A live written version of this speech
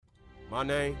My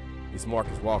name is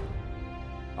Marcus Walker.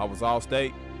 I was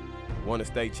All-State, won a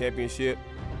state championship,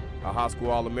 a high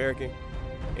school All-American,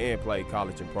 and played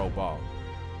college and pro ball.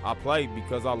 I played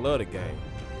because I love the game.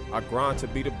 I grind to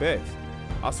be the best.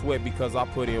 I sweat because I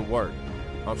put in work.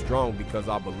 I'm strong because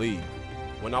I believe.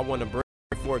 When I want to break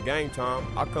for game time,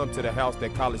 I come to the house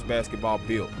that college basketball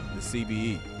built, the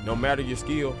CBE. No matter your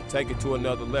skill, take it to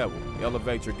another level.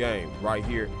 Elevate your game right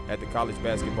here at the College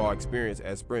Basketball Experience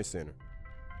at Sprint Center.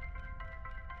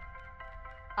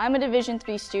 I'm a Division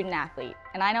III student athlete,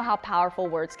 and I know how powerful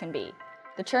words can be.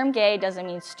 The term gay doesn't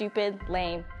mean stupid,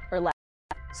 lame, or less.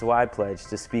 So I pledge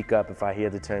to speak up if I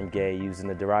hear the term gay used in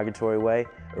a derogatory way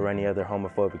or any other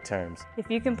homophobic terms.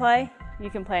 If you can play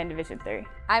in Division III.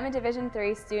 I'm a Division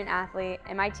III student athlete,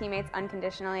 and my teammates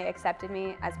unconditionally accepted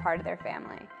me as part of their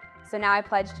family. So now I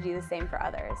pledge to do the same for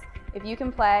others. If you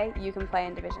can play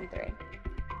in Division III.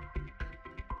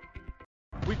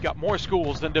 We've got more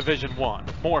schools than Division I,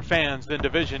 more fans than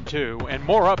Division II, and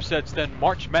more upsets than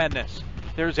March Madness.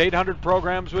 There's 800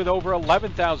 programs with over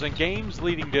 11,000 games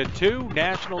leading to 2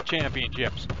 national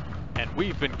championships. And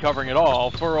we've been covering it all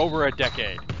for over a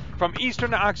decade. From Eastern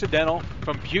to Occidental,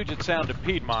 from Puget Sound to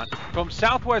Piedmont, from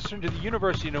Southwestern to the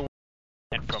University of New Orleans,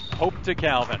 and from Hope to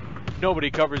Calvin.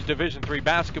 Nobody covers Division III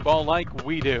basketball like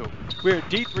we do. We're at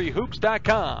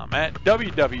d3hoops.com at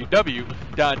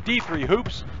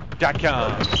www.d3hoops.com.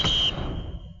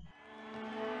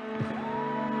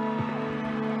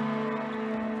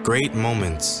 Great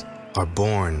moments are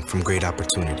born from great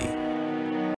opportunity.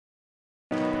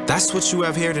 That's what you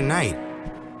have here tonight.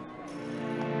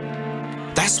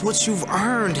 That's what you've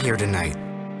earned here tonight.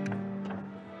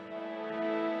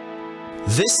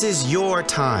 This is your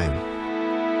time.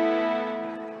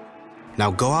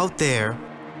 Now go out there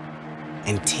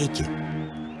and take it.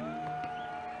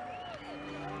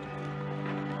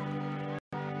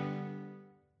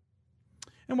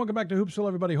 And welcome back to Hoopsville,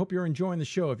 everybody. Hope you're enjoying the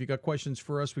show. If you got questions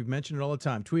for us, we've mentioned it all the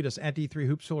time. Tweet us at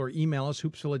D3Hoopsville or email us,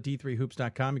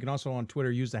 hoopsville@d3hoops.com. You can also on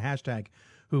Twitter use the hashtag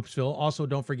Hoopsville. Also,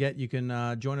 don't forget, you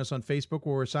can join us on Facebook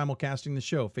where we're simulcasting the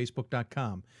show,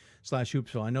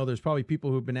 facebook.com/Hoopsville. I know there's probably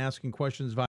people who've been asking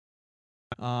questions via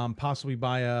possibly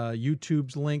via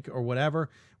YouTube's link or whatever.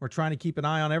 We're trying to keep an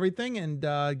eye on everything, and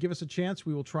give us a chance.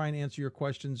 We will try and answer your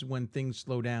questions when things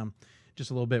slow down just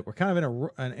a little bit. We're kind of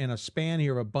in a span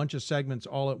here of a bunch of segments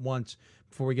all at once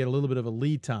before we get a little bit of a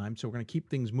lead time. So we're going to keep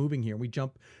things moving here. We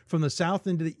jump from the South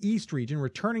into the East region,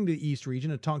 returning to the East region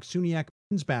to talk SUNYAC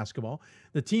men's basketball.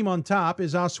 The team on top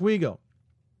is Oswego.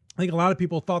 I think a lot of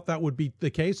people thought that would be the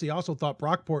case. They also thought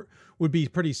Brockport would be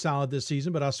pretty solid this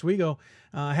season, but Oswego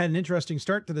had an interesting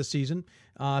start to the season,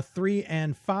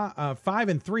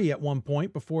 5-3 at one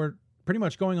point before pretty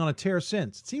much going on a tear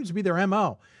since. It seems to be their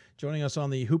MO. Joining us on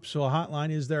the Hoopsville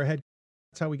hotline is their head coach.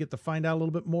 That's how we get to find out a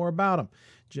little bit more about them.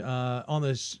 On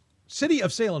the City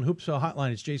of Salem Hoopsville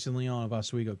hotline, it's Jason Leon of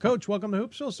Oswego. Coach, welcome to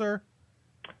Hoopsville, sir.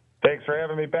 Thanks for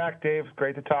having me back, Dave.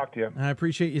 Great to talk to you. I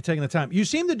appreciate you taking the time. You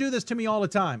seem to do this to me all the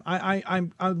time. I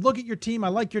look at your team. I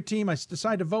like your team. I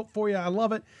decide to vote for you. I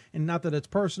love it. And not that it's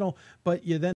personal, but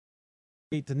you then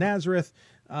to Nazareth.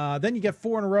 Then you get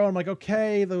 4 in a row. I'm like,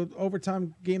 okay, the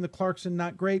overtime game, the Clarkson,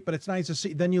 not great, but it's nice to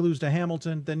see. Then you lose to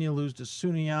Hamilton. Then you lose to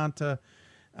SUNY.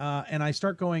 And I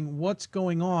start going, what's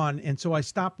going on? And so I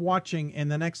stop watching. And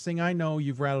the next thing I know,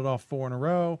 you've rattled off 4 in a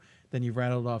row. Then you've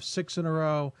rattled off 6 in a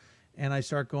row. And I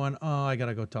start going, oh, I got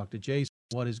to go talk to Jason.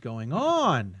 What is going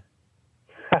on?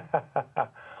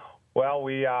 Well,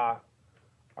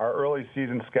 our early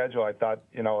season schedule, I thought,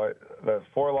 the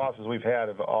 4 losses we've had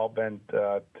have all been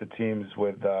to teams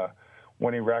with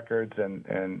winning records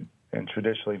and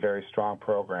traditionally very strong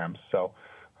programs. So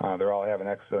they're all having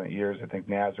excellent years. I think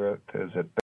Nazareth is at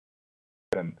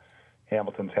and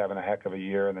Hamilton's having a heck of a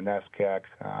year in the NESCAC,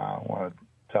 one of the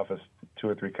toughest 2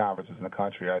 or 3 conferences in the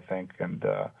country, I think. And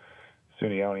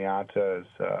SUNY Oneonta is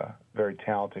a very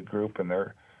talented group, and they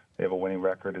have a winning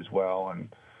record as well.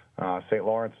 And St.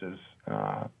 Lawrence is,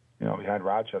 behind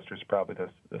Rochester, is probably the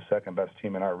second best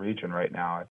team in our region right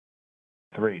now at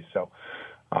 3. So,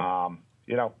 I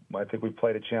think we've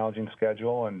played a challenging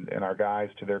schedule, and our guys,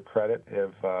 to their credit,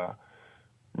 have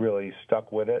really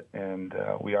stuck with it. And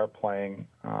we are playing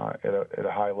at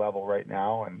a high level right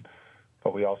now,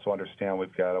 but we also understand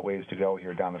we've got a ways to go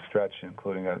here down the stretch,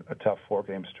 including a tough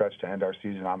 4-game stretch to end our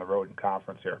season on the road in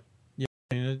conference here.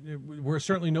 We're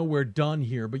certainly nowhere done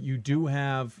here, but you do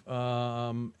have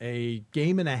a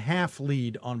game and a half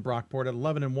lead on Brockport at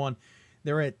 11-1.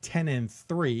 They're at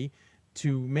 10-3.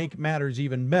 To make matters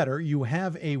even better, you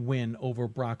have a win over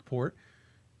Brockport,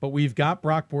 but we've got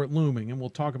Brockport looming, and we'll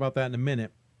talk about that in a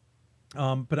minute.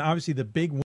 But obviously the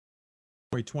big win,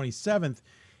 February 27th,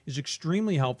 is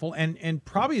extremely helpful and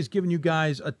probably has given you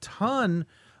guys a ton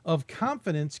of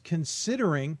confidence,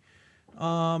 considering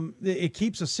it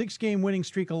keeps a 6-game winning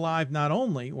streak alive, not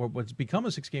only, or what's become a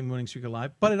 6-game winning streak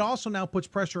alive, but it also now puts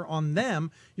pressure on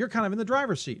them. You're kind of in the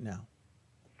driver's seat now.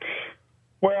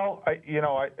 Well,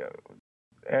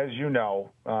 as you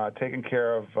know, taking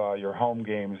care of your home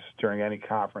games during any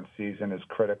conference season is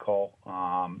critical.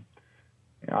 I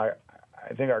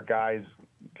think our guys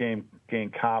gain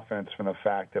confidence from the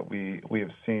fact that we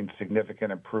have seen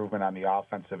significant improvement on the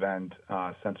offensive end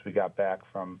since we got back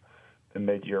from the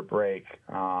mid-year break.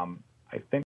 I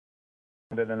think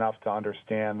we did enough to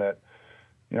understand that,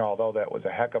 although that was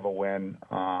a heck of a win,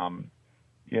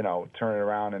 turning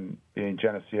around and beating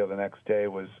Geneseo the next day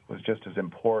was just as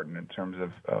important in terms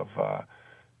of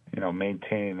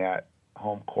maintaining that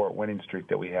home court winning streak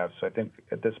that we have. So I think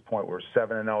at this point we're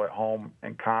 7-0 at home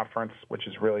in conference, which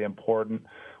is really important.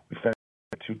 We finished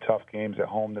 2 tough games at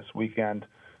home this weekend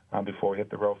before we hit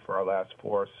the road for our last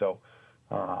 4. So,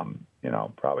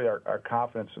 probably our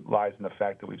confidence lies in the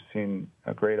fact that we've seen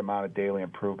a great amount of daily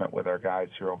improvement with our guys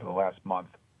here over the last month.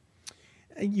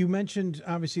 You mentioned,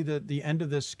 obviously, the end of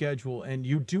this schedule, and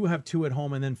you do have 2 at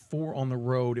home and then 4 on the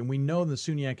road. And we know in the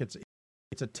SUNYAC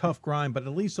it's a tough grind, but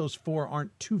at least those 4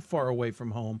 aren't too far away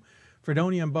from home.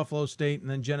 Fredonia and Buffalo State, and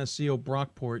then Geneseo,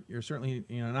 Brockport. You're certainly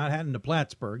not heading to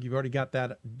Plattsburgh. You've already got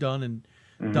that done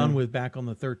and done with back on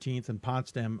the 13th, and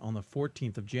Potsdam on the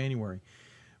 14th of January.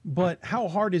 But how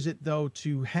hard is it, though,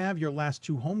 to have your last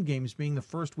 2 home games being the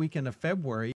first weekend of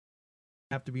February? You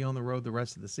have to be on the road the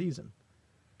rest of the season.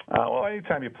 Well,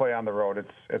 anytime you play on the road,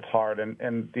 it's hard,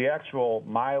 and the actual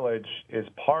mileage is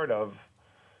part of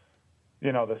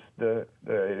the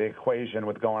equation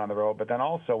with going on the road. But then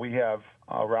also we have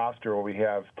a roster where we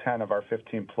have 10 of our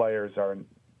 15 players are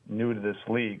new to this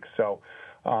league, so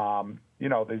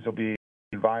these will be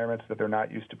environments that they're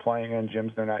not used to playing in,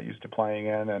 gyms they're not used to playing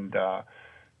in, and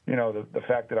the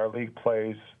fact that our league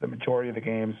plays the majority of the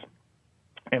games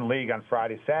in league on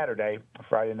Friday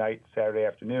night, Saturday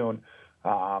afternoon.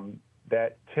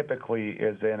 That typically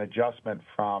is an adjustment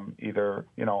from either,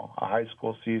 a high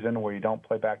school season where you don't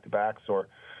play back-to-backs, or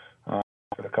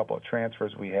for the couple of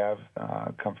transfers we have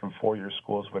come from 4-year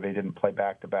schools where they didn't play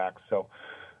back-to-backs. So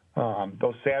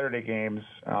those Saturday games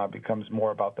becomes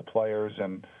more about the players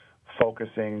and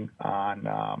focusing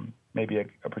on maybe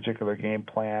a particular game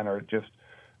plan, or just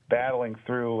battling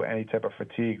through any type of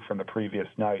fatigue from the previous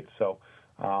night. So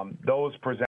those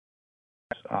present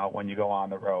when you go on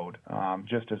the road,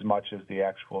 just as much as the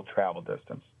actual travel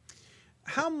distance.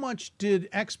 How much did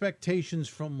expectations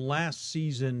from last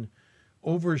season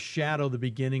overshadow the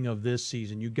beginning of this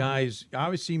season? You guys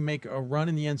obviously make a run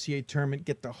in the NCAA tournament,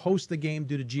 get to host the game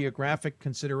due to geographic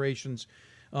considerations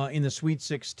in the Sweet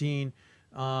 16.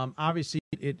 Obviously,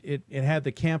 it had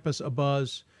the campus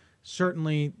abuzz.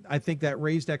 Certainly, I think that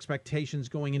raised expectations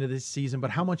going into this season, but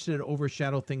how much did it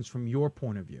overshadow things from your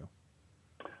point of view?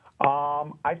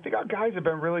 I think our guys have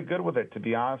been really good with it, to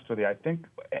be honest with you. I think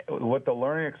what the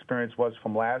learning experience was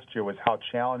from last year was how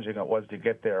challenging it was to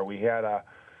get there. We had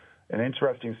an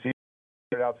interesting season.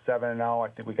 We started out 7-0.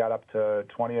 I think we got up to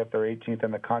 20th or 18th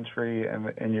in the country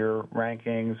in your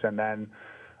rankings, and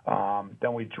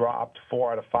then we dropped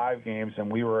 4 out of 5 games,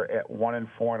 and we were at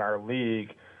 1-4 in our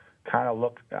league. Kind of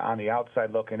look on the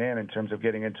outside looking in terms of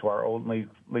getting into our own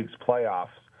league's playoffs.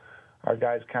 Our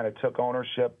guys kind of took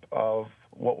ownership of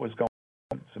what was going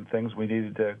on, some things we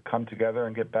needed to come together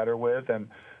and get better with, and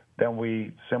then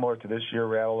we, similar to this year,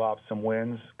 rattled off some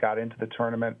wins, got into the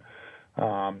tournament,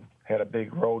 had a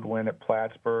big road win at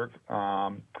Plattsburgh,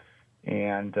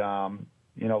 and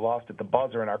lost at the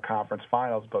buzzer in our conference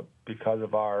finals, but because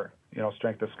of our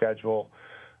strength of schedule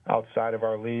outside of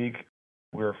our league,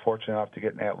 we were fortunate enough to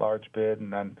get an at-large bid,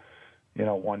 and then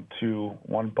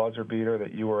one buzzer beater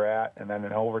that you were at, and then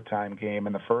an overtime game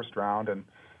in the first round, and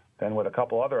then with a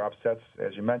couple other upsets,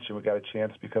 as you mentioned, we got a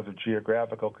chance because of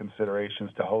geographical considerations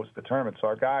to host the tournament. So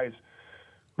our guys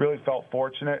really felt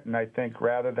fortunate, and I think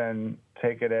rather than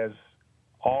take it as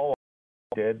all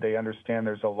did, they understand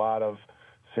there's a lot of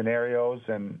scenarios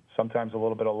and sometimes a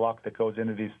little bit of luck that goes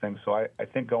into these things. So I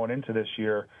think going into this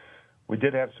year, we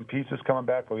did have some pieces coming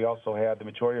back, but we also had the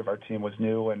majority of our team was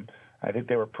new, and I think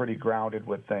they were pretty grounded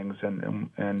with things.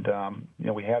 And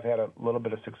we have had a little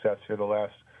bit of success here the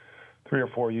last 3 or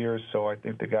 4 years. So I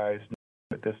think the guys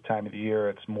at this time of the year,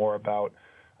 it's more about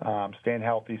staying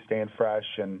healthy, staying fresh,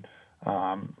 and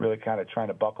really kind of trying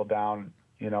to buckle down,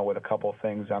 with a couple of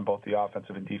things on both the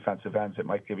offensive and defensive ends that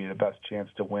might give you the best chance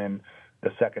to win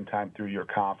the second time through your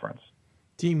conference.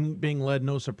 Team being led,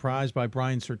 no surprise, by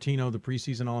Brian Sortino, the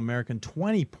preseason All-American,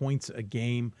 20 points a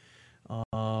game.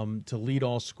 to lead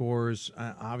all scorers.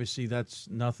 Obviously, that's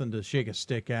nothing to shake a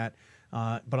stick at.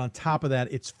 But on top of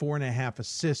that, it's 4.5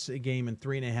 assists a game and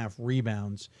 3.5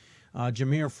 rebounds.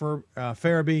 Jamir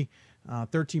Farabee,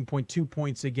 13.2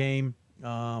 points a game,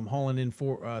 hauling in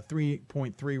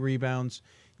 3.3 rebounds.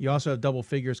 You also have double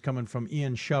figures coming from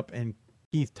Ian Shupp and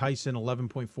Keith Tyson,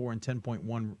 11.4 and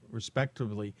 10.1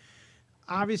 respectively.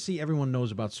 Obviously, everyone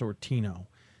knows about Sortino.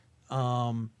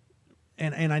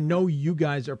 And I know you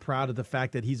guys are proud of the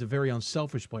fact that he's a very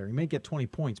unselfish player. He may get 20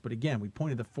 points, but again, we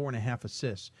pointed to 4.5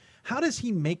 assists. How does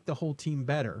he make the whole team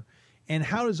better? And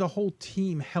how does the whole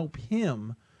team help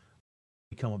him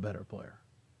become a better player?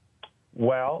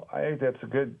 Well, I think that's a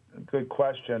good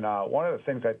question. One of the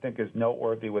things I think is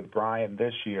noteworthy with Brian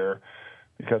this year,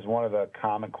 because one of the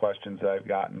common questions that I've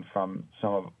gotten from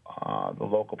some of the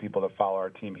local people that follow our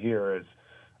team here is,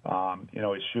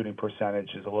 his shooting percentage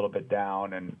is a little bit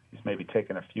down, and he's maybe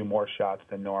taken a few more shots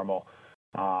than normal.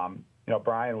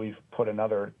 Brian, we've put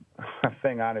another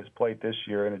thing on his plate this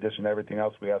year in addition to everything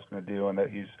else we asked him to do, and that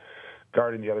he's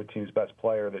guarding the other team's best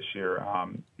player this year.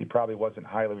 He probably wasn't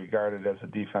highly regarded as a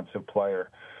defensive player,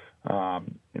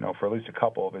 for at least a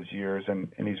couple of his years, and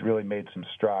he's really made some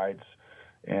strides.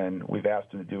 And we've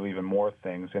asked him to do even more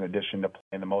things in addition to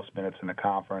playing the most minutes in the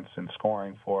conference and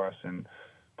scoring for us and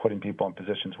putting people in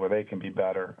positions where they can be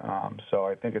better. So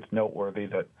I think it's noteworthy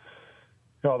that,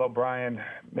 although Brian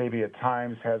maybe at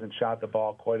times hasn't shot the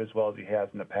ball quite as well as he has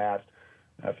in the past,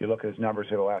 if you look at his numbers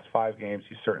in the last 5 games,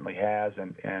 he certainly has,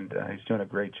 and he's doing a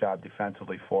great job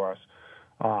defensively for us.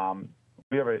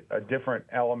 We have a different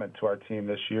element to our team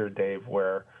this year, Dave,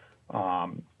 where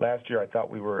last year I thought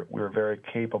we were very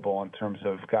capable in terms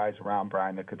of guys around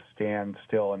Brian that could stand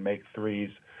still and make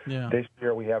threes. Yeah. This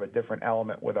year we have a different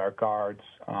element with our guards,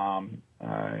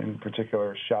 in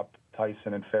particular Shupp,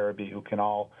 Tyson, and Farabee, who can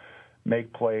all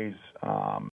make plays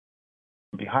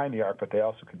behind the arc, but they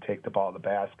also can take the ball to the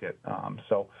basket.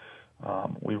 So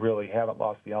we really haven't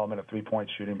lost the element of three-point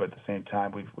shooting, but at the same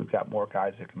time we've got more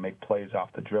guys that can make plays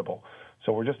off the dribble.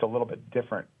 So we're just a little bit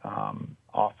different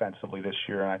offensively this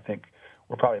year, and I think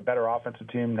we're probably a better offensive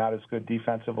team, not as good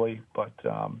defensively, but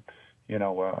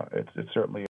it's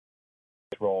certainly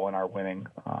role in our winning,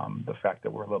 the fact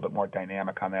that we're a little bit more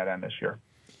dynamic on that end this year.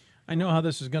 I know how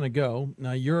this is going to go.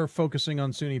 Now, you're focusing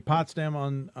on SUNY Potsdam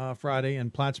on Friday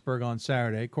and Plattsburgh on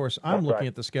Saturday. Of course, I'm looking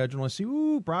at the schedule and I see,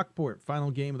 Brockport, final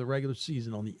game of the regular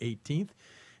season on the 18th.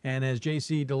 And as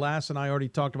J.C. DeLass and I already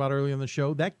talked about earlier in the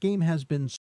show, that game has been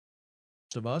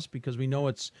of us because we know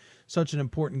it's such an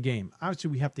important game. Obviously,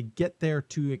 we have to get there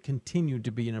to continue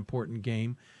to be an important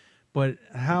game. But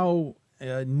how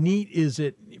neat is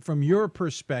it from your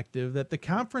perspective that the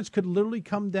conference could literally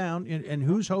come down and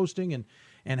who's hosting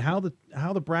and how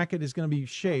the bracket is going to be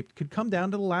shaped could come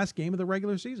down to the last game of the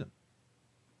regular season?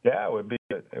 Yeah, it would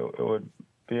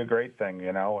be a great thing,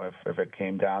 if it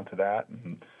came down to that.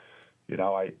 And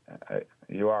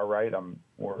you are right.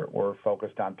 We're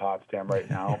focused on Potsdam right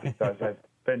now because I've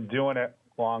been doing it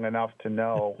long enough to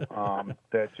know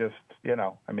that just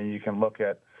you can look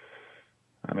at.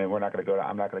 We're not going to go down.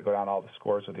 I'm not going to go down all the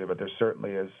scores with you, but there certainly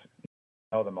is.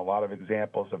 A lot of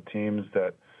examples of teams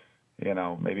that,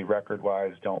 maybe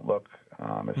record-wise don't look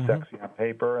as sexy on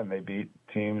paper, and they beat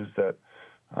teams that,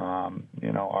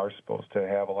 are supposed to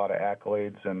have a lot of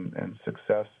accolades and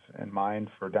success in mind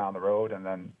for down the road, and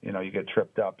then, you get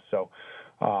tripped up. So,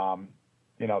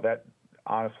 that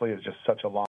honestly is just such a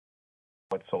long.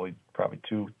 It's only probably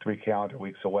 2-3 calendar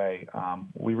weeks away.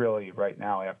 We really right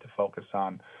now have to focus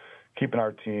on keeping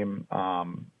our team,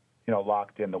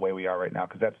 locked in the way we are right now,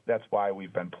 because that's why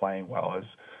we've been playing well. Is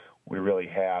we really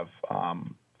have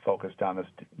focused on this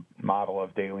model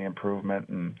of daily improvement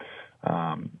and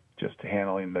just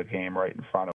handling the game right in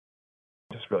front of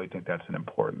us. I just really think that's an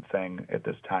important thing at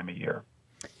this time of year.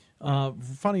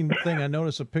 Funny thing, I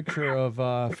noticed a picture of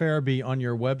Farabee on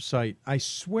your website. I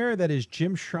swear that is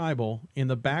Jim Schreibel in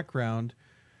the background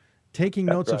taking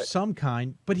notes of some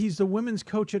kind, but he's the women's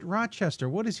coach at Rochester.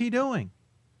 What is he doing?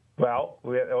 Well,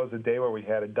 it was a day where we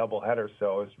had a doubleheader,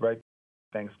 so it was right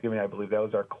Thanksgiving, I believe. That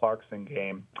was our Clarkson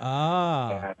game.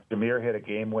 And Jamir hit a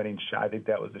game-winning shot. I think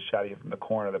that was the shot he hit from the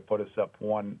corner that put us up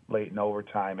 1 late in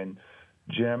overtime. And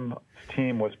Jim's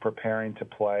team was preparing to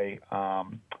play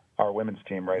our women's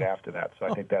team right after that. So I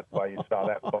think that's why you saw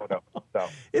that photo. So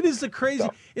it is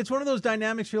it's one of those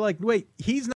dynamics you're like, wait,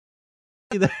 he's not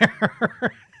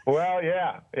there. Well,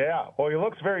 yeah. Well, he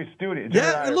looks very studious.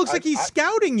 Yeah, it looks like he's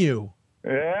scouting you.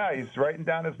 Yeah, he's writing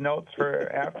down his notes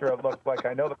for after it looks like.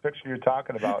 I know the picture you're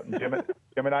talking about. And Jim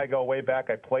and I go way back.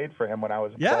 I played for him when I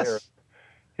was a player.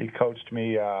 he coached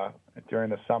me during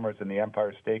the summers in the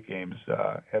Empire State Games.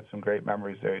 Had some great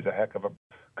memories there. He's a heck of a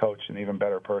coach and even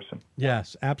better person.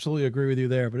 Yes, absolutely agree with you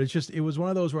there. But it was one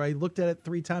of those where I looked at it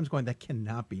 3 times going, that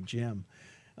cannot be Jim.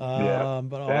 Yeah,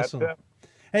 but awesome. It.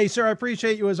 Hey, sir, I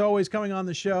appreciate you as always coming on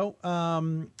the show.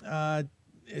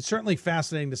 It's certainly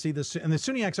fascinating to see this. And the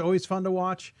SUNYAC's always fun to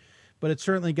watch, but it's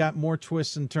certainly got more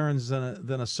twists and turns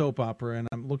than a soap opera. And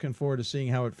I'm looking forward to seeing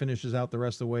how it finishes out the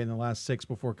rest of the way in the last 6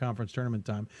 before conference tournament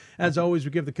time. As always,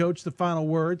 we give the coach the final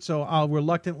word, so I'll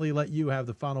reluctantly let you have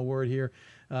the final word here.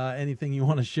 Anything you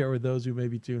want to share with those who may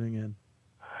be tuning in?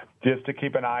 Just to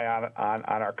keep an eye on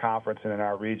our conference and in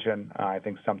our region. I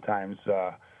think sometimes,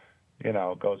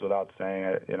 it goes without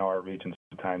saying, our region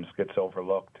sometimes gets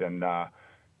overlooked. And,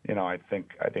 I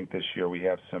think this year we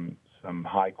have some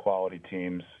high-quality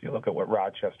teams. You look at what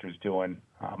Rochester's doing,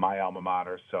 my alma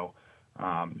mater. So,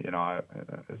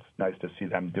 it's nice to see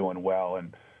them doing well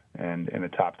and in the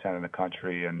top 10 in the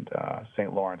country. And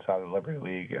St. Lawrence out of the Liberty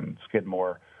League and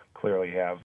Skidmore clearly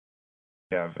have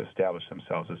established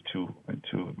themselves as two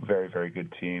very, very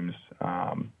good teams,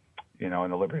 in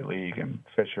the Liberty League, and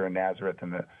Fisher and Nazareth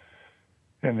and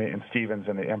Stevens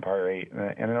and the Empire 8.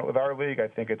 And with our league, I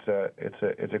think it's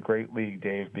a great league,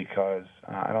 Dave, because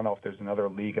I don't know if there's another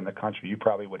league in the country. You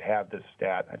probably would have this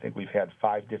stat. I think we've had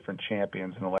 5 different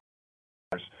champions in the last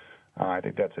years. I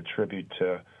think that's a tribute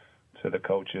to the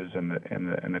coaches and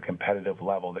the competitive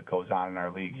level that goes on in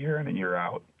our league year in and year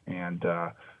out. And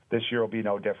this year will be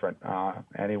no different.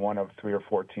 Any one of 3 or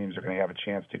 4 teams are going to have a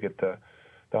chance to get the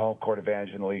home court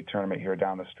advantage in the league tournament here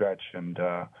down the stretch. And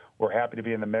we're happy to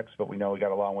be in the mix, but we know we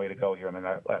got a long way to go here in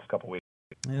the last couple of weeks.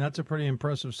 And that's a pretty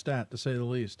impressive stat, to say the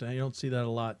least. You don't see that a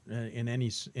lot in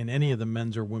any of the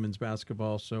men's or women's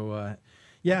basketball. So,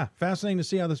 fascinating to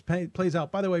see how this plays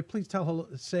out. By the way, please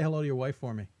say hello to your wife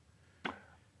for me.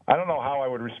 I don't know how I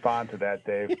would respond to that,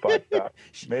 Dave, but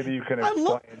maybe you can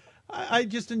explain. I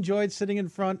just enjoyed sitting in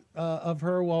front of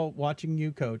her while watching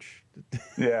you coach.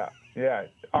 Yeah.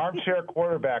 Armchair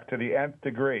quarterback to the nth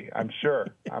degree, I'm sure.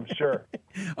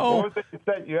 Oh. What was it you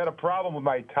said? You had a problem with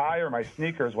my tie or my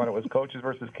sneakers when it was Coaches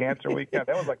versus Cancer Weekend?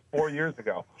 That was like 4 years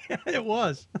ago. It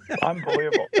was.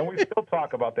 Unbelievable. And we still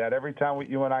talk about that every time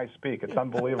you and I speak. It's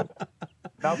unbelievable.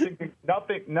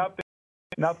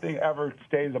 Nothing ever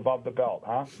stays above the belt,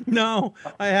 huh? No,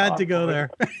 I had to go there.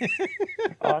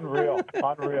 Unreal.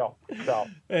 So,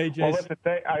 hey, Jason. Well, listen,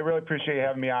 I really appreciate you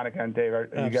having me on again, Dave.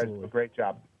 You guys do a great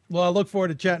job. Well, I look forward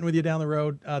to chatting with you down the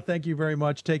road. Thank you very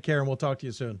much. Take care, and we'll talk to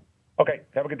you soon. Okay.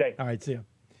 Have a good day. All right. See you.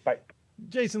 Bye.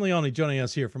 Jason Leone joining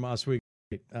us here from Oswego.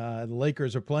 The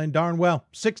Lakers are playing darn well.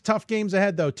 6 tough games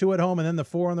ahead, though. 2 at home and then the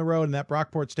 4 on the road, and that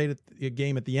Brockport State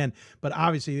game at the end. But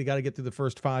obviously, they got to get through the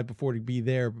first 5 before to be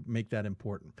there, make that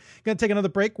important. Going to take another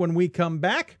break. When we come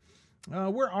back,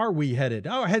 where are we headed?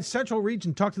 Oh, head Central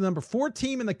Region. Talk to the number 4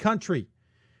 team in the country,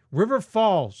 River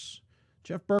Falls.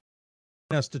 Jeff Burke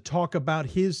us to talk about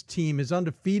his team, his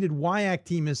undefeated WIAC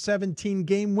team, his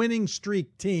 17-game winning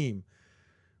streak team.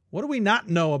 What do we not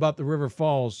know about the River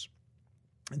Falls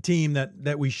team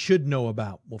that we should know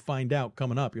about? We'll find out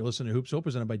coming up. You're listening to Hoopsville,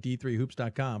 presented by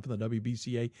D3Hoops.com from the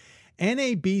WBCA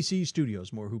NABC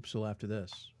studios. More Hoopsville after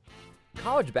this.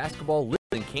 College basketball lives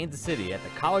in Kansas City at the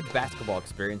College Basketball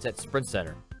Experience at Sprint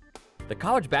Center. The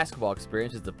College Basketball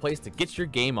Experience is the place to get your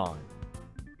game on.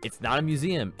 It's not a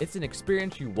museum, it's an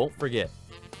experience you won't forget.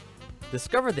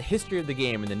 Discover the history of the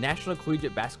game in the National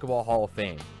Collegiate Basketball Hall of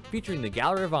Fame, featuring the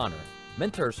Gallery of Honor,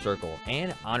 Mentor Circle,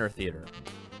 and Honor Theater.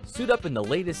 Suit up in the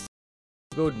latest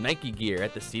Nike gear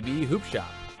at the CBE Hoop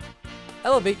Shop.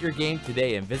 Elevate your game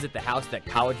today and visit the house that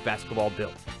college basketball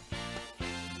built.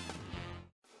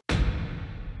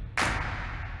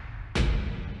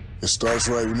 It starts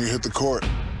right when you hit the court.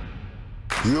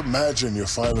 You imagine your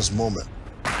finest moment.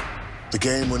 The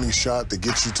game-winning shot that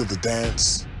gets you to the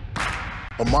dance,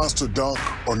 a monster dunk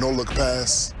or no-look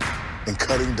pass, and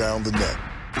cutting down the net.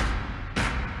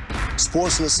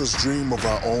 Sports lets us dream of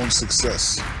our own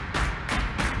success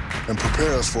and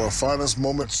prepare us for our finest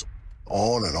moments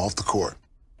on and off the court.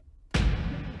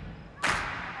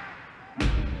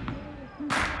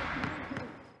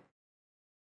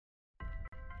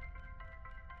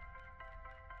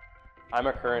 I'm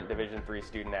a current Division III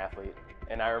student athlete,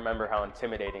 and I remember how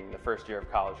intimidating the first year of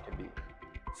college can be.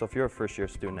 So if you're a first-year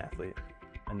student athlete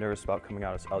and nervous about coming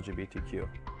out as LGBTQ,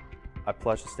 I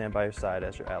pledge to stand by your side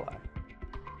as your ally.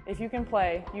 If you can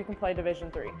play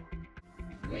Division III.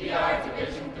 We are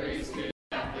Division III student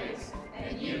athletes,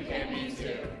 and you can be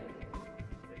too.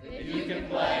 If you can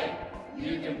play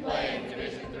in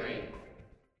Division III.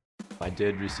 I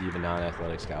did receive a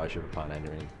non-athletic scholarship upon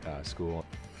entering school.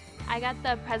 I got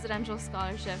the presidential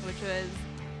scholarship, which was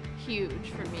huge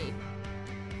for me.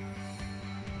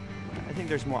 I think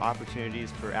there's more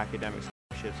opportunities for academic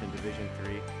scholarships in Division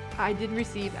III. I did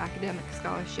receive academic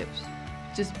scholarships.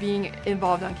 Just being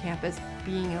involved on campus,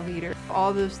 being a leader,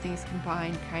 all those things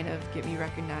combined kind of get me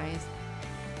recognized.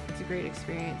 It's a great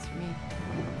experience for me.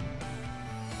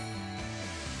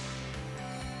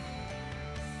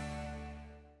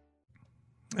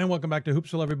 And welcome back to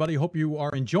Hoopsville, everybody. Hope you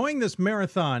are enjoying this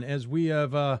marathon as we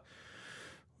have,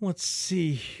 let's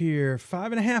see here,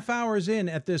 5.5 hours in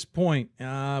at this point.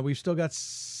 We've still got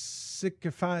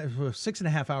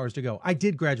 6.5 hours to go. I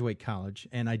did graduate college,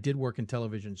 and I did work in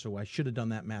television, so I should have done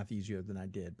that math easier than I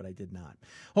did, but I did not.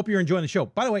 Hope you're enjoying the show.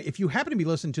 By the way, if you happen to be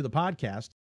listening to the podcast,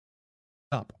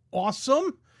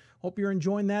 awesome. Hope you're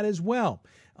enjoying that as well.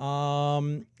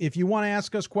 If you want to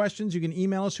ask us questions, you can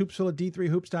email us,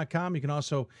 hoopsville@d3hoops.com. You can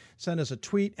also send us a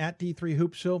tweet at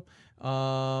D3Hoopsville.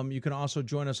 You can also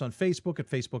join us on Facebook at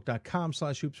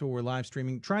facebook.com/hoopsville. We're live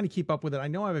streaming, trying to keep up with it. I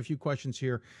know I have a few questions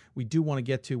here we do want to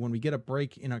get to. When we get a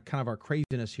break in kind of our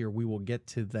craziness here, we will get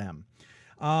to them.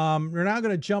 We're now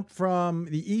going to jump from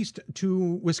the East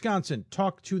to Wisconsin,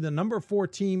 talk to the number 4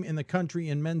 team in the country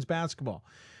in men's basketball.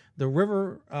 The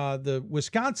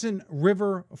Wisconsin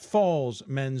River Falls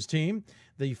men's team.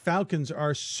 The Falcons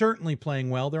are certainly playing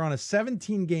well. They're on a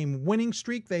 17-game winning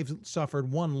streak. They've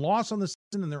suffered 1 loss on the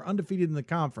season, and they're undefeated in the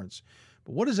conference.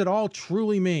 But what does it all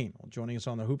truly mean? Well, joining us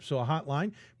on the Hoopsville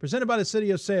Hotline, presented by the City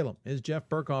of Salem, is Jeff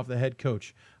Burkhoff, the head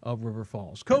coach of River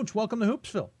Falls. Coach, welcome to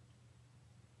Hoopsville.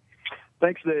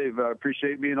 Thanks, Dave. I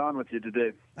appreciate being on with you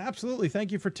today. Absolutely.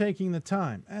 Thank you for taking the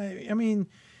time. I mean,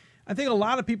 I think a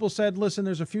lot of people said, listen,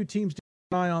 there's a few teams to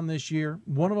keep an eye on this year.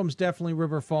 One of them is definitely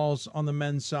River Falls on the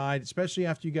men's side, especially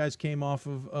after you guys came off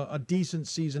of a decent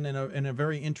season and a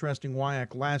very interesting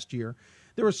WIAC last year.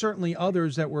 There were certainly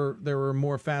others that were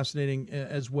more fascinating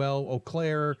as well. Eau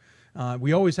Claire.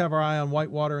 We always have our eye on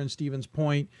Whitewater and Stevens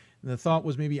Point. The thought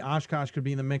was maybe Oshkosh could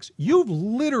be in the mix. You've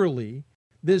literally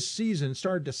this season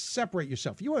started to separate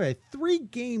yourself. You have a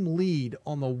 3-game lead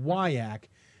on the WIAC,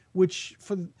 which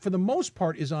for the most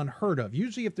part is unheard of.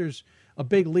 Usually if there's a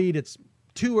big lead, it's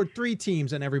 2 or 3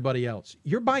 teams and everybody else.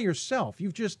 You're by yourself.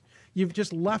 You've just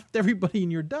left everybody in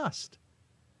your dust.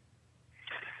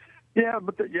 Yeah,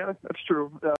 that's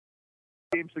true.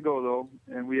 Games to go, though,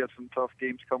 and we have some tough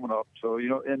games coming up. So,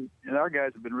 and our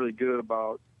guys have been really good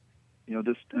about,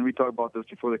 this, and we talked about this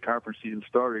before the conference season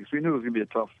started, because we knew it was going to be a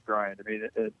tough grind. I mean,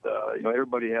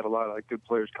 everybody had a lot of good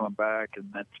players coming back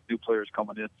and then new players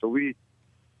coming in. So we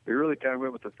really kind of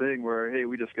went with the thing where, hey,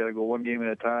 we just got to go 1 game at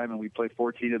a time, and we play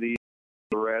 14 of these.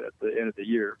 We're at the end of the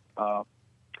year.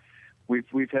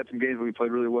 We've had some games where we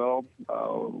played really well.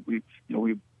 We've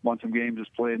won some games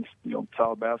just playing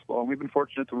solid basketball, and we've been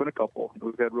fortunate to win a couple.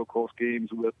 We've had real close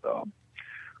games with Eau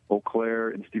Claire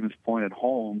and Stevens Point at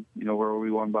home, where we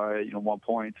won by 1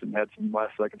 point and had some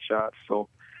last second shots. So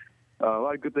a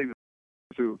lot of good things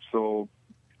too. So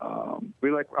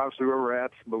we like obviously where we're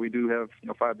at, but we do have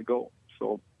 5 to go.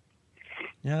 So.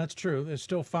 Yeah, that's true. There's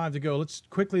still 5 to go. Let's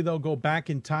quickly, though, go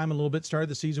back in time a little bit. Started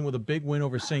the season with a big win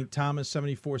over St. Thomas,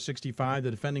 74-65,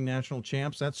 the defending national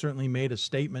champs. That certainly made a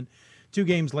statement. 2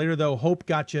 games later, though, Hope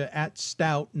got you at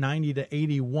Stout,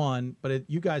 90-81. But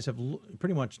you guys have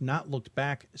pretty much not looked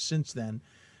back since then,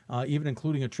 even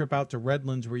including a trip out to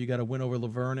Redlands where you got a win over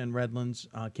Laverne and Redlands,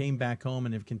 came back home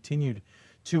and have continued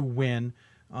to win.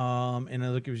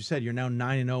 And like you said, you're now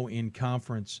 9-0 in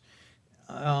conference.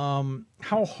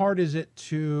 How hard is it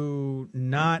to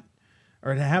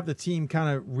have the team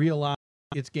kind of realize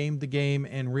it's game to game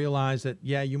and realize that,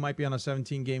 yeah, you might be on a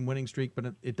 17-game winning streak,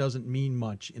 but it doesn't mean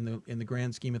much in the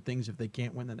grand scheme of things if they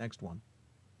can't win the next one?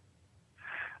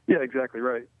 Yeah, exactly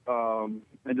right.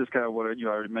 And just kind of what I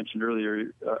already mentioned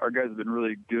earlier, our guys have been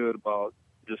really good about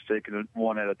just taking it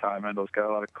one at a time. I know it's got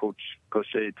a lot of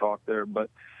cliche talk there, but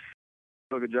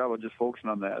do a good job of just focusing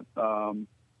on that.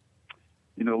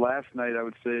 Last night I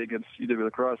would say against UW La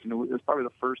Crosse, it was probably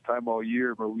the first time all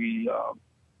year where we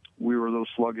were a little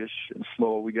sluggish and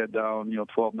slow. We got down,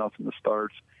 12-0 to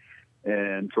start,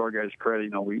 and to our guys'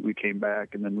 credit, we came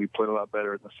back and then we played a lot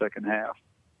better in the second half.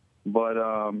 But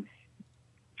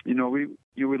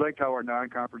we liked how our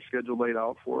non-conference schedule laid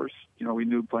out for us. We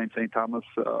knew playing St. Thomas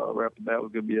right off the bat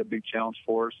was going to be a big challenge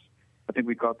for us. I think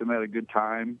we caught them at a good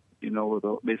time, with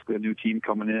basically a new team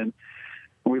coming in.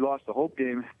 When we lost the Hope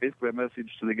game, basically my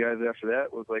message to the guys after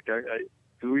that was like, because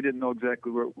we didn't know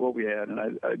exactly what we had, and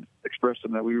I expressed to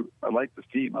them that I liked this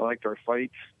team. I liked our fight.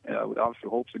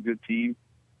 Obviously, Hope's a good team,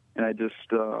 and I just,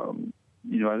 I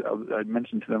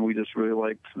mentioned to them we just really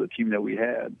liked the team that we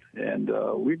had, and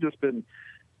we've just been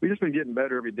we've just been getting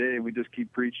better every day, and we just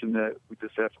keep preaching that we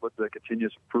just have to look at that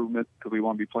continuous improvement because we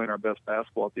want to be playing our best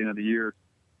basketball at the end of the year,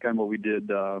 kind of what we did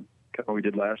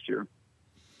last year.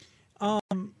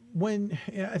 When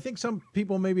I think some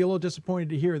people may be a little disappointed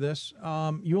to hear this,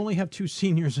 you only have 2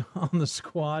 seniors on the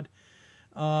squad.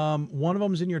 One of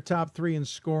them is in your top 3 in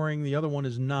scoring. The other one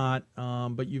is not.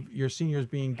 But your seniors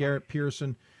being Garrett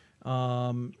Pearson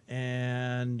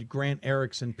and Grant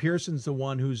Erickson. Pearson's the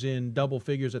one who's in double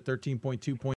figures at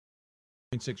 13.2 points,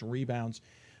 0.6 rebounds.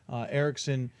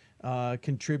 Erickson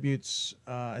contributes,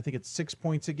 I think it's 6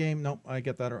 points a game. Nope, I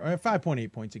get that. Or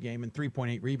 5.8 points a game and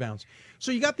 3.8 rebounds.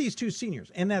 So you got these 2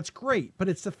 seniors, and that's great. But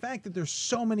it's the fact that there's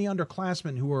so many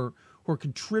underclassmen who are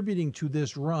contributing to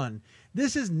this run.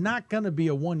 This is not going to be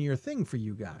a one-year thing for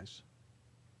you guys.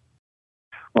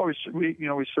 Well, we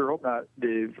sure hope not,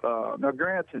 Dave. Now,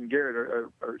 Grant and Garrett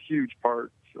are huge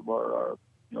parts of our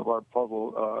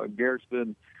puzzle. Garrett's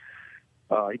been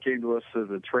he came to us as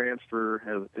a transfer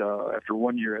after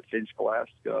 1 year at St.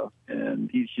 Scholastica, and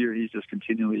each year he's just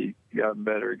continually gotten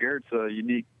better. Garrett's a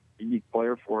unique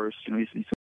player for us. He's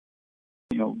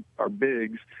our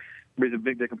bigs. He's a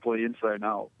big that can play inside and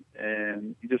out,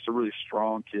 and he's just a really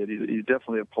strong kid. He's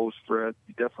definitely a post threat.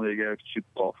 He's definitely a guy who can shoot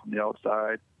the ball from the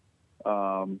outside.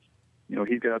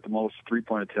 He's got the most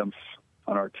 3-point attempts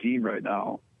on our team right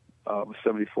now, with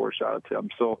 74 shot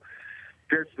attempts. So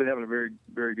Garrett's been having a very,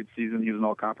 very good season. He was an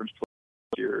all-conference player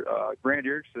this year. Grant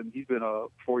Erickson, he's been a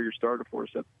 4-year starter for us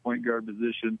at the point guard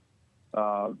position.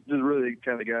 Just really the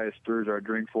kind of guy that stirs our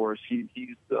drink for us. He's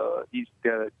the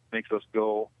guy that makes us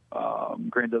go.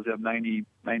 Grant does have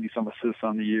 90-some assists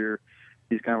on the year.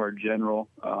 He's kind of our general.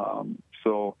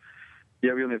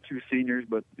 We only have 2 seniors,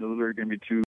 but those are going to be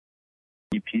 2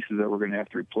 pieces that we're going to have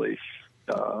to replace,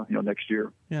 next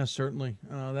year. Yeah, certainly.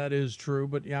 That is true.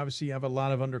 But obviously you have a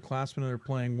lot of underclassmen that are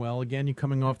playing well. Again, you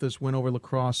coming off this win over La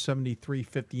Crosse,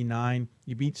 73-59.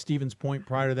 You beat Stevens Point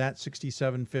prior to that,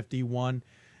 67-51.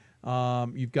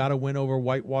 You've got a win over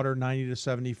Whitewater,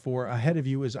 90-74. Ahead of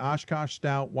you is Oshkosh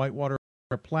Stout, Whitewater,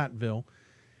 Platteville.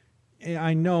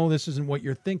 I know this isn't what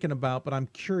you're thinking about, but I'm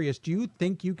curious. Do you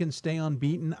think you can stay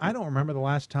unbeaten? I don't remember the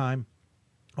last time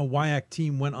a WIAC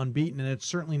team went unbeaten, and it's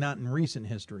certainly not in recent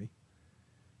history.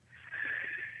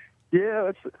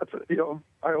 Yeah, that's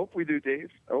I hope we do, Dave.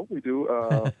 I hope we do.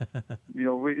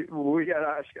 We got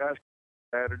Oshkosh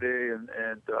Saturday, and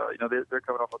they're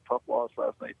coming off a tough loss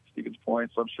last night at Stevens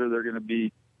Point, so I'm sure they're going to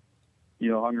be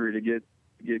hungry to get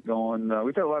going.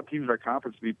 We've had a lot of teams in our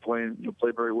conference play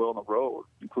very well on the road,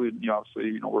 including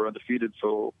obviously we're undefeated.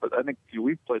 So, but I think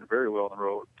we've played very well on the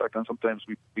road. In fact, sometimes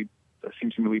it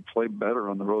seems to me we play better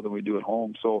on the road than we do at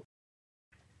home. So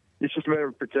it's just a matter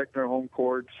of protecting our home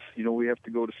courts. We have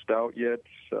to go to Stout yet.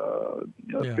 It's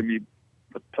going to be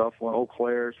a tough one. Eau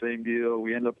Claire, same deal.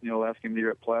 We end up last game of the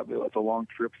year at Platteville. That's a long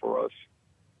trip for us,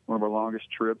 one of our longest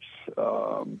trips.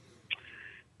 I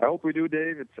hope we do,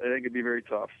 Dave. I think it'd be very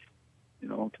tough.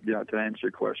 To answer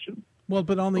your question. Well,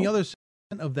 but on the other side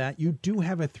of that, you do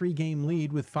have a 3-game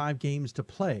lead with 5 games to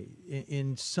play.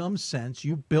 In some sense,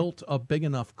 you built a big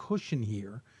enough cushion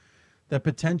here that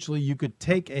potentially you could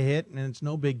take a hit and it's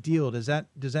no big deal. Does that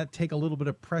take a little bit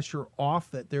of pressure off,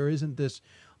 that there isn't this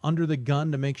under the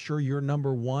gun to make sure you're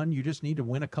number 1? You just need to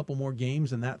win a couple more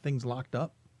games and that thing's locked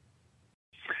up?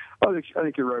 I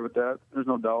think you're right with that. There's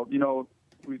no doubt.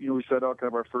 We set out kind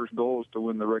of our first goal is to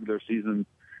win the regular season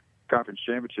conference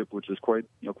championship, which is quite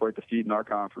the feat in our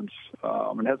conference.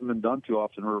 It hasn't been done too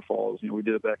often in River Falls. We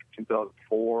did it back in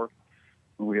 2004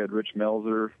 when we had Rich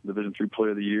Melzer, Division III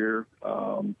Player of the Year,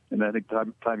 and I think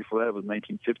the time before that was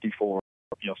 1954,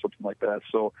 something like that.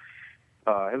 So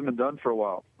it hasn't been done for a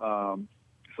while.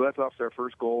 So that's obviously our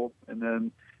first goal, and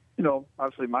then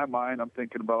obviously in my mind, I'm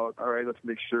thinking about, all right, let's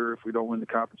make sure if we don't win the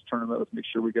conference tournament, let's make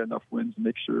sure we get enough wins and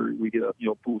make sure we get a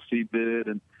pool C bid,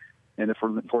 and if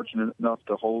we're fortunate enough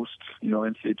to host,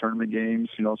 NCAA tournament games,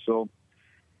 so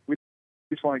we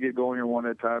just want to get going here one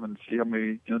at a time and see how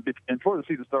many, and before the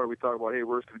season started, we talked about, hey,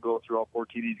 we're just going to go through all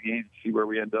 14 of these games and see where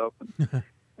we end up.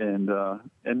 And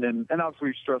obviously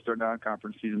we stressed our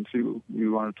non-conference season too.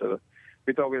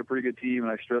 We thought we had a pretty good team,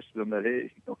 and I stressed to them that,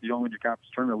 hey, if you don't win your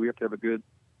conference tournament, we have to have a good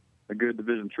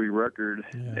Division III record.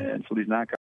 Yeah. And so these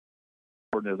non-conference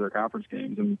as our conference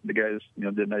games, and the guys,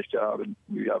 did a nice job, and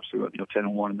we obviously went,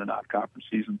 10-1 in the non-conference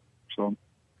season. So,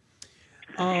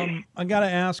 I got to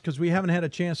ask, because we haven't had a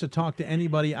chance to talk to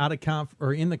anybody out of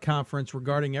or in the conference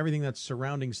regarding everything that's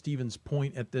surrounding Stevens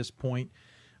Point at this point.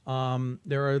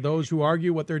 There are those who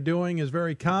argue what they're doing is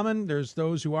very common. There's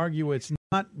those who argue it's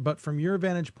not. But from your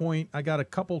vantage point, I got a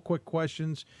couple quick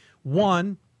questions.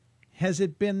 One, Has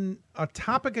it been a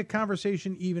topic of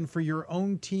conversation even for your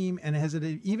own team, and has it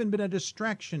even been a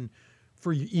distraction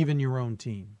for even your own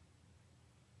team?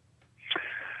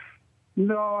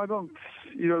 No, I don't.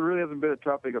 It really hasn't been a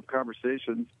topic of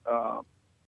conversation.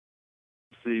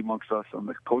 See, amongst us on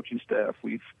the coaching staff,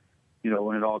 we've,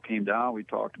 when it all came down, we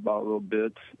talked about it a little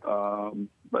bit.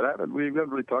 But we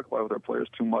haven't really talked about it with our players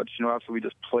too much. Obviously we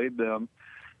just played them.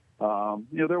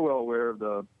 They're well aware of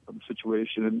the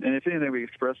situation. And if anything, we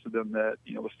expressed to them that,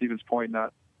 with Stevens Point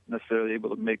not necessarily able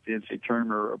to make the NCAA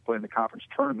tournament or play in the conference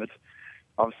tournament,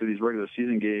 obviously these regular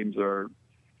season games are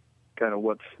kind of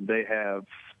what they have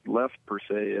left, per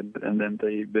se. And then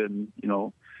they've been,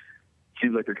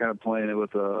 seems like they're kind of playing it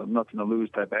with a nothing to lose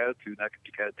type attitude, and that could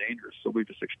be kind of dangerous. So we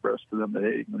just expressed to them that,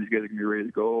 hey, these guys are going to be ready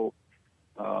to go.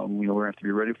 We're going to have to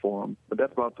be ready for them. But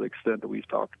that's about the extent that we've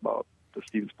talked about the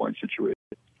Stevens Point situation.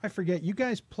 I forget, you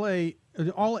guys play,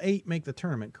 all 8 make the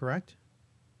tournament, correct?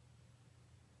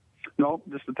 No,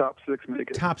 just the top 6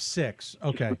 make it. Top 6,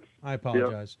 okay. I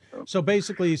apologize. Yep. So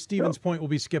basically, Stevens Point will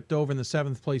be skipped over, and the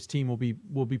 7th place team will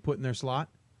be put in their slot?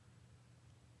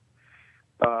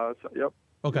 Yep.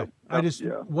 Okay. Yep. I just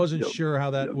wasn't sure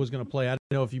how that was going to play. I didn't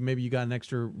know if maybe you got an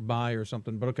extra bye or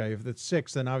something. But okay, if it's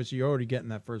 6, then obviously you're already getting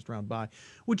that first round bye,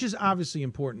 which is obviously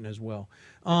important as well.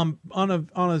 On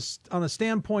a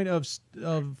standpoint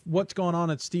of what's going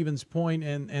on at Stevens Point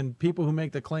and people who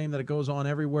make the claim that it goes on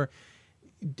everywhere,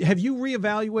 have you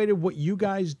reevaluated what you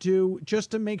guys do just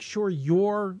to make sure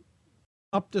you're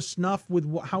up to snuff with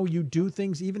how you do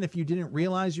things, even if you didn't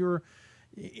realize you're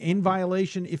in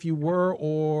violation, if you were,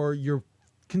 or you're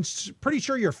pretty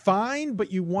sure you're fine, but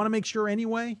you want to make sure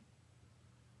anyway?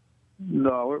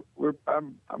 No,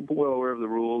 I'm well aware of the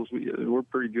rules. We're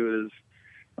pretty good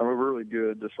we're really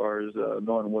good as far as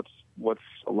knowing what's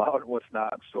allowed and what's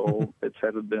not. So it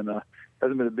hasn't been a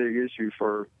big issue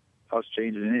for us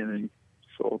changing anything.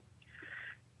 So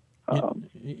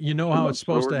you know how it's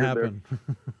supposed to happen.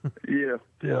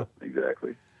 yeah,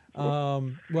 exactly.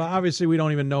 Well, obviously, we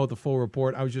don't even know the full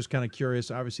report. I was just kind of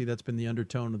curious. Obviously, that's been the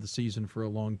undertone of the season for a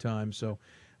long time. So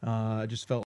I just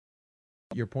felt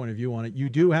your point of view on it. You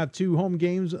do have 2 home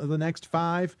games of the next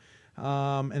 5,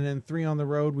 and then 3 on the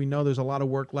road. We know there's a lot of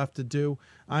work left to do.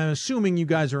 I'm assuming you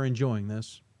guys are enjoying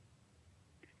this.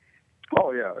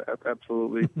 Oh, yeah,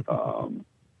 absolutely.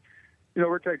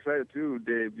 We're kind of excited, too,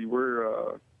 Dave.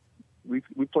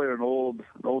 We play an old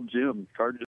gym,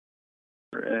 Carter,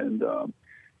 and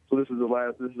so this is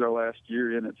our last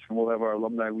year in it, and we'll have our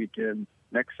alumni weekend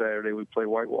next Saturday. We play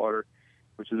Whitewater,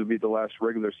 which will be the last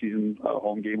regular season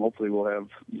home game. Hopefully, we'll have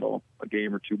a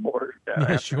game or 2 more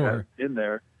in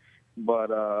there. But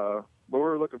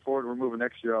we're looking forward. We're moving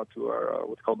next year out to our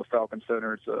what's called the Falcon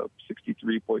Center. It's a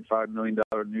 $63.5 million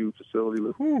new facility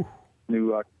with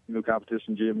new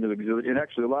competition gym, new auxiliary, and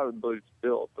actually a lot of the buildings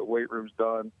built. The weight room's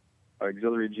done, our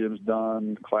auxiliary gym's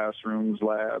done, classrooms,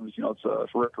 labs. It's for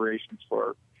recreations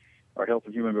for our health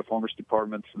and human performance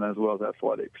departments, and as well as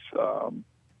athletics.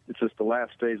 It's just the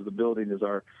last phase of the building is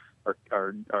our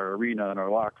arena and our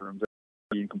locker rooms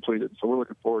being completed. So we're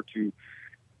looking forward to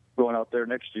going out there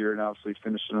next year and obviously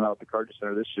finishing out the Carter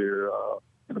Center this year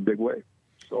in a big way.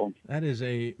 So that is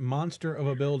a monster of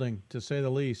a building, to say the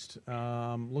least.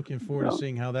 Looking forward to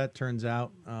seeing how that turns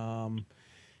out.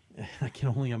 I can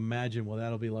only imagine what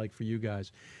that'll be like for you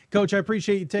guys. Coach, I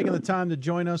appreciate you taking the time to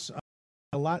join us.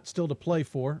 A lot still to play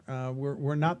for.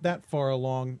 We're not that far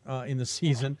along in the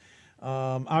season.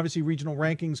 Obviously, regional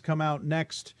rankings come out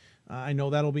next. I know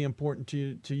that'll be important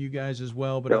to you guys as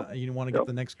well, but you want to get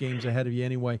the next games ahead of you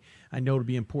anyway. I know it'll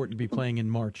be important to be playing in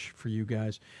March for you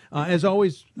guys. As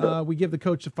always, we give the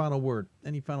coach the final word.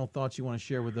 Any final thoughts you want to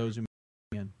share with those who may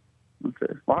be in?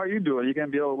 Okay. Well, how are you doing? Are you going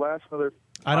to be able to last another 5-6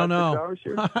 I don't know. hours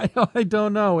here? I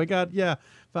don't know. We got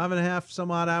 5.5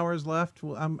 some odd hours left.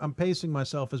 Well, I'm pacing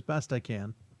myself as best I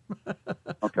can.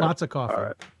 Okay. Lots of coffee. All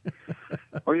right.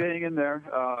 Well, you hang in there,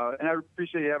 and I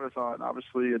appreciate you having us on.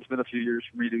 Obviously, it's been a few years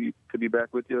for me to be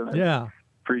back with you. And I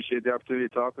appreciate the opportunity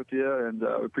to talk with you, and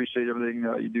we appreciate everything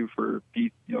you do for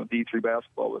D3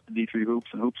 basketball with the D3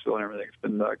 hoops and Hoopsville and everything. It's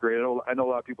been great. I know a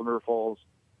lot of people in River Falls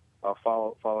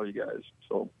follow you guys.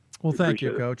 So. Well, thank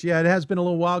you, Coach. Yeah, it has been a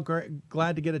little while.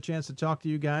 Glad to get a chance to talk to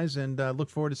you guys, and look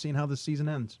forward to seeing how this season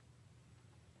ends.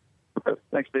 Okay.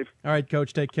 Thanks, Dave. All right,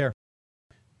 Coach. Take care.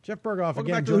 Jeff Berghoff Welcome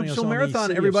again back to joining us Hoopsville on Marathon,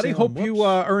 the everybody. Hope you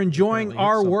are enjoying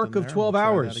our work of 12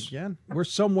 hours. Again, we're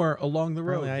somewhere along the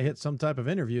road. I hit some type of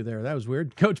interview there. That was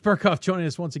weird. Coach Berghoff joining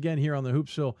us once again here on the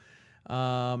Hoopsville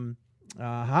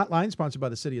hotline, sponsored by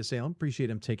the City of Salem. Appreciate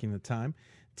him taking the time.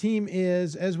 Team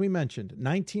is, as we mentioned,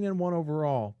 19-1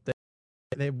 overall.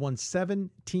 They've won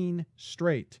 17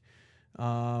 straight.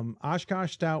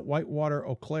 Oshkosh, Stout, Whitewater,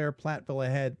 Eau Claire, Platteville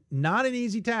ahead. Not an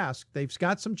easy task. They've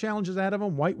got some challenges ahead of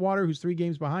them. Whitewater, who's 3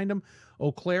 games behind them.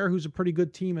 Eau Claire, who's a pretty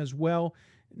good team as well.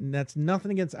 And that's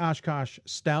nothing against Oshkosh,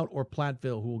 Stout, or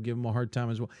Platteville, who will give them a hard time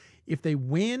as well. If they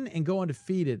win and go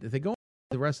undefeated, if they go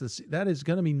the rest of the season, that is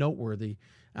going to be noteworthy,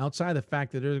 outside of the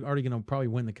fact that they're already going to probably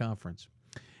win the conference.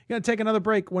 Going to take another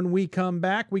break. When we come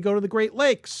back, we go to the Great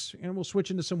Lakes, and we'll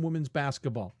switch into some women's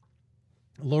basketball.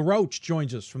 LaRoche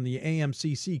joins us from the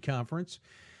AMCC conference.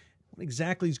 What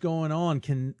exactly is going on?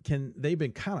 Can they've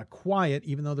been kind of quiet,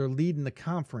 even though they're leading the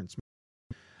conference?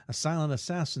 A silent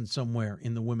assassin somewhere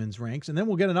in the women's ranks. And then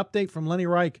we'll get an update from Lenny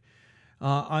Reich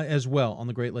as well on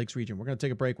the Great Lakes region. We're going to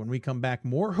take a break. When we come back,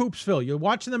 more Hoopsville. You're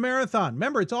watching the marathon.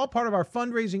 Remember, it's all part of our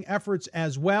fundraising efforts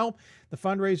as well. The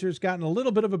fundraiser's gotten a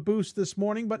little bit of a boost this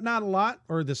morning, but not a lot.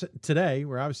 Or today.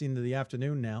 We're obviously into the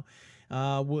afternoon now.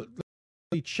 We'll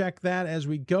check that as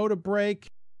we go to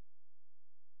break.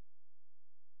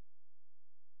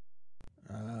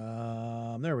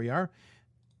 There we are.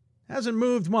 Hasn't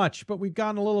moved much, but we've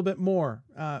gotten a little bit more.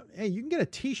 Hey, you can get a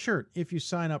T-shirt if you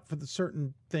sign up for the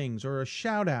certain things, or a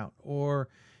shout-out, or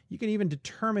you can even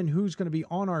determine who's going to be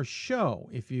on our show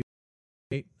if you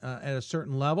at a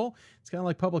certain level. It's kind of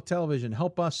like public television.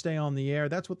 Help us stay on the air.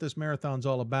 That's what this marathon's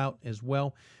all about as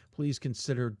well. Please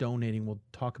consider donating. We'll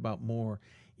talk about more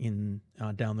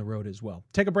down the road as well.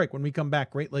 Take a break. When we come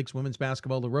back, Great Lakes women's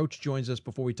basketball. LaRoche joins us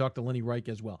before we talk to Lenny Reich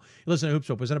as well. You listen to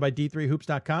Hoopsville, presented by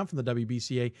D3Hoops.com from the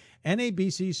WBCA and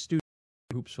ABC studio.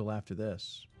 Hoopsville after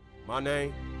this. My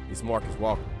name is Marcus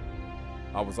Walker.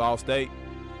 I was All-State,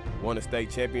 won a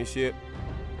state championship,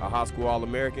 a high school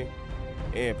All-American,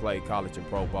 and played college and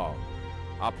pro ball.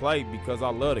 I played because I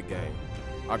love the game.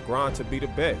 I grind to be the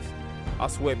best. I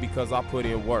sweat because I put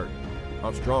in work.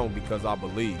 I'm strong because I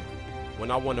believe. When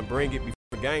I want to bring it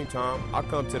before game time, I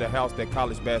come to the house that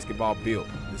college basketball built,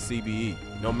 the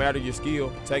CBE. No matter your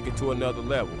skill, take it to another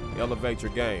level. Elevate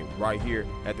your game right here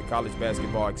at the College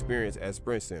Basketball Experience at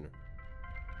Sprint Center.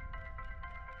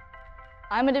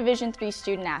 I'm a Division III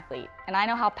student athlete, and I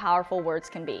know how powerful words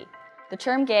can be. The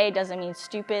term gay doesn't mean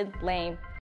stupid, lame.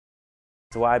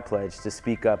 So I pledge to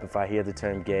speak up if I hear the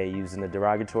term gay used in a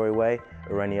derogatory way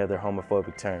or any other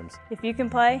homophobic terms. If you can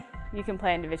play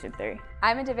in Division III.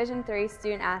 I'm a Division III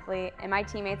student athlete, and my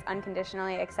teammates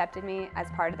unconditionally accepted me as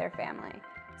part of their family.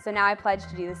 So now I pledge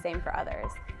to do the same for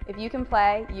others. If you can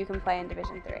play in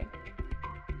Division III.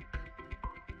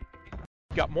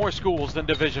 Got more schools than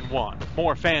Division I,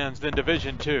 more fans than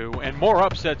Division II, and more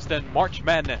upsets than March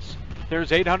Madness.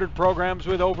 There's 800 programs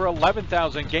with over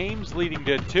 11,000 games leading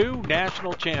to 2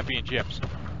 national championships.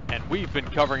 And we've been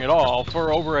covering it all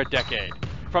for over a decade.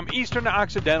 From Eastern to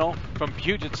Occidental, from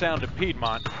Puget Sound to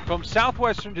Piedmont, from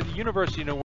Southwestern to the University of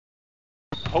New Orleans,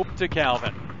 Hope to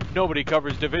Calvin. Nobody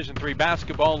covers Division III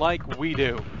basketball like we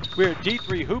do. We're at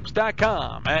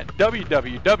D3Hoops.com at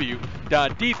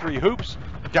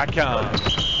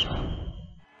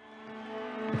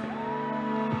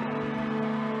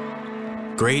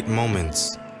www.d3hoops.com. Great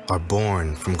moments are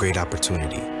born from great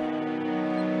opportunity.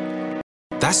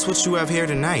 That's what you have here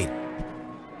tonight.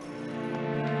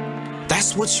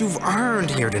 That's what you've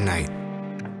earned here tonight.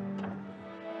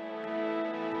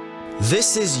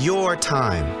 This is your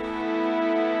time.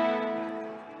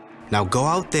 Now go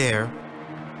out there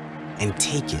and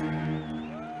take it.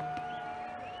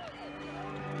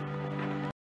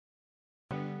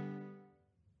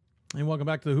 And welcome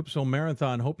back to the Hoopsville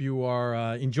Marathon. Hope you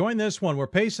are enjoying this one. We're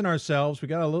pacing ourselves. We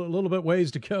got a little bit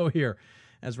ways to go here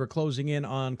as we're closing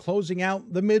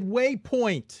out the midway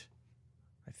point,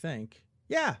 I think.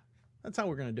 Yeah, that's how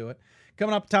we're going to do it.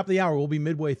 Coming up top of the hour, we'll be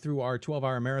midway through our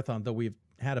 12-hour marathon, though we've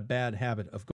had a bad habit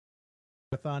of going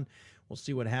marathon. We'll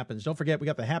see what happens. Don't forget, we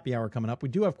got the happy hour coming up. We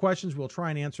do have questions. We'll try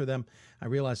and answer them. I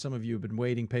realize some of you have been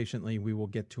waiting patiently. We will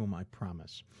get to them, I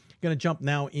promise. Going to jump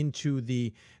now into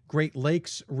the Great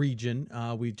Lakes region.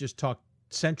 We've just talked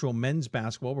Central men's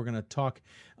basketball. We're going to talk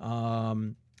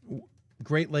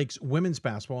Great Lakes women's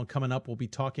basketball. And coming up, we'll be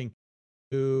talking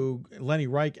to Lenny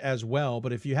Reich as well.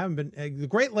 But if you haven't been, the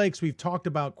Great Lakes, we've talked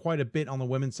about quite a bit on the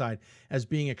women's side as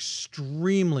being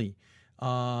extremely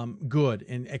good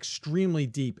and extremely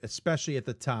deep, especially at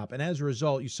the top. And as a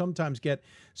result, you sometimes get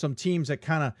some teams that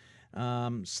kind of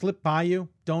slip by you,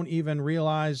 don't even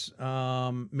realize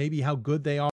maybe how good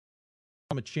they are,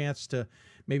 a chance to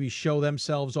maybe show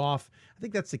themselves off. I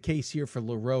think that's the case here for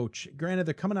LaRoche. Granted,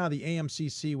 they're coming out of the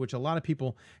AMCC, which a lot of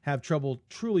people have trouble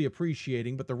truly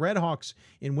appreciating, but the Red Hawks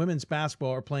in women's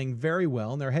basketball are playing very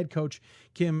well, and their head coach,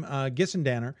 Kim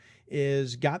Gissendaner,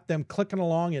 is got them clicking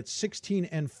along at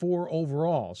 16-4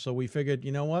 overall. So we figured,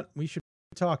 you know what, we should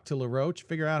talk to LaRoche,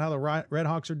 figure out how the Red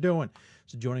Hawks are doing.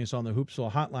 So joining us on the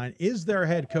Hoopsville hotline is their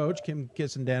head coach, Kim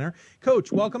Kissendenner.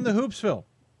 Coach, welcome to Hoopsville.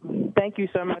 Thank you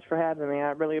so much for having me.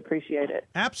 I really appreciate it.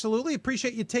 Absolutely.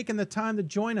 Appreciate you taking the time to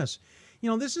join us. You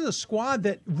know, this is a squad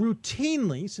that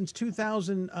routinely, since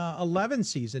 2011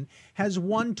 season, has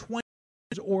won 20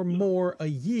 or more a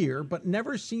year, but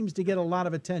never seems to get a lot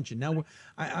of attention. Now,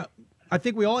 I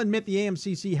think we all admit the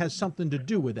AMCC has something to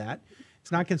do with that.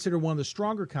 It's not considered one of the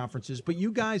stronger conferences, but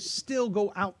you guys still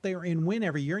go out there and win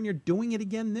every year, and you're doing it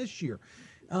again this year.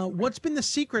 What's been the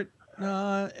secret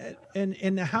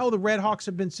and how the Red Hawks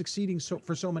have been succeeding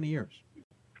for so many years?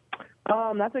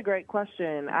 That's a great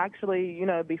question. Actually, you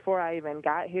know, before I even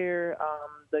got here,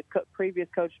 the previous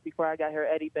coach before I got here,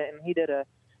 Eddie Benton, he did a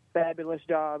fabulous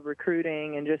job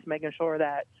recruiting and just making sure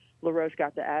that LaRoche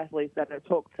got the athletes that it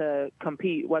took to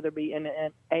compete, whether it be in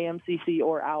an AMCC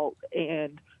or out.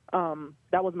 And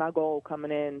that was my goal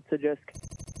coming in, to just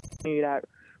continue that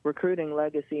recruiting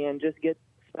legacy and just get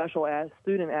special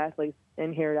student athletes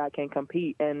in here that can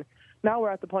compete. And now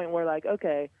we're at the point where, like,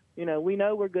 okay, you know, we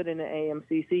know we're good in the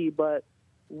AMCC, but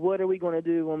what are we going to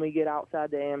do when we get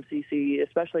outside the AMCC,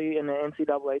 especially in the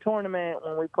NCAA tournament,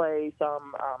 when we play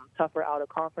some tougher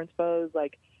out-of-conference foes?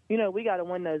 Like, you know, we got to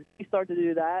win those. If we start to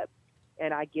do that,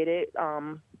 and I get it,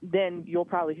 then you'll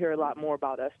probably hear a lot more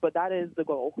about us. But that is the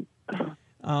goal.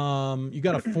 You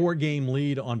got a 4-game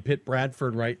lead on Pitt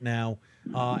Bradford right now,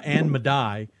 and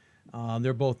Medaille.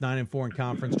 They're both 9-4 in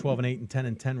conference, 12-8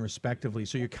 and 10-10 respectively.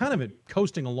 So you're kind of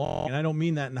coasting along, and I don't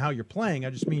mean that in how you're playing.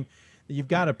 I just mean that you've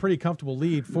got a pretty comfortable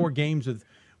lead, 4 games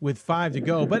with 5 to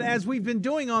go. But as we've been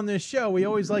doing on this show, we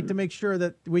always like to make sure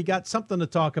that we got something to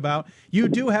talk about. You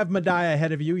do have Medaille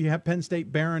ahead of you. You have Penn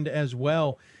State Behrend as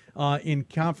well in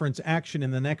conference action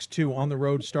in the next 2 on the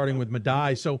road, starting with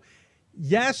Medaille. So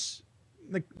yes,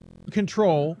 the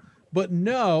control, but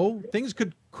no, things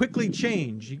could quickly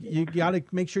change. You got to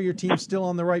make sure your team's still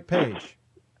on the right page.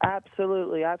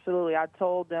 Absolutely, absolutely. I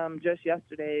told them just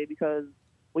yesterday, because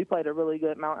we played a really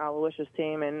good Mount Aloysius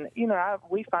team, and you know,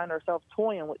 we find ourselves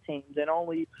toying with teams and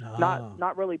only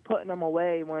not really putting them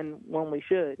away when we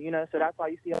should. You know, so that's why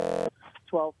you see a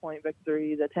 12-point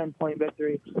victory, the 10-point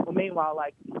victory. Well, meanwhile,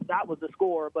 like, that was the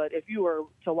score, but if you were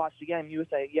to watch the game, you would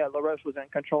say, yeah, LaRoche was in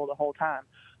control the whole time.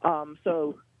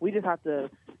 So we just have to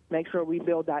make sure we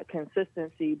build that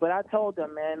consistency. But I told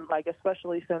them, man, like,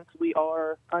 especially since we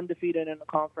are undefeated in the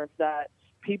conference, that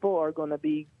people are going to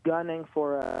be gunning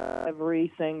for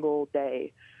every single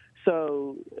day.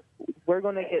 So we're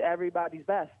going to get everybody's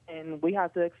best, and we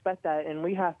have to expect that, and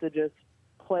we have to just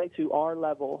play to our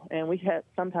level. And we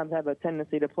sometimes have a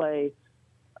tendency to play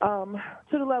to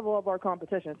the level of our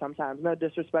competition sometimes. No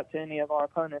disrespect to any of our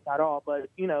opponents at all, but,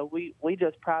 you know, we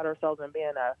just pride ourselves in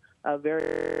being a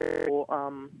very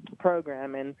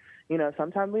program, and, you know,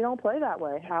 sometimes we don't play that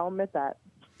way. I'll admit that.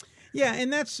 Yeah,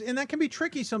 and that can be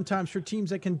tricky sometimes for teams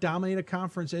that can dominate a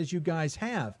conference as you guys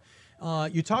have.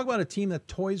 You talk about a team that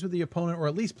toys with the opponent, or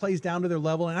at least plays down to their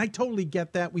level, and I totally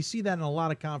get that. We see that in a lot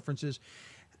of conferences.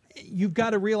 You've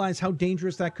got to realize how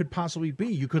dangerous that could possibly be.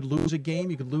 You could lose a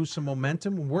game, you could lose some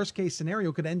momentum. Worst case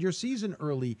scenario, could end your season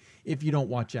early if you don't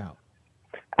watch out.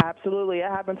 Absolutely.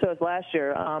 It happened to us last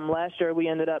year. Last year we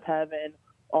ended up having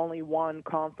only 1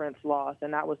 conference loss,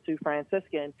 and that was to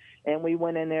Franciscan. And we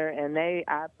went in there, and they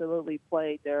absolutely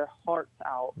played their hearts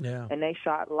out. Yeah. And they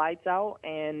shot lights out,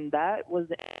 and that was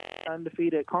the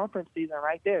undefeated conference season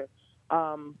right there.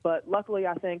 But luckily,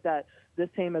 I think that this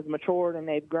team has matured and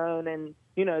they've grown, and,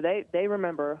 you know, they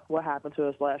remember what happened to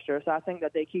us last year. So I think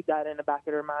that they keep that in the back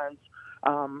of their minds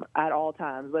at all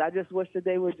times. But I just wish that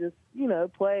they would just, you know,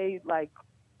 play, like,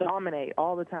 dominate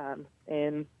all the time,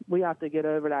 and we have to get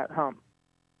over that hump.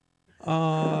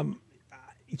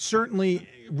 Certainly,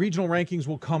 regional rankings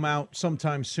will come out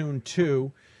sometime soon,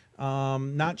 too.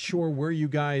 Not sure where you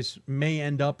guys may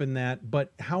end up in that,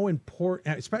 but how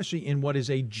important, especially in what is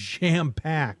a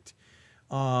jam-packed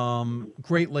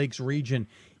Great Lakes region,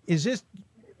 is this?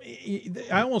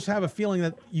 I almost have a feeling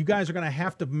that you guys are going to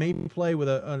have to maybe play with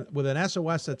an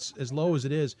SOS that's as low as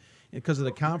it is because of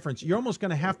the conference. You're almost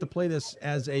going to have to play this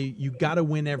as a you got to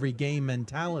win every game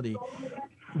mentality.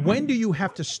 When do you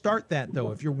have to start that,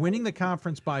 though? If you're winning the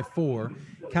conference by 4,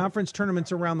 conference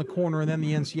tournaments around the corner, and then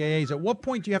the NCAAs, at what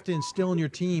point do you have to instill in your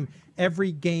team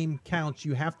every game counts,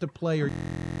 you have to play? Or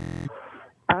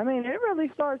I mean, it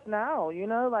really starts now. You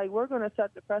know, like, we're going to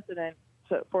set the precedent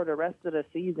for the rest of the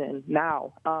season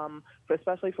now.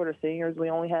 Especially for the seniors, we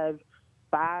only have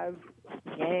 5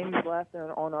 games left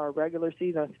on our regular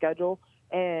season schedule.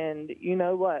 And you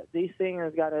know what? These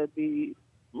seniors got to be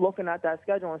looking at that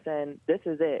schedule and saying, this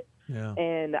is it. Yeah.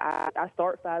 And I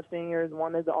start 5 seniors.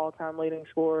 One is the all-time leading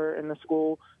scorer in the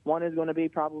school. One is going to be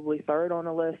probably third on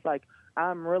the list. Like,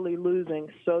 I'm really losing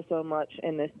so much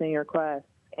in this senior class.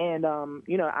 And,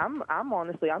 you know, I'm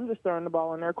honestly, I'm just throwing the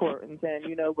ball in their court and saying,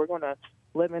 you know, we're going to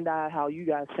live and die how you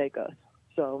guys take us.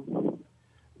 So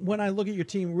when I look at your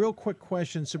team, real quick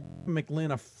question, Sabrina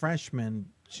McLinn, a freshman,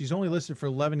 she's only listed for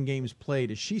 11 games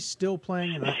played. Is she still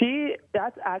playing?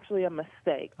 That's actually a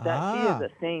mistake. She is a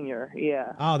senior.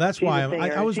 Yeah. Oh, that's She's why a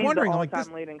senior. I was She's wondering. the like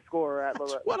all-time leading scorer at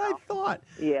Lorette. That's what I thought.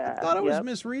 Yeah. I thought I was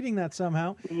misreading that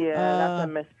somehow. Yeah, that's a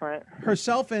misprint.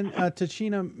 Herself and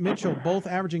Tachina Mitchell both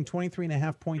averaging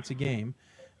 23.5 points a game.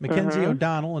 Mackenzie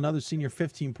O'Donnell, another senior,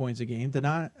 15 points a game.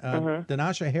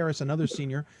 Danasha Harris, another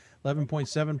senior,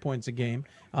 11.7 points a game.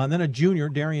 And then a junior,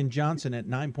 Darian Johnson, at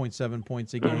 9.7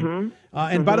 points a game.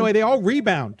 And by the way, they all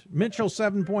rebound. Mitchell,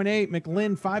 7.8.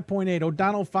 McLinn, 5.8.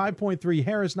 O'Donnell, 5.3.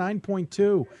 Harris,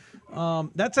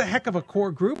 9.2. That's a heck of a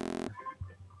core group.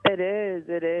 It is.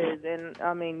 And,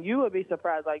 I mean, you would be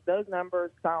surprised. Like, those numbers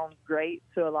sound great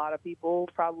to a lot of people,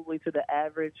 probably to the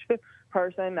average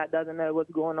person that doesn't know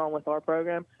what's going on with our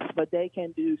program, but they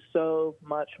can do so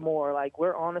much more. Like,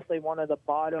 we're honestly one of the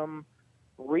bottom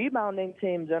rebounding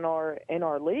teams in our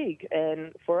league,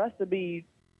 and for us to be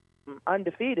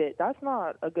undefeated, that's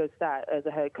not a good stat as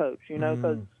a head coach, you know,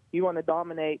 because you want to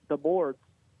dominate the boards.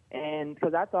 And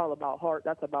because that's all about heart,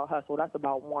 that's about hustle, that's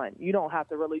about want. You don't have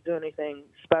to really do anything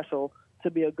special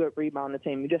to be a good rebounding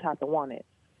team. You just have to want it.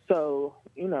 So,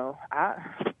 you know,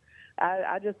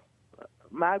 I just,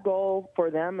 my goal for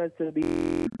them is to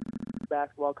be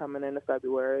basketball coming into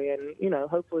February, and, you know,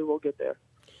 hopefully we'll get there.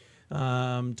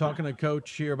 Talking to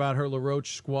Coach here about her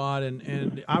LaRoche squad,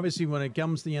 and obviously when it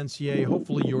comes to the NCAA,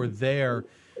 hopefully you're there.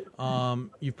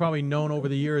 You've probably known over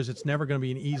the years it's never going to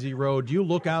be an easy road. Do you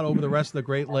look out over the rest of the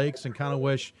Great Lakes and kind of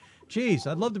wish, geez,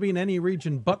 I'd love to be in any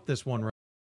region but this one?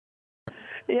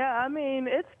 Yeah, I mean,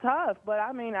 it's tough, but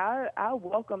I mean, I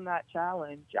welcome that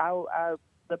challenge.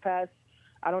 The past,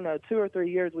 2 or 3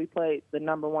 years, we played the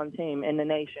 #1 team in the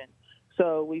nation.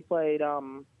 So we played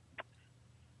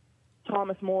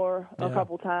Thomas More a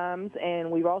couple times,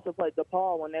 and we've also played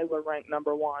DePaul when they were ranked us.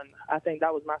 I think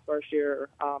that was my first year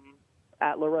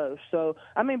at LaRoche. So,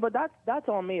 I mean, but that's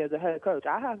on me as a head coach.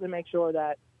 I have to make sure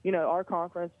that, you know, our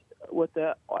conference, with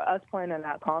us playing in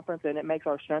that conference, and it makes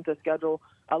our strength of schedule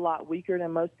a lot weaker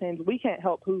than most teams. We can't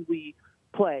help who we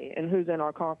play and who's in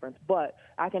our conference, but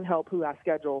I can help who I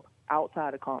schedule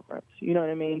outside of conference. You know what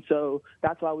I mean? So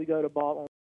that's why we go to Baldwin.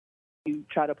 We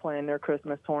try to play in their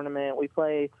Christmas tournament. We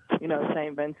play, you know,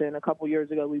 St. Vincent. A couple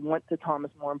years ago, we went to Thomas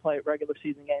More and played regular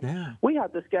season games. Yeah. We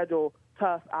have to schedule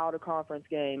tough out-of-conference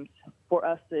games for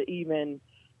us to even,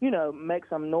 you know, make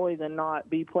some noise and not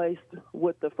be placed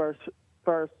with the first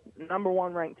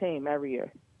 #1 ranked team every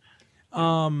year.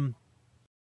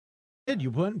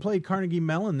 You went and played Carnegie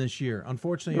Mellon this year.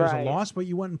 Unfortunately, it was a loss, but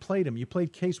you went and played them. You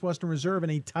played Case Western Reserve in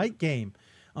a tight game.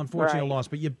 Unfortunately, a loss,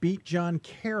 but you beat John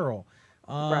Carroll.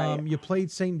 You played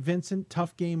St. Vincent,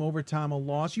 tough game, overtime, a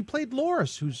loss. You played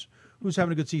Loris, who's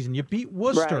having a good season. You beat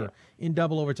Worcester in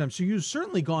double overtime. So you've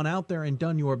certainly gone out there and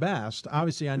done your best.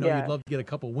 Obviously, I know you'd love to get a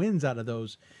couple wins out of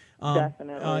those.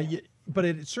 Definitely. But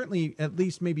it certainly at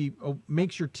least maybe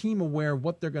makes your team aware of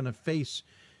what they're going to face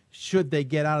should they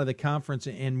get out of the conference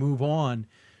and move on.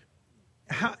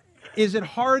 Is it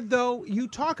hard, though? You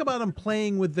talk about them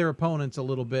playing with their opponents a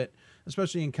little bit,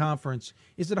 especially in conference.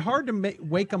 Is it hard to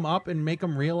wake them up and make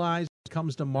them realize when it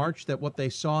comes to March that what they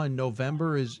saw in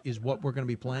November is what we're going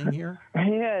to be playing here?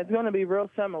 Yeah, it's going to be real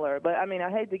similar. But, I mean, I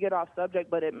hate to get off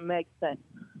subject, but it makes sense.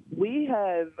 We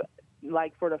have,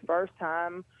 like, for the first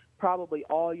time probably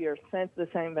all year since the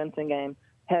St. Vincent game,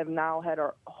 have now had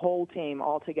our whole team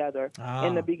all together.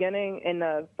 In the beginning, in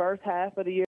the first half of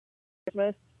the year,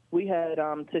 Christmas, we had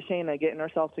Tashina getting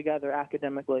herself together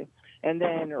academically. And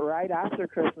then right after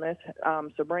Christmas,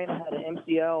 Sabrina had an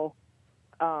MCL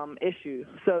issue.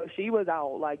 So she was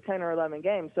out like 10 or 11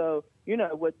 games. So, you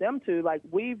know, with them two, like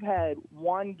we've had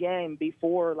one game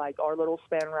before like our little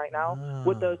span right now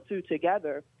with those two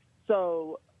together.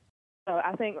 So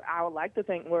I would like to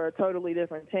think we're a totally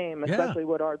different team, especially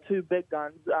with our two big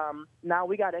guns. Now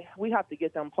we have to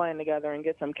get them playing together and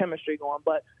get some chemistry going,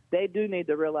 but they do need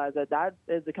to realize that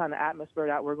is the kind of atmosphere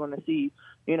that we're going to see,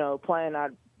 you know, playing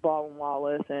at Baldwin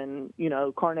Wallace and, you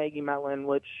know, Carnegie Mellon,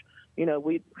 which, you know,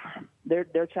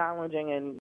 they're challenging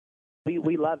and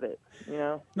we love it, you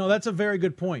know. No, that's a very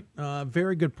good point.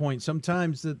 Very good point.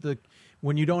 Sometimes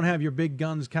when you don't have your big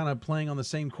guns kind of playing on the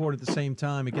same court at the same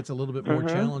time, it gets a little bit more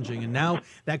challenging. And now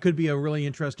that could be a really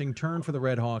interesting turn for the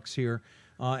Red Hawks here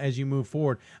as you move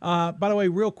forward. By the way,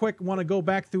 real quick, want to go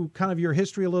back through kind of your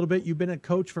history a little bit. You've been a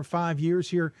coach for 5 years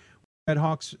here at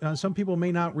Hawks. Some people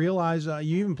may not realize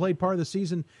you even played part of the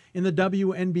season in the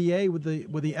WNBA with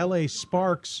the LA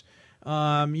Sparks.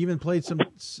 Even played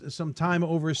some time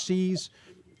overseas.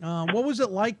 What was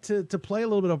it like to play a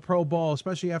little bit of pro ball,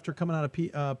 especially after coming out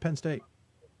of Penn State?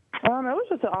 It was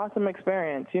just an awesome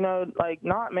experience. You know, like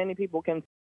not many people can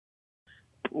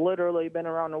literally been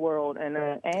around the world and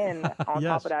on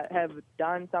top of that have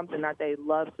done something that they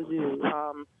love to do.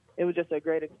 It was just a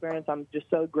great experience. I'm just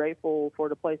so grateful for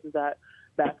the places that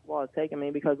basketball has taken me,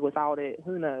 because without it,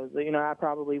 who knows? You know, I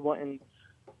probably wouldn't,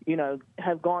 you know,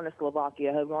 have gone to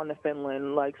Slovakia, have gone to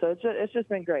Finland. Like, so it's just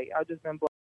been great. I've just been blessed.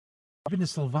 I've been to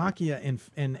Slovakia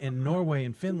and Norway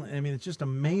and Finland. I mean, it's just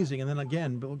amazing. And then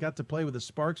again, we got to play with the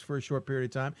Sparks for a short period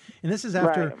of time. And this is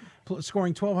after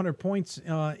scoring 1,200 points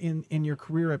in your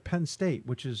career at Penn State,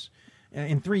 which is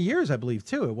in 3 years, I believe,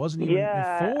 too. It wasn't even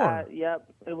in 4.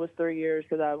 Yep, it was 3 years,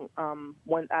 because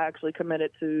I actually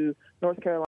committed to North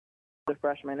Carolina as a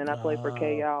freshman, and I played for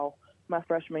KL my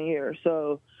freshman year.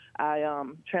 So I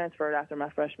transferred after my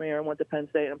freshman year and went to Penn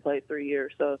State and played 3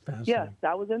 years. So, yeah,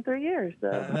 that was in 3 years.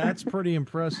 So. That's pretty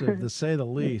impressive, to say the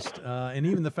least. And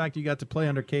even the fact you got to play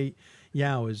under Kate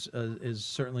Yao is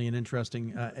certainly an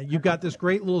interesting you've got this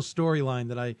great little storyline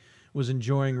that I was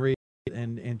enjoying reading.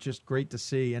 And just great to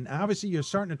see. And obviously you're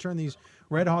starting to turn these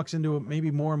Red Hawks into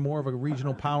maybe more and more of a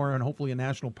regional power and hopefully a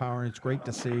national power, and it's great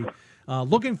to see.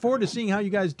 Looking forward to seeing how you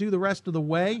guys do the rest of the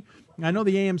way. I know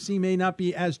the AMC may not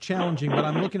be as challenging, but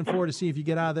I'm looking forward to see if you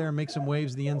get out of there and make some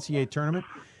waves in the NCAA tournament.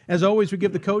 As always, we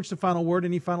give the coach the final word.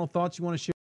 Any final thoughts you want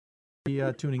to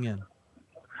share tuning in?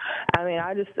 I mean,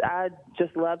 I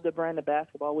just love the brand of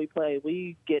basketball we play.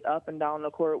 We get up and down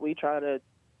the court. We try to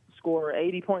score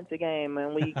 80 points a game,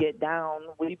 and we get down.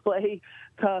 We play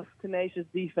tough, tenacious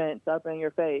defense up in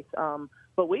your face.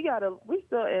 But we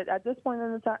still, at this point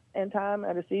in time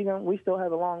of the season, we still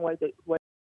have a long way to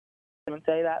even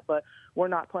say that, but we're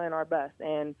not playing our best.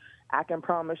 And I can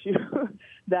promise you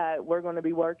that we're going to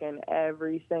be working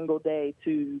every single day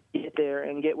to get there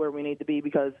and get where we need to be,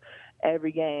 because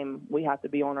every game we have to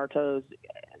be on our toes.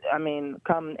 I mean,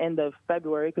 come end of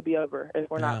February, it could be over if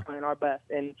we're not playing our best.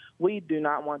 And we do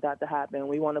not want that to happen.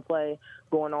 We want to play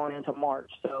going on into March.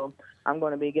 So I'm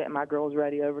going to be getting my girls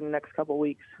ready over the next couple of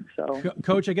weeks. So,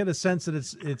 Coach, I get a sense that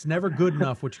it's never good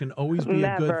enough, which can always be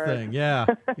a good thing. Yeah.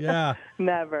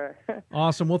 Never.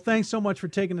 Awesome. Well, thanks so much for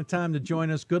taking the time to join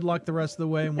us. Good luck the rest of the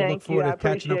way, and we'll look forward to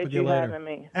catching up with you later. Having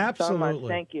me Absolutely. So much.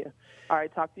 Thank you. All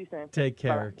right, talk to you soon. Take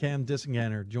care. Bye. Cam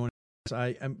Dissenganer joining us.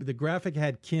 The graphic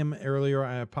had Kim earlier.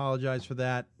 I apologize for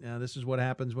that. This is what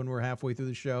happens when we're halfway through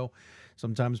the show.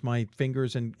 Sometimes my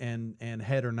fingers and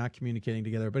head are not communicating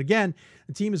together. But again,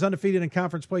 the team is undefeated in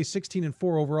conference play, 16-4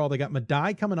 overall. They got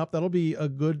Medaille coming up. That'll be a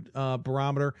good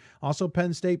barometer. Also,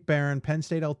 Penn State Barron, Penn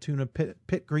State Altoona,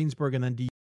 Pitt Greensburg, and then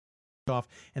off,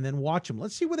 and then watch them.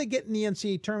 Let's see where they get in the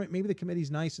NCAA tournament. Maybe the committee's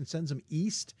nice and sends them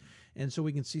east, and so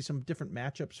we can see some different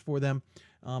matchups for them.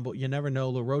 But you never know.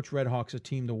 LaRoche Red Hawks, a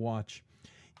team to watch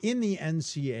in the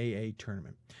NCAA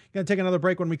tournament. Going to take another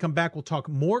break. When we come back, we'll talk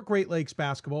more Great Lakes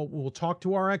basketball. We'll talk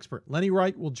to our expert. Lenny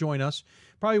Wright will join us.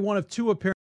 Probably one of two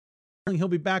appearances. He'll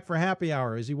be back for happy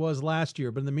hour as he was last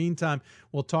year. But in the meantime,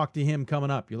 we'll talk to him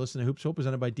coming up. You're listening to Hoopsville,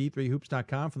 presented by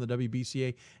D3Hoops.com from the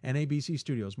WBCA and ABC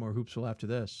studios. More Hoopsville after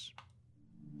this.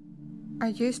 I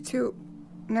used to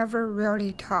never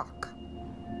really talk.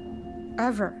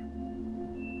 Ever.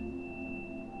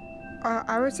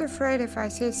 I was afraid if I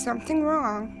said something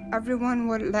wrong, everyone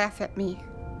would laugh at me.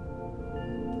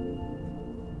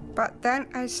 But then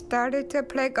I started to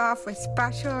play golf with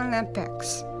Special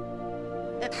Olympics.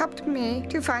 It helped me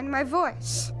to find my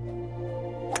voice.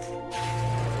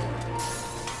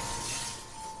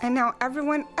 And now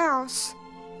everyone else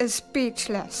is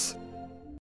speechless.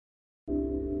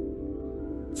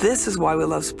 This is why we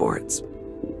love sports.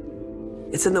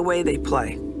 It's in the way they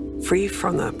play, free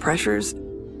from the pressures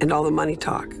and all the money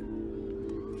talk.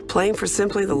 Playing for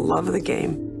simply the love of the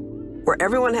game, where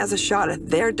everyone has a shot at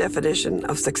their definition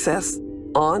of success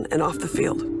on and off the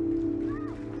field.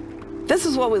 This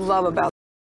is what we love about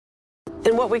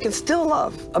and what we can still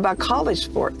love about college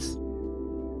sports.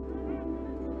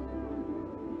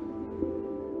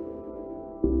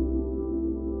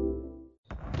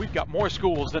 We've got more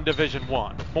schools than Division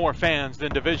I, more fans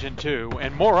than Division II,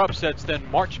 and more upsets than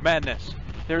March Madness.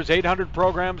 There's 800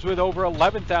 programs with over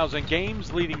 11,000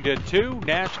 games leading to 2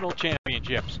 national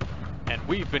championships. And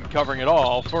we've been covering it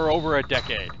all for over a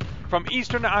decade. From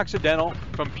Eastern to Occidental,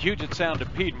 from Puget Sound to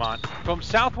Piedmont, from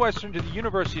Southwestern to the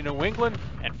University of New England,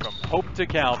 and from Hope to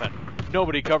Calvin.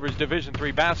 Nobody covers Division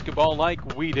III basketball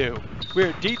like we do. We're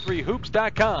at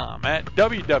d3hoops.com at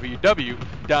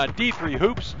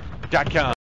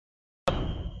www.d3hoops.com.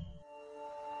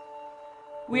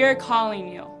 We are calling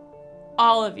you,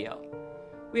 all of you.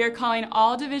 We are calling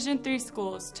all Division III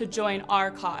schools to join our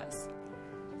cause.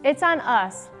 It's on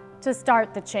us to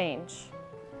start the change.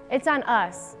 It's on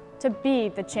us to be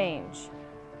the change.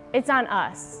 It's on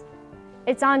us.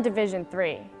 It's on Division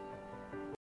III.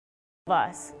 Of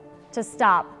us to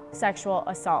stop sexual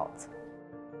assault.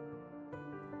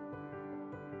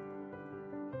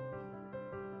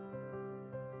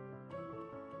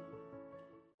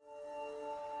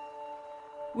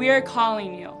 We are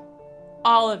calling you,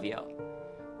 all of you.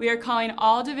 We are calling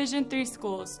all Division III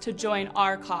schools to join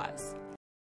our cause.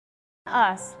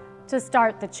 Us to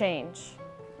start the change.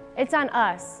 It's on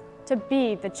us to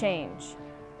be the change.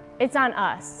 It's on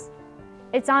us.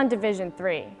 It's on Division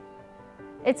III.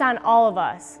 It's on all of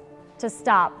us to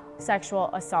stop sexual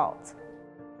assault.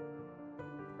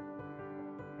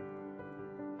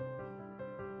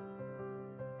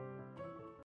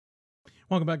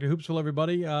 Welcome back to Hoopsville,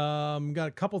 everybody. Got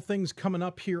a couple things coming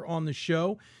up here on the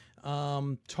show.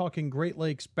 Talking Great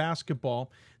Lakes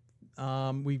basketball.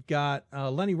 We've got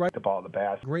Lenny Reich.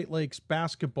 Great Lakes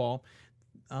basketball.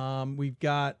 We've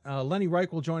got Lenny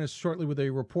Reich will join us shortly with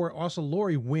a report. Also,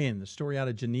 Lori Wynn, the story out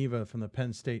of Geneva from the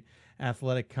Penn State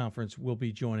Athletic Conference, will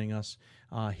be joining us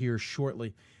here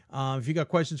shortly. If you got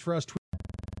questions for us, tweet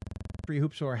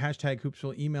 @D3Hoopsville or hashtag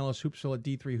Hoopsville. Email us,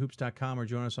 hoopsville@d3hoops.com, or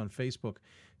join us on Facebook,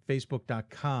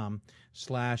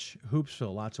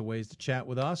 facebook.com/Hoopsville. Lots of ways to chat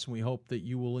with us, and we hope that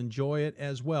you will enjoy it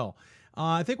as well.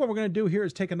 I think what we're going to do here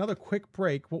is take another quick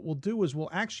break. What we'll do is we'll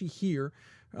actually hear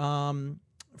from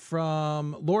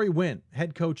Lori Wynn,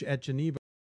 head coach at Geneva,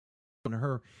 on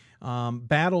her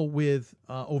battle with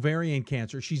ovarian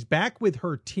cancer. She's back with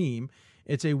her team.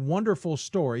 It's a wonderful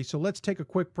story. So let's take a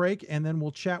quick break, and then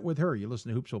we'll chat with her. You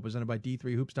listen to Hoopsville, presented by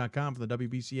D3Hoops.com from the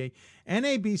WBCA and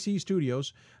ABC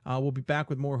studios. We'll be back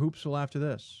with more Hoopsville after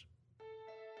this.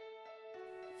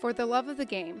 For the love of the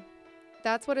game.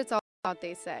 That's what it's all about,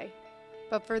 they say.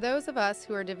 But for those of us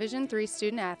who are Division III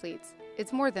student athletes,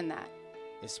 it's more than that.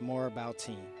 It's more about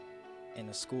team and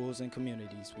the schools and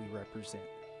communities we represent.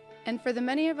 And for the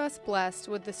many of us blessed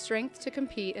with the strength to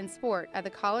compete in sport at the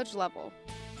college level,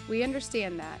 we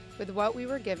understand that with what we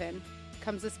were given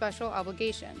comes a special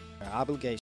obligation. Our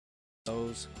obligation to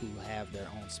those who have their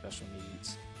own special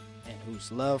needs and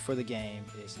whose love for the game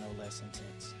is no less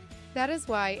intense. That is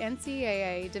why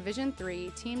NCAA Division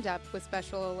III teamed up with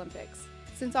Special Olympics.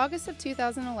 Since August of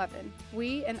 2011,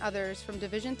 we and others from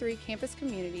Division III campus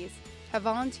communities have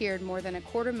volunteered more than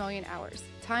 250,000 hours,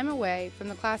 time away from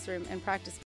the classroom and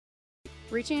practice,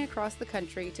 reaching across the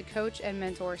country to coach and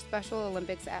mentor Special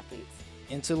Olympics athletes.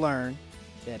 And to learn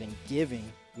that in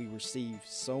giving, we receive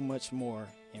so much more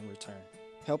in return.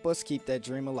 Help us keep that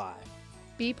dream alive.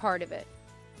 Be part of it.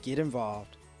 Get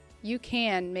involved. You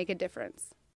can make a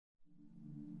difference.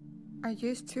 I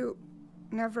used to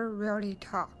never really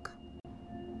talk.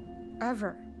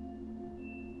 Ever.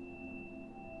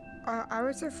 I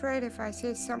was afraid if I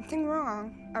said something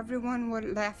wrong, everyone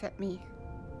would laugh at me.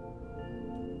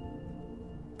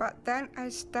 But then I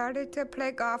started to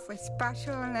play golf with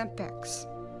Special Olympics.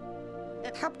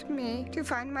 It helped me to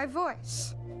find my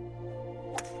voice.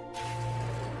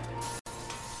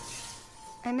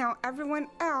 And now everyone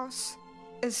else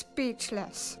is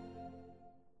speechless.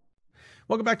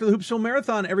 Welcome back to the Hoopsville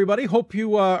Marathon, everybody. Hope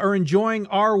you are enjoying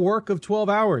our work of 12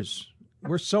 hours.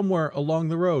 We're somewhere along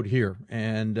the road here,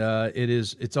 and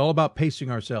it's all about pacing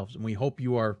ourselves. And we hope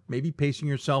you are maybe pacing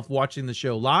yourself watching the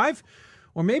show live,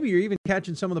 or maybe you're even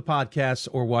catching some of the podcasts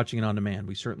or watching it on demand.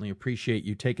 We certainly appreciate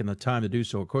you taking the time to do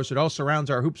so. Of course, it all surrounds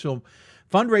our Hoopsville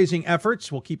fundraising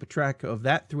efforts. We'll keep a track of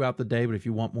that throughout the day, but if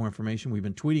you want more information, we've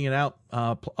been tweeting it out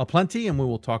aplenty, and we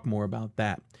will talk more about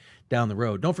that down the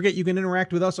road. Don't forget, you can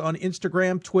interact with us on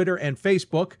Instagram, Twitter, and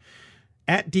Facebook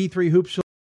at D3Hoopsville.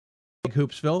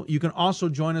 Hoopsville. You can also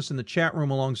join us in the chat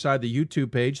room alongside the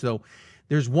YouTube page, though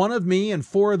there's one of me and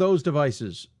 4 of those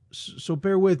devices. So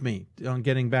bear with me on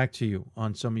getting back to you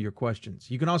on some of your questions.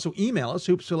 You can also email us,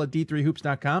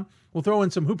 hoopsville@d3hoops.com. We'll throw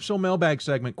in some Hoopsville mailbag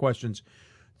segment questions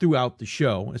throughout the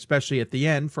show, especially at the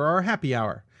end for our happy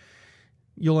hour.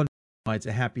 You'll understand why it's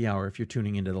a happy hour if you're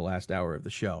tuning into the last hour of the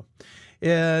show.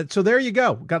 So there you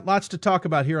go. Got lots to talk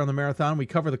about here on the Marathon. We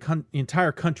cover the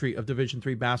entire country of Division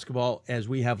III basketball as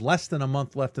we have less than a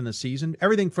month left in the season.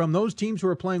 Everything from those teams who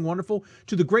are playing wonderful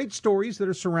to the great stories that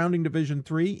are surrounding Division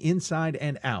III inside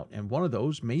and out. And one of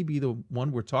those may be the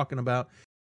one we're talking about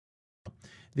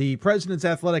The President's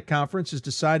Athletic Conference has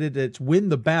decided it's Win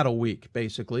the Battle Week,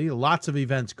 basically. Lots of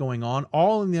events going on,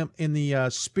 all in the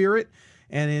spirit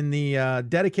and in the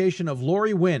dedication of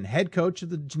Lori Wynn, head coach of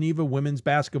the Geneva women's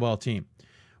basketball team.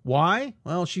 Why?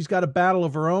 Well, she's got a battle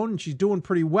of her own, and she's doing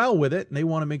pretty well with it, and they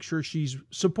want to make sure she's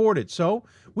supported. So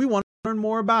we want to learn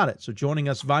more about it. So joining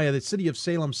us via the City of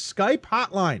Salem Skype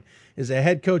hotline is a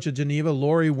head coach of Geneva,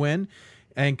 Lori Wynn.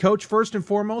 And, Coach, first and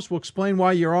foremost, we'll explain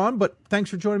why you're on, but thanks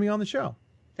for joining me on the show.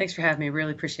 Thanks for having me.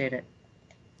 Really appreciate it.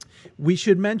 We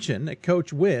should mention that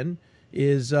Coach Wynn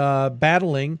is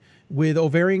battling with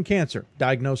ovarian cancer,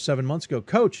 diagnosed 7 months ago.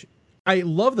 Coach, I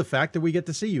love the fact that we get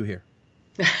to see you here.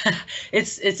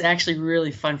 It's actually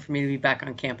really fun for me to be back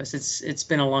on campus. It's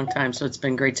been a long time, so it's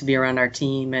been great to be around our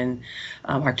team and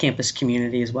our campus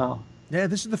community as well. Yeah,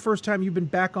 this is the first time you've been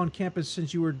back on campus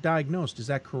since you were diagnosed. Is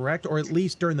that correct? Or at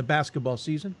least during the basketball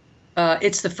season?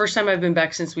 It's the first time I've been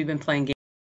back since we've been playing games.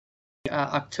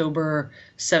 October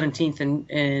 17th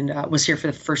and was here for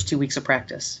the first 2 weeks of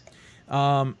practice.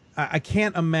 I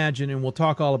can't imagine, and we'll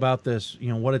talk all about this,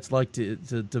 what it's like to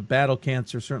battle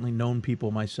cancer. Certainly known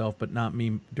people myself, but not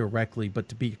me directly. But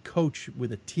to be a coach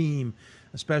with a team,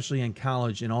 especially in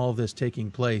college, and all of this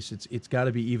taking place, it's got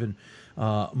to be even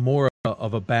more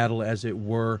of a battle, as it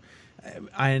were.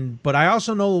 But I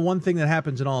also know the one thing that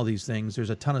happens in all of these things, there's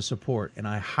a ton of support, and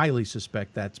I highly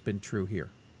suspect that's been true here.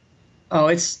 Oh,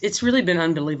 it's really been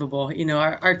unbelievable.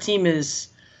 Our team is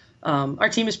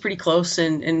pretty close,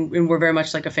 and we're very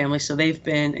much like a family. So they've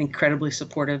been incredibly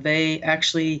supportive. They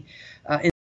actually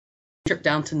trip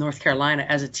down to North Carolina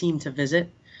as a team to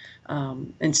visit,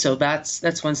 and so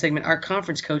that's one segment. Our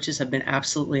conference coaches have been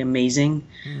absolutely amazing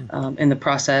in the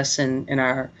process, and in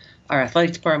our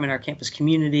athletic department, our campus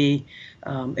community.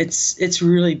 It's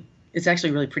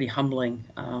actually really pretty humbling,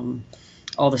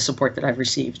 all the support that I've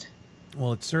received.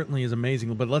 Well, it certainly is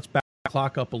amazing, but let's back the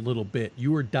clock up a little bit.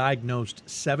 You were diagnosed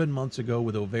 7 months ago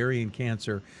with ovarian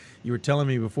cancer. You were telling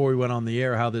me before we went on the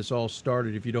air how this all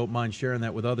started. If you don't mind sharing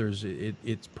that with others,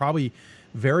 it's probably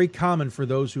very common for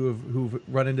those who've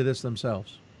run into this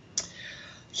themselves.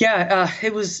 Yeah,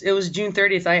 it was June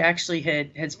 30th. I actually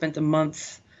had spent a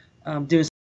month doing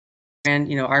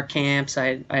our camps.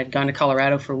 I had gone to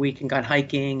Colorado for a week and gone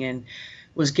hiking, and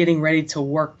was getting ready to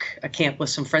work a camp with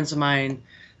some friends of mine.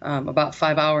 About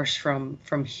 5 hours from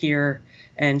here,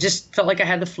 and just felt like I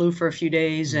had the flu for a few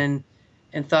days, and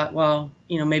thought, well,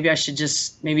 maybe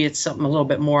it's something a little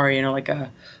bit more, like an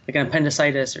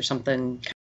appendicitis or something.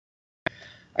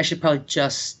 I should probably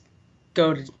just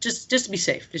go to just to be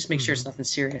safe, just make sure it's nothing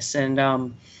serious. And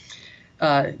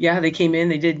they came in,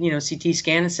 they did CT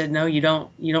scan and said, no, you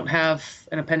don't have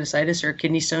an appendicitis or a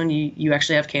kidney stone. You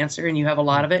actually have cancer, and you have a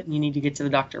lot of it, and you need to get to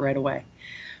the doctor right away.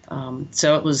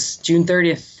 So it was June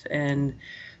 30th, and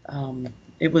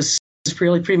it was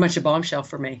really pretty much a bombshell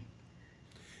for me.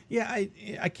 Yeah,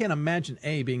 I can't imagine,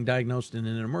 being diagnosed in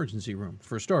an emergency room,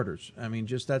 for starters. I mean,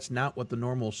 that's not what the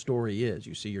normal story is.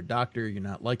 You see your doctor, you're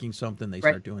not liking something, they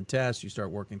start doing tests, you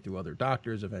start working through other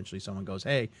doctors, eventually someone goes,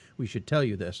 hey, we should tell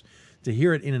you this. To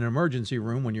hear it in an emergency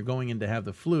room when you're going in to have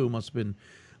the flu must have been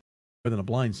more than a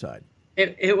blindside.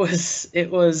 It was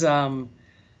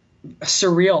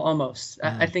surreal almost.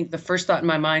 I think the first thought in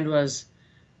my mind was,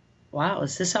 wow,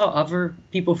 is this how other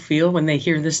people feel when they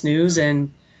hear this news?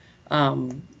 And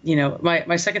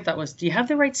my second thought was, do you have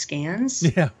the right scans?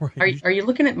 Yeah, right. Are you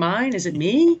looking at mine? Is it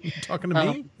me? You talking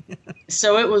to me?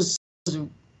 So it was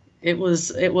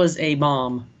a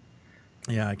bomb.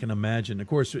 Yeah, I can imagine. Of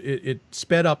course, it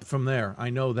sped up from there. I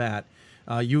know that.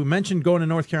 You mentioned going to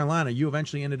North Carolina. You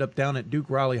eventually ended up down at Duke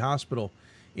Raleigh Hospital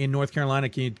in North Carolina.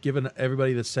 Can you give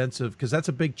everybody the sense of, because that's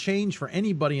a big change for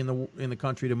anybody in the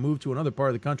country to move to another part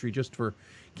of the country just for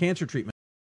cancer treatment.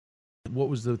 What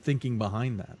was the thinking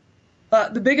behind that?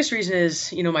 The biggest reason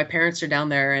is, my parents are down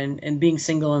there, and being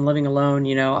single and living alone,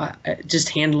 just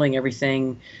handling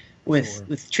everything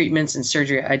with treatments and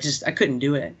surgery. I couldn't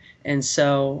do it. And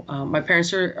so my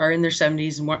parents are in their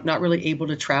 70s and not really able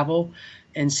to travel.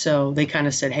 And so they kind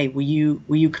of said, hey, will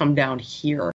you come down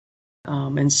here?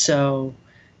 And so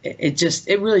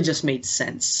it really just made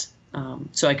sense.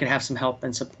 So I could have some help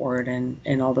and support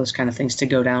and all those kind of things to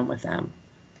go down with them.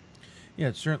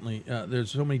 Yeah, certainly.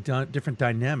 There's so many different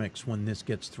dynamics when this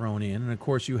gets thrown in. And of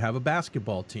course you have a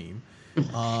basketball team.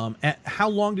 How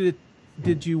long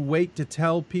did you wait to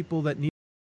tell people that need,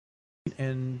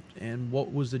 and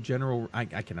what was the general, I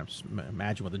can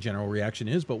imagine what the general reaction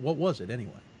is, but what was it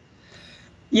anyway?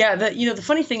 Yeah, the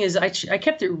funny thing is I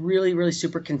kept it really, really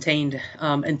super contained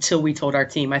until we told our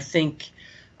team. I think,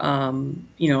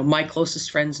 my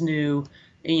closest friends knew,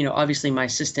 obviously my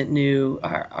assistant knew,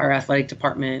 our athletic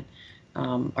department,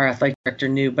 our athletic director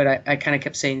knew, but I kind of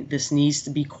kept saying this needs to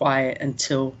be quiet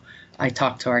until I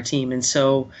talked to our team. And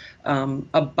so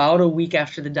about a week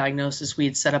after the diagnosis, we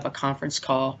had set up a conference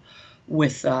call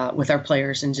with our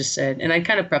players and just said, and I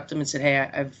kind of prepped them and said,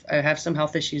 hey, I have some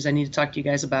health issues I need to talk to you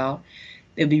guys about.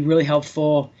 It'd be really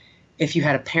helpful if you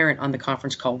had a parent on the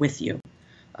conference call with you,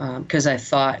 because I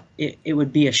thought it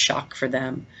would be a shock for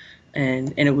them.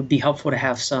 And it would be helpful to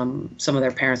have some of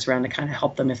their parents around to kind of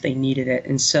help them if they needed it.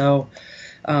 And so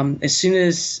as soon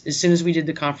as we did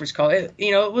the conference call,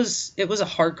 it was a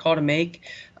hard call to make.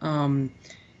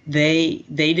 They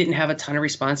didn't have a ton of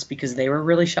response because they were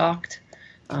really shocked,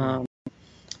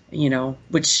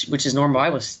 which is normal. I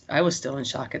was still in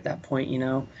shock at that point,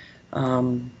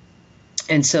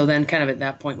 and so then kind of at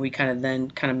that point we kind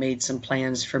of made some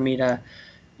plans for me to,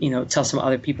 tell some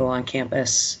other people on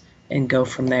campus and go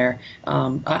from there.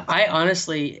 I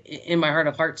honestly, in my heart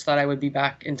of hearts, thought I would be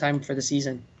back in time for the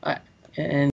season,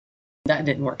 and that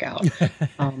didn't work out.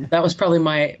 That was probably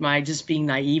my just being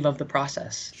naive of the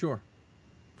process. Sure.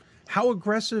 How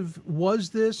aggressive was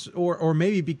this, or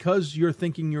maybe because you're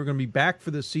thinking you're going to be back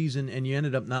for the season and you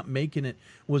ended up not making it,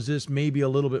 was this maybe a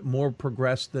little bit more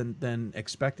progressed than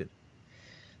expected?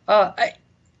 I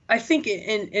think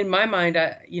in my mind,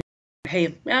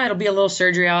 hey, it'll be a little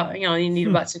surgery. You need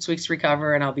about 6 weeks to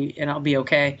recover, and I'll be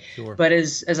okay. Sure. But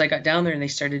as I got down there and they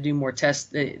started to do more tests,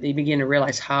 they began to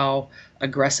realize how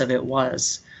aggressive it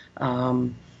was.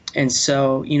 And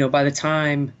so, by the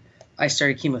time I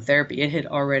started chemotherapy, it had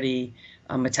already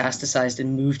metastasized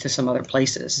and moved to some other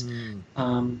places.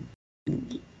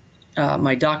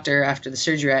 My doctor, after the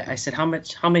surgery, I said, how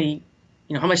much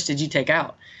did you take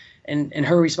out? And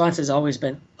her response has always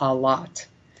been a lot.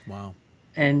 Wow.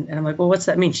 And I'm like, well, what's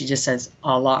that mean? She just says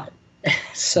a lot.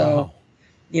 So,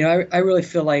 wow. I really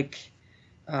feel like,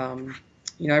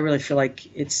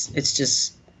 it's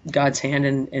just God's hand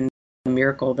and a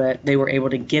miracle that they were able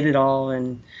to get it all.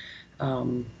 And,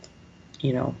 I'm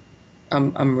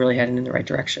really heading in the right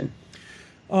direction.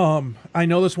 I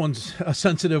know this one's a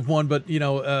sensitive one, but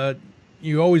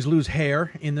you always lose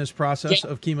hair in this process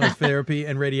of chemotherapy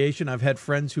and radiation. I've had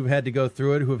friends who've had to go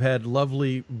through it, who've had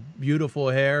lovely, beautiful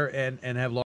hair and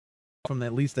have lost from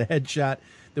at least the headshot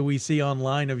that we see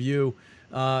online of you.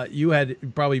 You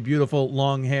had probably beautiful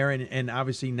long hair, and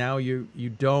obviously now you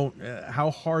don't.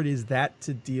 How hard is that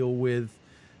to deal with?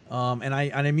 And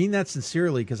I mean that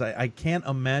sincerely, because I can't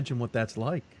imagine what that's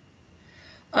like.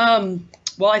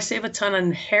 Well, I save a ton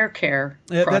on hair care.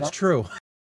 That's true.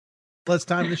 Less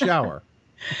time in the shower.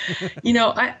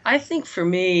 I think for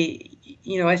me,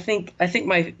 I think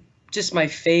my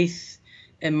faith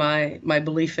and my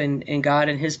belief in God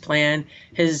and His plan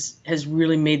has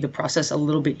really made the process a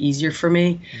little bit easier for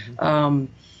me. Mm-hmm.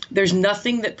 There's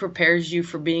nothing that prepares you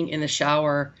for being in the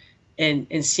shower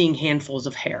and seeing handfuls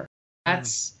of hair.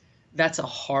 That's a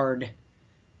hard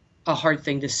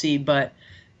thing to see. But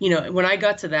when I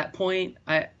got to that point,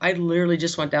 I literally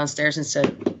just went downstairs and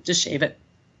said, just shave it.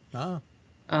 Ah.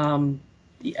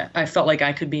 I felt like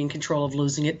I could be in control of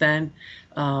losing it then.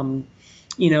 I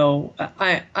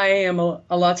am a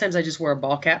lot of times I just wear a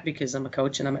ball cap because I'm a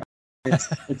coach and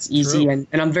it's easy and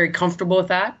I'm very comfortable with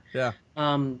that. Yeah.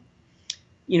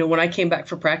 When I came back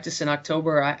for practice in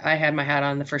October, I had my hat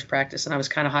on the first practice and I was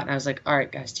kind of hot and I was like, all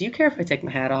right, guys, do you care if I take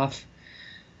my hat off?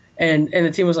 And the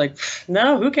team was like,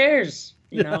 no, who cares?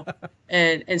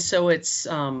 And so it's,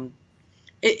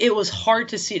 it was hard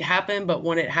to see it happen, but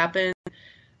when it happened,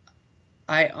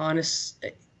 I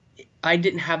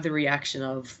didn't have the reaction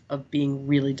of being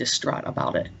really distraught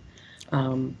about it.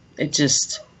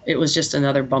 It was just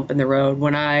another bump in the road.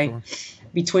 When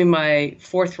between my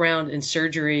 4th round in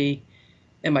surgery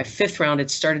and my 5th round,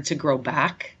 it started to grow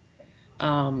back.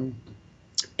 And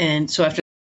so after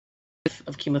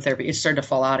of chemotherapy, it started to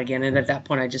fall out again. And at that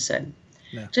point, I just said,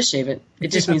 just shave it. It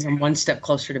just means I'm one step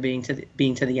closer to being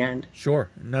to the end. Sure.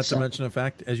 Not to mention the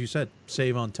fact, as you said,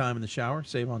 save on time in the shower,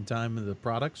 save on time in the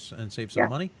products, and save some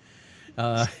money.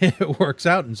 It works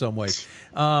out in some ways.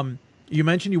 You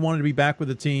mentioned you wanted to be back with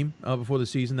the team before the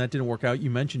season. That didn't work out. You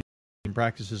mentioned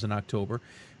practices in October.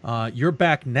 You're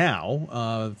back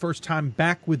now. First time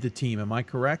back with the team. Am I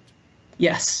correct?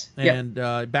 Yes. And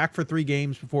back for 3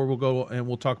 games before we'll go, and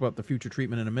we'll talk about the future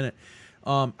treatment in a minute.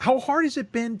 How hard has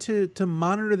it been to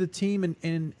monitor the team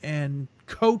and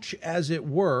coach, as it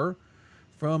were,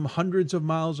 from hundreds of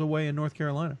miles away in North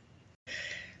Carolina?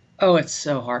 Oh, it's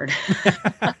so hard.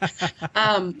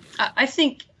 I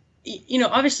think,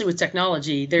 obviously with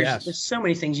technology, there's so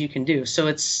many things you can do. So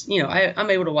it's, I'm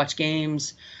able to watch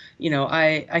games.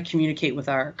 I communicate with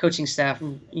our coaching staff,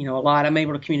 a lot. I'm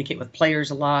able to communicate with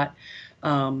players a lot.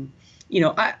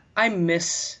 I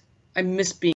miss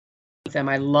miss being with them.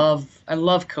 I love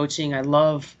coaching. I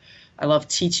love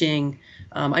teaching.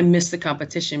 I miss the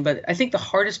competition, but I think the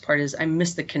hardest part is I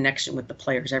miss the connection with the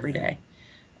players every day.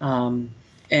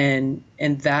 And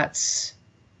that's,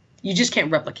 you just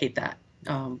can't replicate that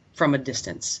from a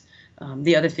distance.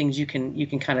 The other things you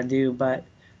can kind of do, but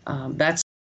that's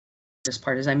the hardest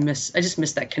part is I just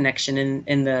miss that connection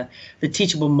and the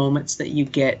teachable moments that you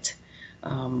get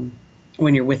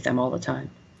when you're with them all the time.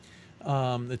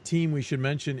 The team we should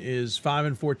mention is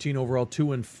 5-14 overall,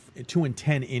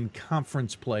 2-10 in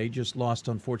conference play. Just lost,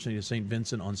 unfortunately, to St.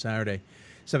 Vincent on Saturday,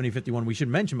 70-51. We should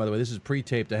mention, by the way, this is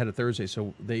pre-taped ahead of Thursday,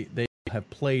 so they have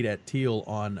played at Teal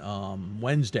on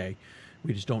Wednesday.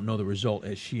 We just don't know the result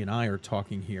as she and I are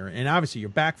talking here. And obviously, you're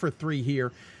back for 3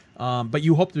 here, but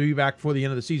you hope to be back before the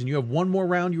end of the season. You have one more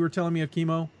round, you were telling me, of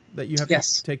chemo that you have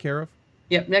to take care of?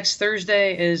 Yep, next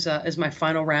Thursday is my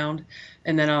final round,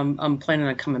 and then I'm planning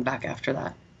on coming back after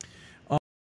that.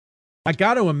 I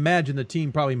got to imagine the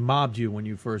team probably mobbed you when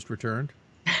you first returned.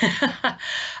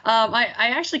 I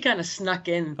actually kind of snuck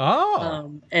in.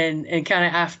 And kind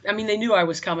of after. I mean, they knew I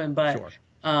was coming, but sure.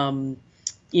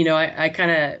 You know, I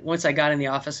kind of, once I got in the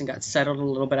office and got settled a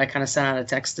little bit, I kind of sent out a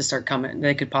text to start coming.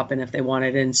 They could pop in if they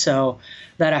wanted, and so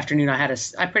that afternoon I had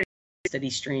a pretty steady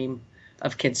stream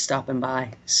of kids stopping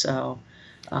by. So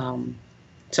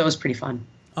it was pretty fun.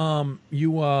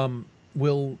 You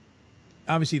will,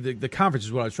 obviously the conference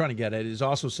is what I was trying to get at, is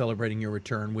also celebrating your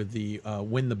return with the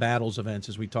Win the Battles events,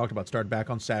 as we talked about. Started back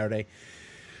on Saturday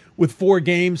with 4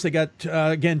 games. They got,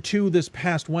 again, 2 this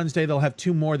past Wednesday. They'll have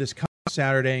 2 more this coming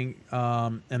Saturday,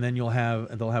 and then they'll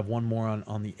have 1 more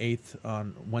on the 8th,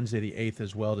 on Wednesday the 8th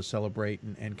as well, to celebrate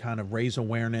and kind of raise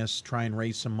awareness, try and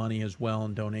raise some money as well,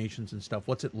 and donations and stuff.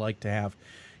 What's it like to have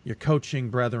your coaching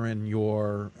brethren,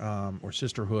 your or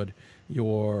sisterhood,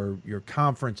 your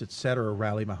conference, etc.,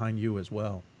 rally behind you as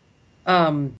well?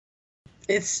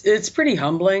 It's pretty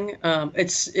humbling.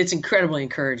 It's incredibly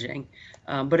encouraging,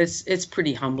 but it's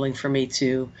pretty humbling for me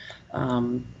too.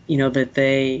 You know, that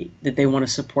they want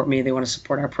to support me, they want to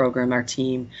support our program, our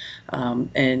team,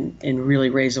 and really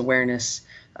raise awareness.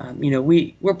 You know,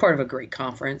 we're part of a great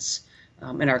conference,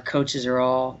 and our coaches are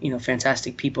all, you know,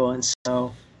 fantastic people, and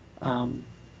so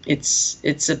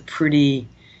it's a pretty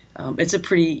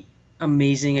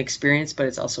amazing experience, but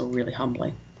it's also really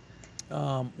humbling.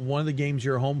 One of the games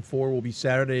you're home for will be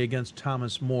Saturday against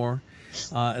Thomas More.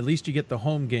 At least you get the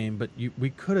home game, but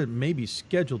we could have maybe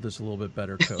scheduled this a little bit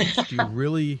better, Coach. Do you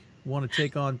really want to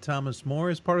take on Thomas More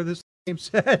as part of this game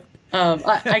set?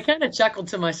 I kind of chuckled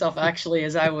to myself, actually,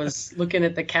 as I was looking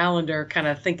at the calendar, kind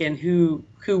of thinking who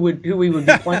we would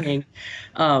be playing.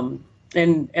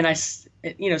 And I,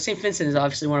 you know, St. Vincent is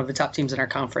obviously one of the top teams in our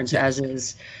conference, as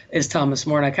is Thomas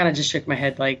More, and I kind of just shook my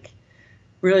head like,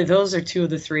 really, those are 2 of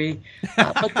the 3.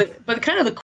 But kind of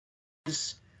the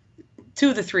is 2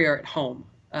 of the 3 are at home.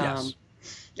 Yes.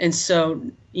 And so,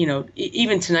 you know,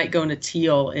 even tonight going to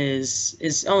Teal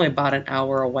is only about an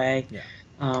hour away. Yeah.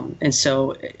 And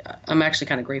so I'm actually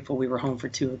kind of grateful we were home for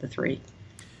 2 of the 3.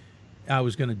 I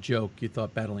was going to joke. You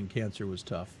thought battling cancer was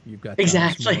tough. You've got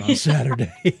exactly on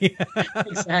Saturday.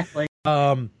 Exactly.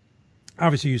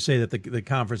 Obviously, you say that the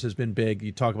conference has been big.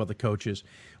 You talk about the coaches.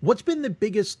 What's been the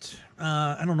biggest,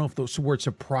 I don't know if the word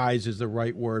surprise is the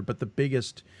right word, but the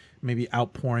biggest maybe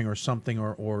outpouring or something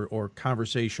or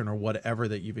conversation or whatever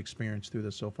that you've experienced through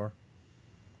this so far?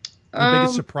 The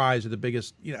biggest surprise or the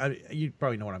biggest, you know, you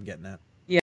probably know what I'm getting at.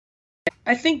 Yeah.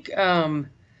 I think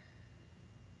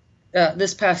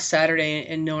this past Saturday,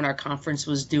 and knowing our conference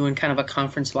was doing kind of a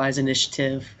conference-wise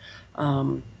initiative,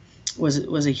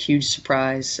 was a huge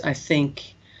surprise. I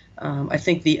think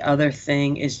the other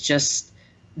thing is just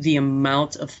the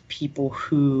amount of people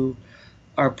who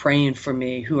are praying for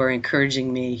me, who are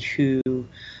encouraging me, who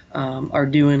are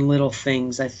doing little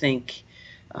things. I think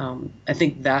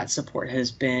that support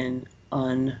has been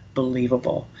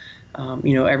unbelievable.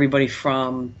 You know, everybody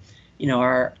from, you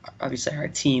know, obviously our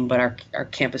team, but our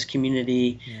campus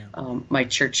community, my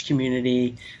church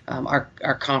community,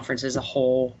 our conference as a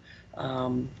whole.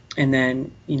 And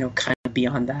then, you know, kind of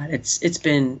beyond that, it's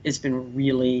been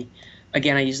really,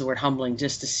 again, I use the word humbling,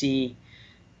 just to see,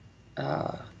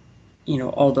 you know,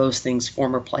 all those things,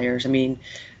 former players. I mean,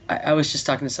 I was just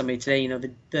talking to somebody today, you know,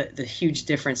 the huge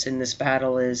difference in this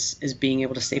battle is being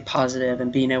able to stay positive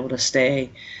and being able to stay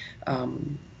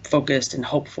focused and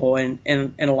hopeful, and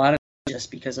a lot of it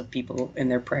just because of people and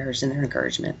their prayers and their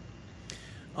encouragement.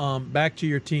 Back to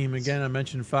your team again. I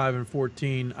mentioned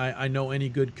 5-14. I know any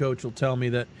good coach will tell me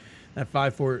that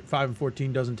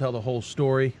 5-14 doesn't tell the whole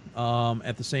story.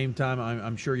 At the same time,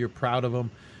 I'm sure you're proud of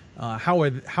them.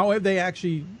 How have they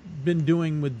actually been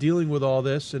doing with dealing with all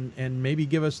this, and maybe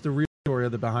give us the real story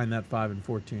of the behind that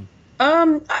 5-14?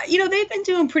 They've been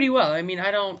doing pretty well. I mean,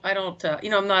 I don't,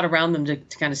 I'm not around them to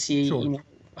kind of see, Sure.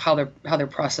 how they're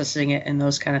processing it and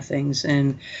those kind of things.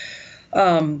 And,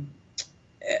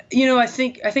 I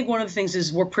think one of the things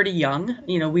is we're pretty young.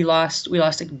 We lost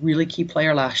a really key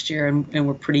player last year, and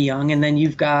we're pretty young. And then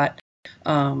you've got,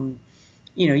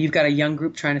 you've got a young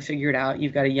group trying to figure it out.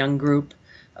 You've got a young group,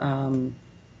 looking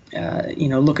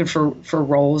for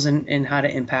roles and how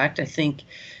to impact. I think,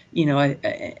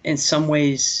 in some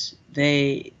ways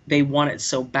they want it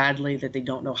so badly that they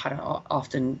don't know how to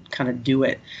often kind of do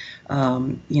it.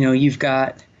 You've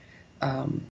got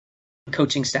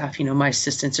coaching staff. My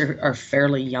assistants are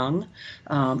fairly young,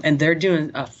 and they're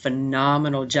doing a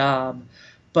phenomenal job.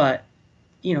 But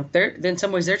in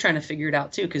some ways they're trying to figure it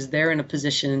out too, because they're in a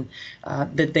position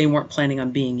that they weren't planning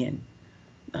on being in,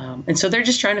 and so they're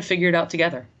just trying to figure it out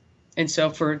together. And so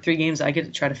for 3 games, I get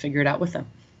to try to figure it out with them.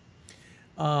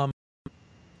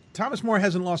 Thomas More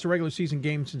hasn't lost a regular season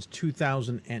game since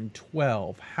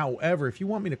 2012. However, if you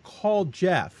want me to call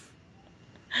Jeff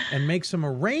and make some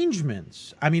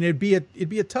arrangements, I mean, it'd be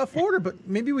a tough order, but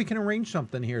maybe we can arrange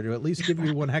something here to at least give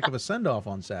you one heck of a send-off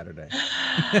on Saturday.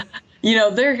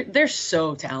 They're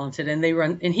so talented,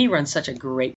 and he runs such a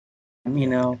great, we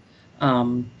kind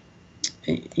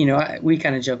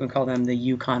of joke and call them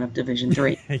the UConn of Division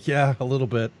III. Yeah, a little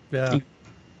bit. Yeah.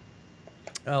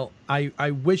 Well,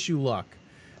 I wish you luck.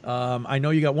 I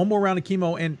know you got one more round of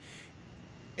chemo,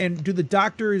 and do the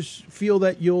doctors feel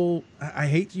that you'll, I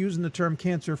hate using the term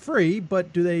cancer-free,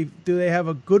 but do they have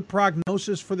a good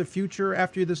prognosis for the future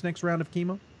after this next round of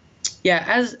chemo? Yeah,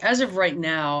 as of right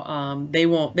now, they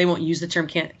won't use the term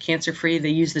cancer-free. They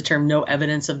use the term no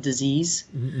evidence of disease.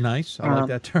 Nice. I like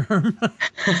that term.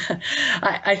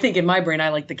 I think in my brain, I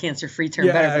like the cancer-free term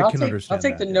better. I can understand I'll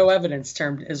take the no evidence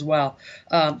term as well.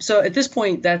 So at this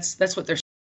point, that's what they're.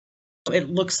 It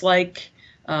looks like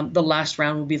the last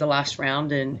round will be the last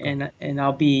round, and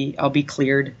I'll be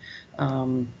cleared.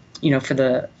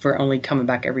 For only coming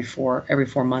back every 4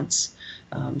 months.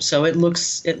 So it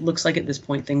looks like at this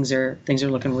point things are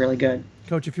looking really good.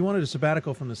 Coach, if you wanted a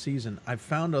sabbatical from the season, I've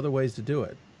found other ways to do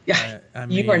it. Yeah, I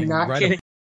mean, you are not kidding.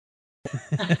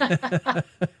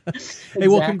 Hey,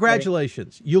 well,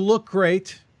 congratulations. You look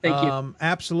great. Thank you.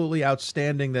 Absolutely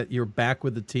outstanding that you're back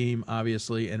with the team,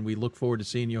 obviously, and we look forward to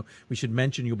seeing you. We should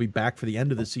mention you'll be back for the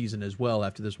end of the season as well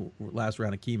after this last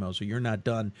round of chemo, so you're not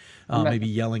done maybe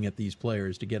yelling at these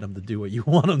players to get them to do what you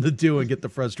want them to do and get the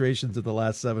frustrations of the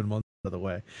last 7 months out of the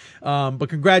way. But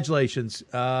congratulations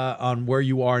on where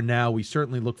you are now. We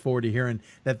certainly look forward to hearing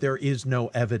that there is no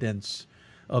evidence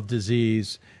of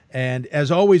disease. And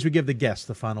as always, we give the guests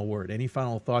the final word. Any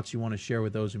final thoughts you want to share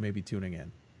with those who may be tuning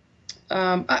in?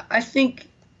 I think,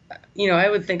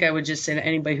 I would just say to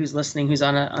anybody who's listening, who's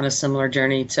on a similar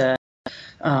journey, to,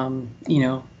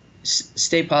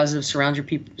 stay positive,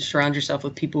 surround yourself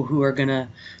with people who are gonna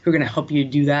help you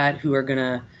do that, who are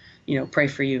gonna, pray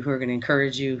for you, who are gonna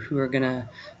encourage you, who are gonna,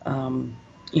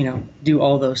 do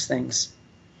all those things.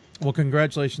 Well,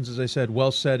 congratulations, as I said,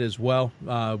 well said as well.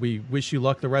 We wish you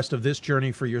luck the rest of this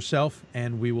journey for yourself,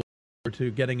 and we will look forward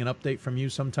to getting an update from you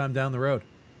sometime down the road.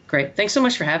 Great. Thanks so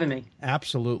much for having me.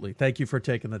 Absolutely. Thank you for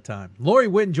taking the time. Lori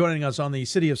Witten joining us on the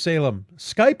City of Salem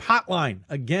Skype hotline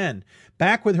again.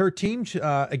 Back with her team.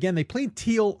 Again, they played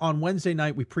Teal on Wednesday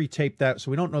night. We pre-taped that,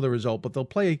 so we don't know the result, but they'll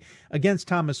play against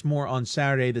Thomas More on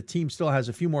Saturday. The team still has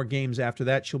a few more games after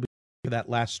that. She'll be for that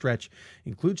last stretch.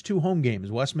 Includes 2 home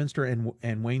games, Westminster and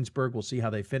Waynesburg. We'll see how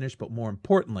they finish, but more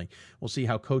importantly, we'll see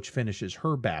how Coach finishes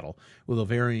her battle with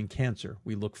ovarian cancer.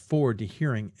 We look forward to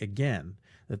hearing again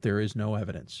that there is no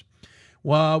evidence.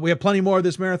 Well, we have plenty more of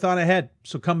this marathon ahead,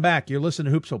 so come back. You're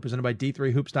listening to Hoopsville, presented by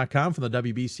D3Hoops.com from the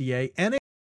WBCA. And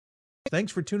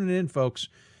thanks for tuning in, folks.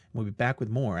 We'll be back with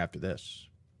more after this.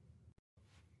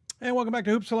 And welcome back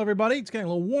to Hoopsville, everybody. It's getting a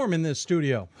little warm in this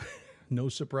studio. No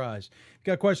surprise. If you've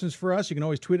got questions for us, you can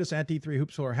always tweet us at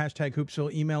D3Hoopsville or hashtag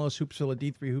Hoopsville. Email us, hoopsville at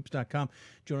D3Hoops.com.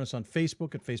 Join us on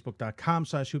Facebook at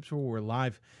Facebook.com/Hoopsville. We're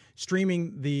live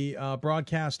streaming the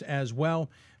broadcast as well.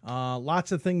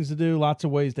 Lots of things to do, lots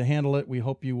of ways to handle it. We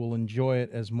hope you will enjoy it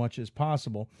as much as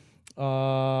possible.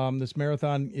 This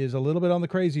marathon is a little bit on the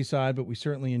crazy side, but we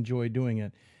certainly enjoy doing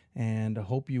it. And I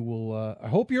hope you will. I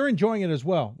hope you're enjoying it as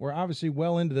well. We're obviously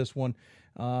well into this one.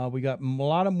 We got a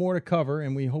lot of more to cover,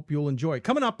 and we hope you'll enjoy it.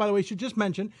 Coming up, by the way, I should just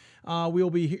mention, we'll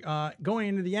be going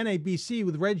into the NABC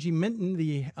with Reggie Minton,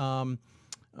 the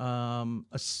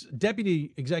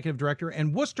Deputy Executive Director,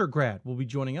 and Worcester grad will be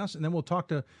joining us. And then we'll talk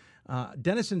to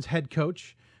Denison's head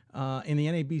coach, in the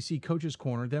NABC Coaches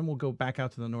Corner. Then we'll go back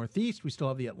out to the Northeast. We still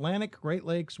have the Atlantic, Great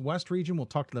Lakes, West region. We'll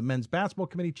talk to the men's basketball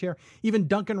committee chair. Even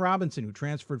Duncan Robinson, who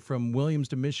transferred from Williams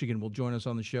to Michigan, will join us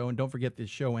on the show. And don't forget, this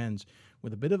show ends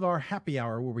with a bit of our happy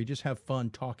hour where we just have fun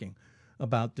talking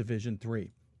about Division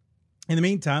III. In the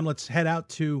meantime, let's head out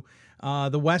to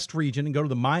the West region and go to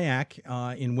the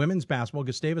MIAC in women's basketball.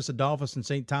 Gustavus Adolphus and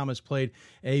St. Thomas played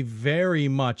a very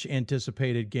much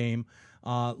anticipated game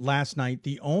last night.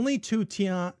 The only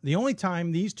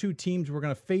time these two teams were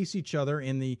going to face each other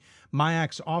in the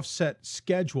MIAC's offset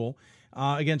schedule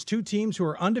against two teams who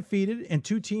are undefeated and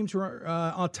two teams who are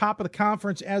on top of the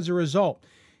conference as a result.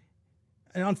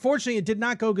 And unfortunately, it did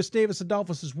not go Gustavus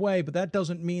Adolphus' way, but that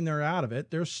doesn't mean they're out of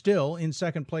it. They're still in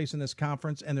second place in this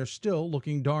conference, and they're still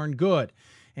looking darn good.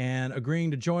 And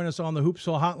agreeing to join us on the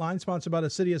Hoopsville Hotline, sponsored by the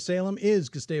City of Salem, is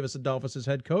Gustavus Adolphus'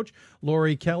 head coach,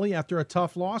 Lori Kelly. After a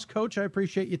tough loss, Coach, I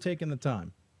appreciate you taking the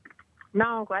time.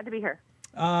 No, glad to be here.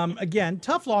 Again,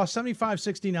 tough loss,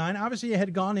 75-69. Obviously, you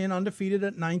had gone in undefeated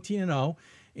at 19-0.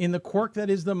 In the quirk that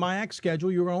is the MIAC schedule,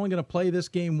 you were only going to play this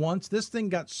game once. This thing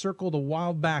got circled a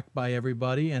while back by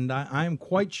everybody, and I'm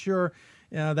quite sure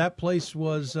that place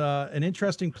was an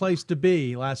interesting place to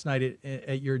be last night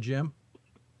at your gym.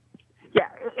 Yeah,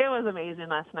 it was amazing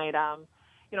last night.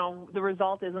 The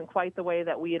result isn't quite the way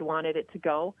that we had wanted it to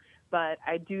go, but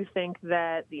I do think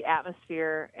that the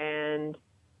atmosphere, and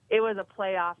it was a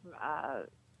playoff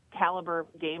caliber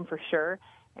game for sure,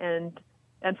 and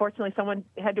unfortunately, someone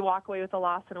had to walk away with a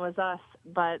loss, and it was us.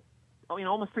 But,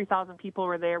 almost 3,000 people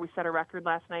were there. We set a record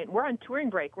last night. We're on touring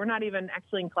break. We're not even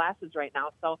actually in classes right now.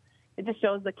 So it just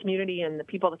shows the community and the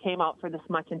people that came out for this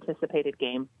much-anticipated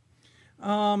game.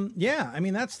 Yeah, I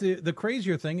mean, that's the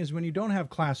crazier thing is when you don't have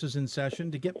classes in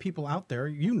session, to get people out there,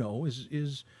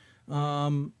 is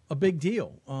a big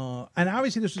deal. And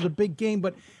obviously this was a big game,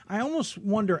 but I almost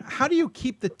wonder, how do you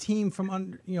keep the team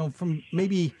from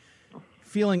maybe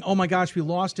feeling, oh my gosh, we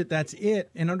lost it, that's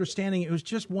it, and understanding it was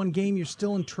just one game, you're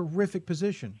still in terrific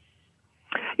position?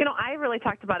 I really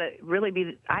talked about it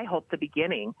I hope, the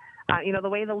beginning. The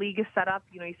way the league is set up,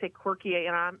 you say quirky,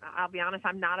 and I'll be honest,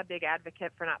 I'm not a big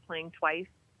advocate for not playing twice.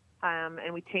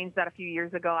 And we changed that a few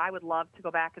years ago. I would love to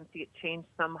go back and see it changed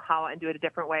somehow and do it a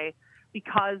different way,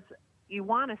 because you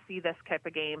want to see this type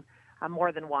of game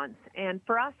more than once. And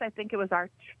for us, I think it was our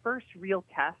first real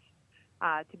test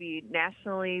to be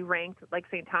nationally ranked like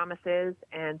St. Thomas is,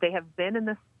 and they have been in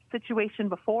this situation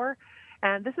before,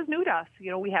 and this is new to us.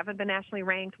 We haven't been nationally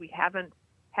ranked. We haven't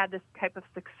had this type of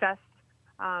success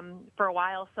for a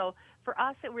while. So for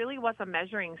us, it really was a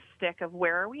measuring stick of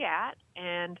where are we at,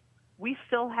 and we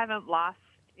still haven't lost.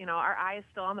 Our eye is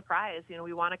still on the prize.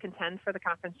 We want to contend for the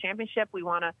conference championship. We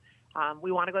want to go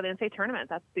to the NCAA tournament.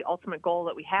 That's the ultimate goal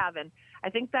that we have. And I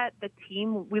think that the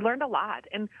team, we learned a lot.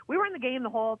 And we were in the game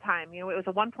the whole time. It was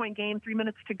a 1-point game, 3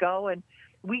 minutes to go, and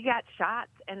we got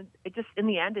shots. And it just, in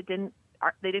the end, they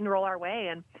didn't roll our way.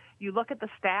 And you look at the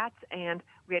stats, and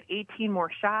we had 18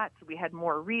 more shots. We had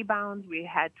more rebounds. We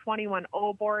had 21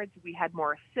 O boards. We had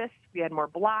more assists. We had more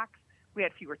blocks. We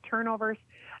had fewer turnovers.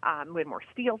 We had more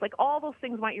steals. Like, all those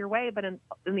things went your way. But in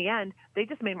the end, they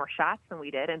just made more shots than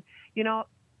we did. And,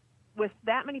 with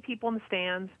that many people in the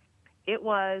stands,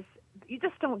 you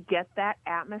just don't get that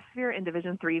atmosphere in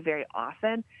Division III very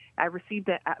often. I received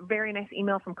a very nice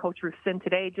email from Coach Rusin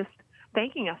today just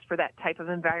thanking us for that type of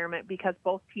environment, because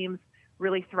both teams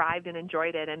really thrived and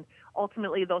enjoyed it. And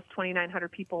ultimately, those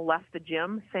 2,900 people left the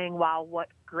gym saying, wow, what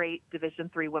great Division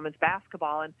III women's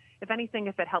basketball. And if anything,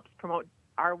 if it helps promote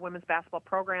our women's basketball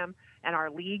program and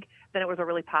our league, then it was a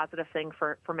really positive thing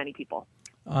for many people.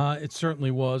 It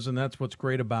certainly was, and that's what's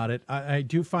great about it. I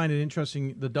do find it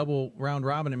interesting, the double round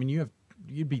robin. I mean,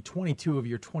 you'd be 22 of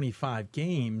your 25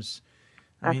 games.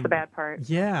 That's the bad part.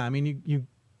 Yeah, I mean, you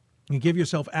give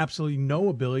yourself absolutely no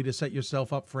ability to set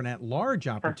yourself up for an at-large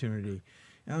opportunity.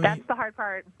 That's the hard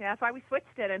part. Yeah, that's why we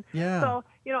switched it. And yeah. So,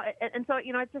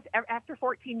 it's just after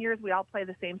 14 years, we all play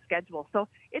the same schedule. So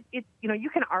you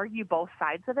can argue both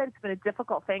sides of it. It's been a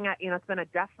difficult thing. It's been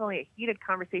definitely a heated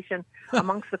conversation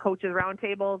amongst the coaches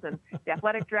roundtables and the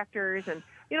athletic directors. And,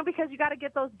 because you got to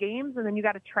get those games, and then you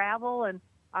got to travel. And,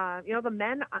 the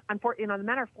men, the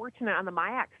men are fortunate on the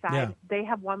MIAC side. Yeah. They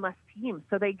have one less team.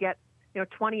 So they get,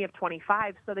 20 of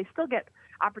 25. So they still get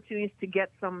opportunities to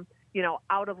get some,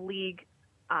 out of league,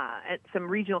 at some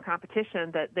regional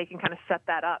competition that they can kind of set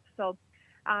that up. So,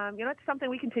 it's something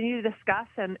we continue to discuss,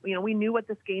 and, we knew what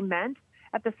this game meant.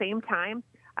 At the same time,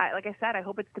 like I said, I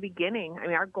hope it's the beginning. I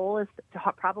mean, our goal is to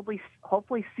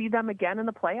hopefully see them again in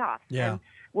the playoffs. Yeah. And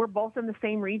we're both in the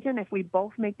same region. If we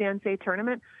both make the NCAA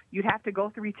tournament, you'd have to go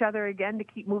through each other again to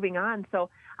keep moving on. So,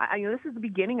 this is the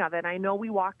beginning of it. I know we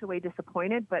walked away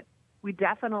disappointed, but we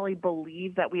definitely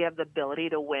believe that we have the ability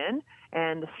to win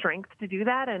and the strength to do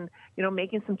that, and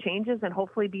making some changes and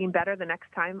hopefully being better the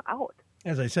next time out.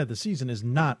 As I said, the season is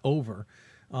not over.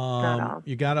 Not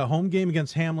You got a home game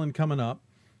against Hamlin coming up.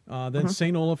 Then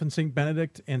St. Olaf and St.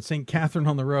 Benedict and St. Catherine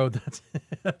on the road.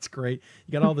 That's great.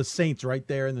 You got all the Saints right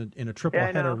there in a triple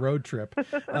header road trip.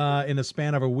 In a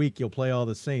span of a week, you'll play all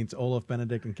the Saints, Olaf,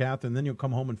 Benedict, and Catherine. Then you'll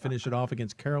come home and finish it off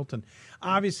against Carrollton.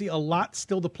 Obviously, a lot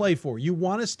still to play for. You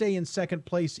want to stay in second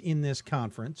place in this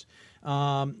conference.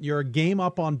 You're a game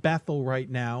up on Bethel right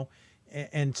now.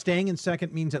 And staying in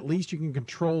second means at least you can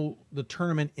control the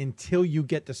tournament until you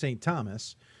get to St.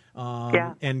 Thomas.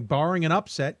 And barring an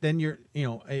upset, then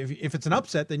if it's an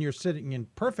upset, then you're sitting in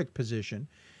perfect position.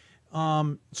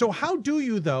 So how do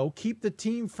you, though, keep the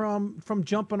team from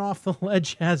jumping off the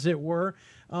ledge, as it were,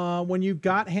 when you've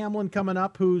got Hamlin coming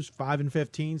up, who's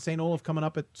 5-15, St. Olaf coming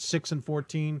up at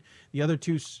 6-14, the other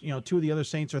two of the other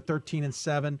Saints are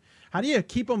 13-7. How do you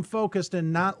keep them focused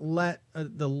and not let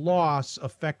the loss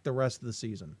affect the rest of the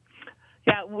season?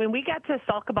 Yeah, when we got to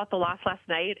sulk about the loss last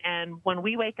night, and when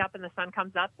we wake up and the sun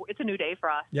comes up, it's a new day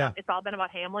for us. Yeah. It's all been about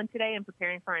Hamlin today and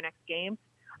preparing for our next game.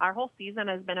 Our whole season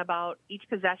has been about each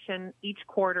possession, each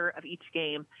quarter of each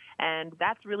game, and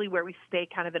that's really where we stay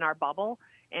kind of in our bubble.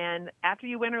 And after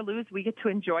you win or lose, we get to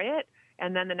enjoy it,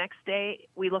 and then the next day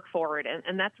we look forward.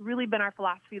 And that's really been our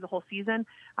philosophy the whole season.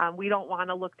 We don't want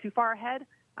to look too far ahead.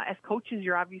 As coaches,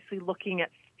 you're obviously looking at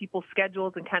people's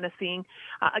schedules and kind of seeing.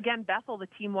 Again, Bethel, the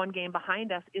team one game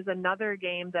behind us, is another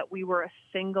game that we were a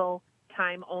single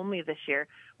time only this year.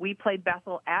 We played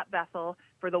Bethel at Bethel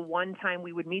for the one time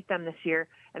we would meet them this year,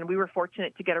 and we were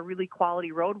fortunate to get a really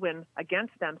quality road win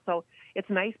against them. So it's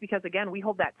nice because, again, we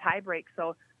hold that tie break,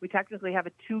 so we technically have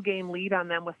a 2-game lead on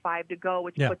them with 5 to go,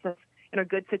 which puts us in a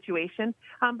good situation.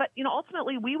 But,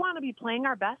 ultimately, we want to be playing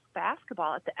our best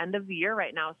basketball at the end of the year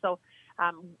right now. So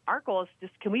our goal is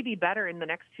just, can we be better in the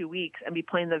next 2 weeks and be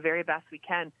playing the very best we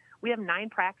can? We have 9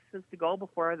 practices to go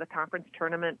before the conference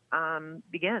tournament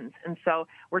begins. And so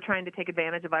we're trying to take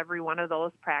advantage of every one of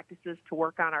those practices to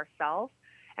work on ourselves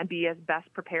and be as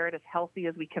best prepared, as healthy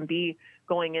as we can be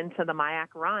going into the MIAC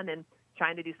run and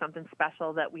trying to do something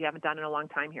special that we haven't done in a long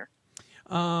time here.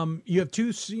 You have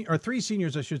 3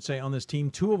 seniors, I should say, on this team.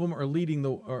 2 of them are leading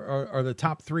are the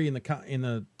top 3 in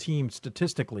the team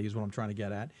statistically, is what I'm trying to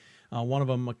get at. One of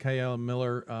them, Micaiah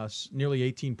Miller, nearly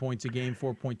 18 points a game,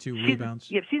 4.2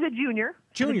 rebounds. Yeah, she's a junior.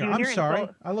 Junior, I'm sorry.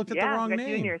 I looked at the wrong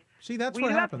name. Juniors. See, that's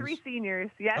what happens. happens. We have 3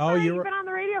 seniors. Yeah, oh, you've been on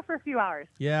the radio for a few hours.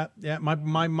 Yeah.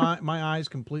 My eyes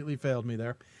completely failed me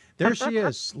there. There she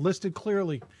is, listed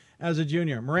clearly as a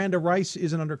junior. Miranda Rice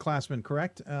is an underclassman,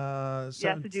 correct? Yes,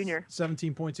 a junior.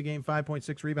 17 points a game,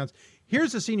 5.6 rebounds.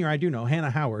 Here's a senior I do know,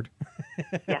 Hannah Howard.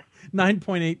 Yes.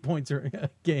 9.8 points a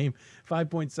game,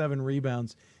 5.7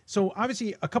 rebounds. So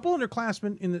obviously a couple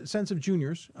underclassmen in the sense of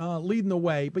juniors leading the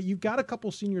way, but you've got a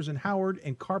couple seniors in Howard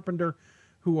and Carpenter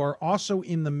who are also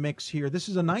in the mix here. This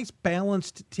is a nice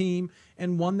balanced team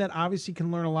and one that obviously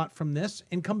can learn a lot from this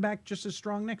and come back just as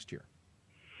strong next year.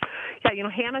 Yeah,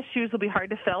 Hannah's shoes will be hard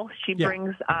to fill. She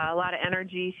brings a lot of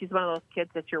energy. She's one of those kids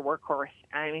that's your workhorse.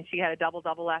 I mean, she had a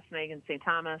double-double last night against St.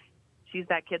 Thomas. She's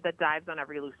that kid that dives on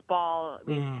every loose ball. I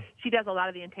mean, she does a lot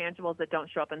of the intangibles that don't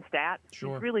show up in stats.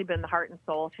 Sure. She's really been the heart and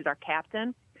soul. She's our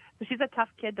captain. So she's a tough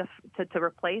kid to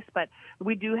replace, but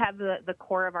we do have the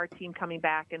core of our team coming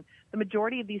back. And the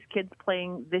majority of these kids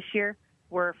playing this year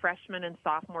were freshmen and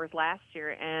sophomores last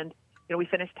year. And we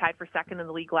finished tied for second in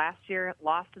the league last year,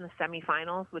 lost in the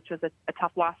semifinals, which was a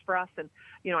tough loss for us. And,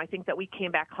 I think that we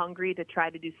came back hungry to try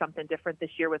to do something different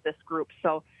this year with this group.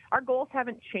 So our goals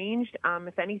haven't changed.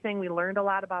 If anything, we learned a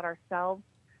lot about ourselves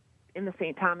in the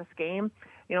St. Thomas game.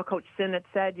 Coach Sin had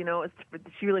said,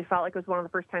 she really felt like it was one of the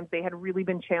first times they had really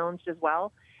been challenged as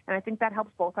well. And I think that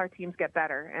helps both our teams get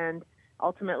better. And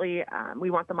ultimately, we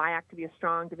want the MIAC to be a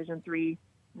strong Division III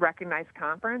recognized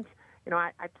conference.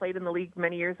 I played in the league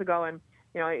many years ago, and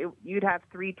you'd have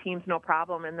 3 teams no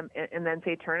problem in the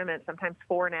NCAA tournament, sometimes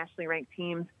 4 nationally ranked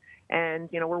teams, and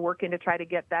we're working to try to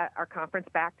get our conference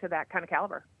back to that kind of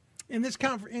caliber. And this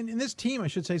this team, I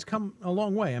should say, has come a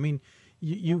long way. I mean,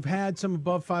 you've had some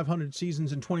above 500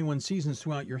 seasons and 21 seasons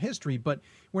throughout your history, but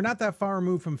we're not that far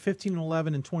removed from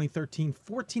 15-11 in 2013,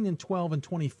 14-12 in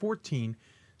 2014,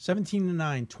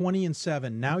 17-9,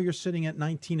 20-7. Now you're sitting at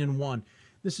 19-1.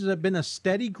 This has been a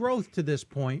steady growth to this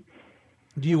point.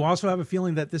 Do you also have a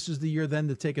feeling that this is the year then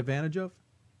to take advantage of?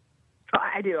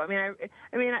 I do. I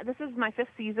mean, this is my 5th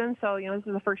season, so this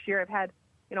is the first year I've had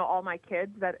all my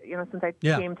kids that since I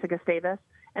came to Gustavus,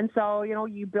 and so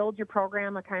you build your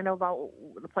program kind of about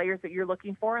the players that you're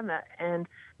looking for, and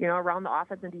around the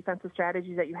offense and defensive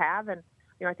strategies that you have, and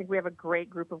I think we have a great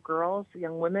group of girls,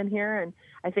 young women here, and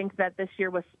I think that this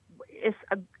year was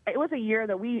a year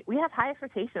that we have high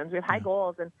expectations, we have high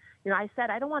goals, and I said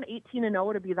I don't want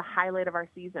 18-0 to be the highlight of our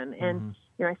season, and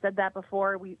I said that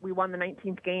before we won the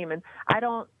 19th game, and I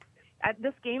don't. At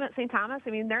this game at St. Thomas, I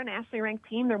mean, they're a nationally ranked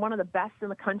team. They're one of the best in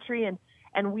the country,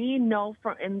 and we know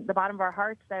from in the bottom of our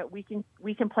hearts that we can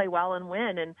play well and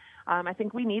win. And I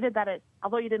think we needed that.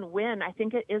 Although you didn't win, I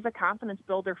think it is a confidence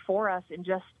builder for us in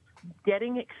just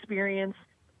getting experience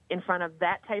in front of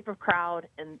that type of crowd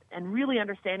and really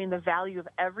understanding the value of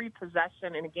every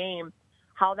possession in a game,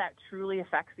 how that truly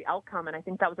affects the outcome. And I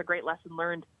think that was a great lesson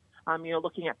learned,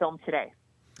 looking at film today.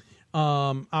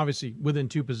 Obviously, within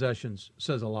 2 possessions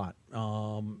says a lot.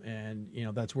 And,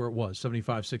 that's where it was,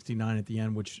 75-69 at the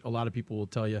end, which a lot of people will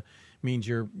tell you means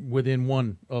you're within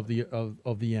 1 of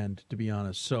the end, to be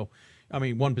honest. So, I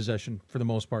mean, 1 possession for the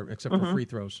most part, except for free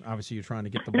throws. Obviously, you're trying to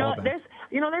get the ball back.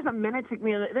 There's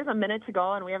a minute to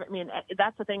go, and we have. I mean,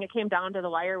 that's the thing. It came down to the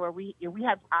wire where we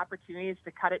had opportunities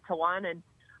to cut it to 1, and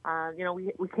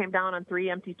we came down on 3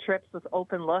 empty trips with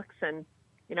open looks, and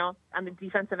on the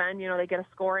defensive end, they get a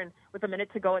score, and with a minute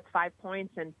to go, it's 5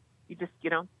 points, and you just,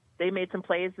 they made some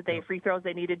plays free throws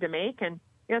they needed to make, and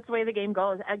that's the way the game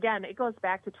goes. Again, it goes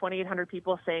back to 2,800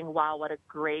 people saying, "Wow, what a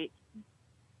great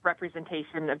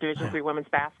representation of Division III women's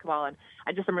basketball," and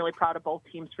I'm really proud of both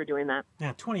teams for doing that.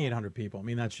 Yeah, 2,800 people. I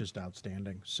mean, that's just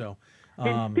outstanding. So,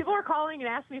 and people were calling and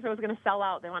asking me if it was going to sell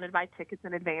out. They wanted to buy tickets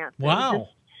in advance. Wow.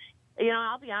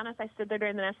 I'll be honest, I stood there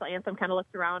during the national anthem, kind of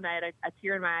looked around. I had a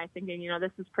tear in my eye thinking,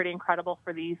 this is pretty incredible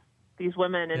for these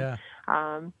women.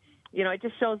 And, it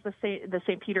just shows the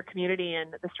St. Peter community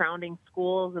and the surrounding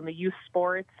schools and the youth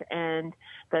sports and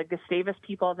the Gustavus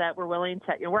people that were willing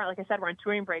to, like I said, we're on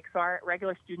touring break, so our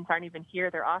regular students aren't even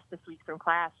here. They're off this week from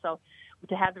class. So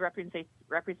to have the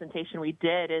representation we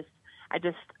did is,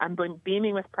 I'm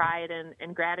beaming with pride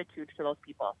and gratitude for those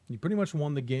people. You pretty much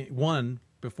won the game,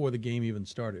 before the game even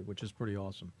started, which is pretty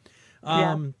awesome.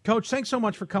 Coach, thanks so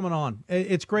much for coming on.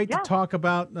 It's great to talk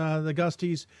about the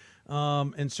Gusties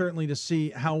and certainly to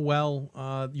see how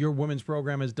well your women's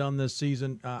program has done this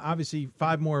season. Obviously,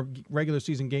 5 more regular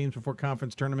season games before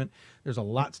conference tournament. There's a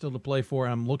lot still to play for.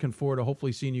 I'm looking forward to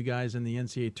hopefully seeing you guys in the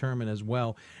NCAA tournament as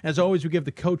well. As always, we give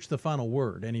the coach the final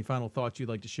word. Any final thoughts you'd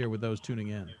like to share with those tuning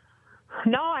in?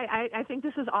 No, I think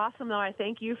this is awesome, though. I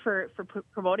thank you for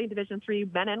promoting Division III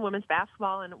men and women's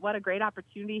basketball, and what a great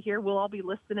opportunity here. We'll all be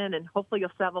listening, and hopefully you'll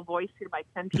still have a voice here by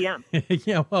 10 p.m.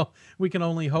 Yeah, well, we can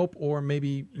only hope, or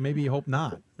maybe hope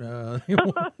not.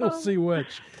 We'll see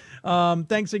which.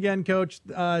 Thanks again, Coach.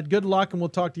 Good luck, and we'll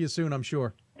talk to you soon, I'm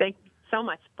sure. Thank you so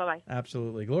much. Bye-bye.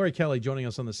 Absolutely. Gloria Kelly joining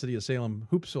us on the City of Salem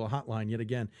Hoopsville hotline yet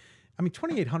again. I mean,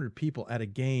 2,800 people at a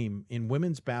game in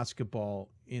women's basketball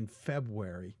in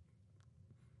February.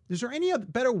 Is there any other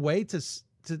better way to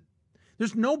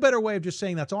there's no better way of just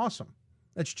saying that's awesome.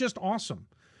 That's just awesome.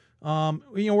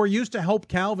 We're used to Hope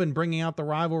Calvin bringing out the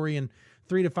rivalry and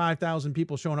 3,000 to 5,000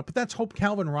 people showing up, but that's Hope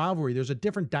Calvin rivalry. There's a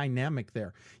different dynamic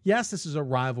there. Yes, this is a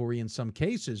rivalry in some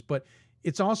cases, but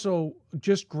it's also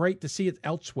just great to see it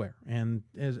elsewhere, and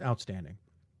is outstanding.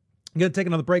 I'm going to take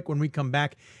another break. When we come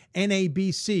back,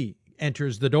 NABC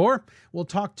enters the door. We'll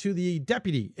talk to the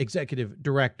Deputy Executive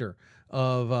Director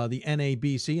of the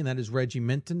NABC, and that is Reggie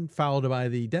Minton, followed by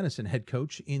the Denison head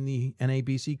coach in the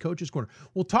NABC Coaches Corner.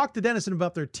 We'll talk to Denison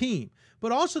about their team,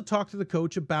 but also talk to the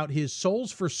coach about his Souls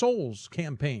for Souls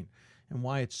campaign and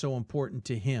why it's so important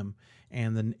to him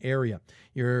and the area.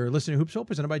 You're listening to Hoopsville,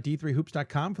 presented by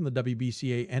D3Hoops.com from the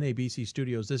WBCA NABC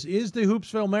studios. This is the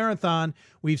Hoopsville Marathon.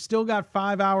 We've still got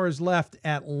 5 hours left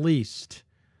at least.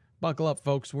 Buckle up,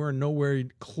 folks. We're nowhere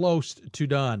close to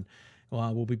done.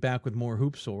 We'll be back with more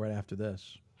Hoopsville right after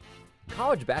this.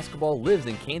 College basketball lives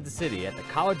in Kansas City at the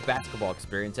College Basketball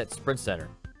Experience at Sprint Center.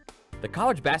 The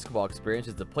College Basketball Experience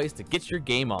is the place to get your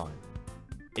game on.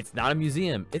 It's not a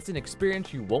museum, it's an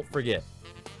experience you won't forget.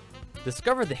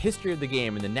 Discover the history of the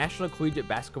game in the National Collegiate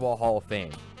Basketball Hall of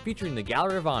Fame, featuring the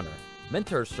Gallery of Honor,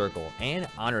 Mentor Circle, and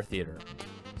Honor Theater.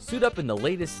 Suit up in the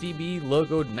latest CBE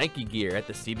logoed Nike gear at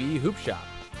the CBE Hoop Shop.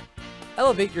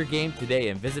 Elevate your game today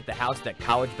and visit the house that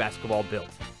college basketball built.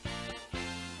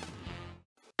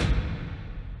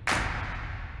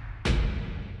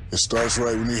 It starts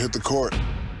right when you hit the court.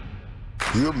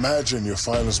 You imagine your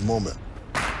finest moment.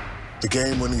 The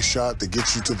game-winning shot that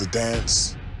gets you to the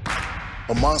dance.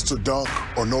 A monster dunk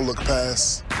or no-look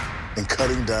pass, and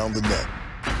cutting down the net.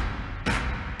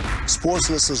 Sports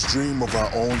lets us dream of our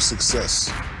own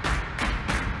success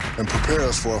and prepare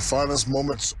us for our finest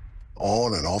moments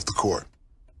on and off the court.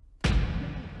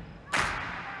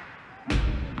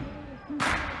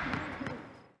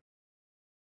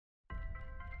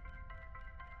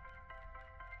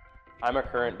 I'm a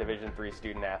current Division III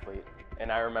student athlete, and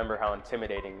I remember how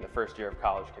intimidating the first year of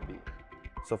college can be.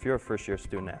 So if you're a first-year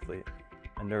student athlete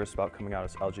and nervous about coming out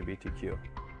as LGBTQ,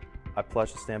 I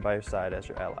pledge to stand by your side as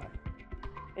your ally.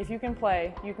 If you can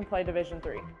play Division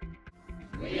III.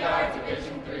 We are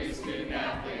Division III student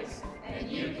athletes, and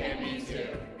you can be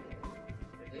too.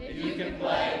 If you can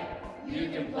play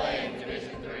in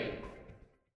Division III.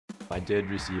 I did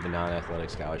receive a non-athletic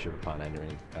scholarship upon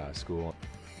entering school.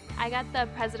 I got the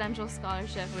presidential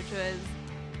scholarship, which was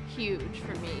huge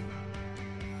for me.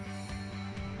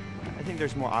 I think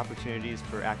there's more opportunities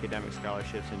for academic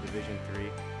scholarships in Division III.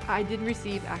 I did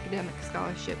receive academic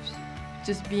scholarships.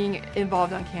 Just being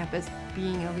involved on campus,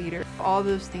 being a leader, all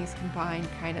those things combined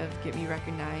kind of get me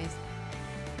recognized.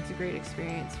 It's a great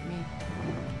experience for me.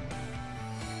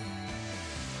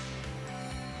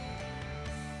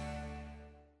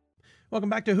 Welcome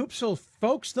back to Hoopsville,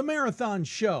 folks, the Marathon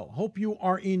Show. Hope you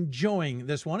are enjoying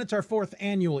this one. It's our 4th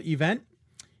annual event.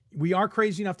 We are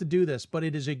crazy enough to do this, but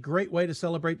it is a great way to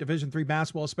celebrate Division III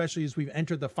basketball, especially as we've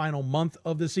entered the final month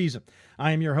of the season.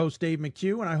 I am your host, Dave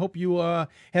McHugh, and I hope you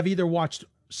have either watched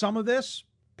some of this,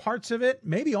 parts of it,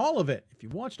 maybe all of it. If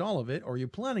you've watched all of it or you're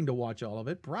planning to watch all of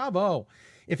it, bravo.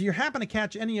 If you happen to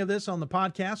catch any of this on the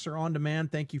podcast or on demand,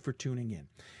 thank you for tuning in.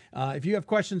 If you have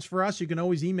questions for us, you can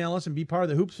always email us and be part of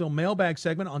the Hoopsville mailbag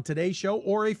segment on today's show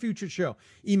or a future show.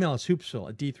 Email us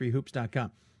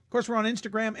hoopsville@d3hoops.com. Of course, we're on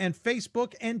Instagram and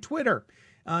Facebook and Twitter.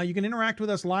 You can interact with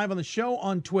us live on the show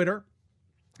on Twitter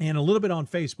and a little bit on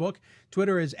Facebook.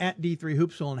 Twitter is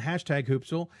 @D3Hoopsville and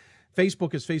 #Hoopsville.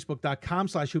 Facebook is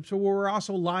facebook.com/Hoopsville, where we're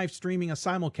also live streaming a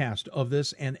simulcast of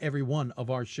this and every one of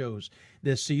our shows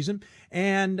this season.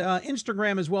 And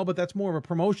Instagram as well, but that's more of a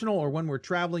promotional, or when we're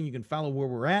traveling, you can follow where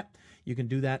we're at. You can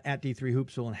do that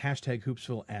 @D3Hoopsville and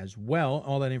 #Hoopsville as well.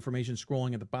 All that information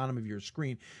scrolling at the bottom of your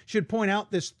screen. Should point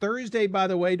out this Thursday, by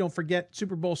the way, don't forget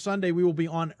Super Bowl Sunday, we will be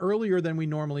on earlier than we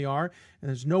normally are. And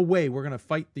there's no way we're going to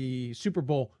fight the Super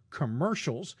Bowl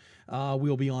commercials.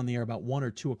 We'll be on the air about 1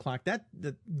 or 2 o'clock.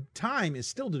 The time is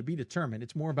still to be determined.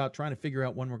 It's more about trying to figure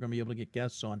out when we're going to be able to get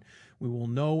guests on. We will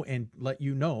know and let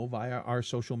you know via our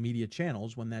social media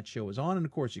channels when that show is on. And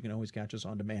of course, you can always catch us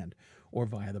on demand or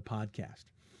via the podcast.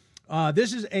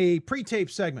 This is a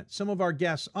pre-taped segment. Some of our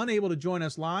guests unable to join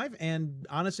us live, and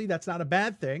honestly, that's not a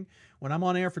bad thing. When I'm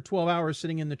on air for 12 hours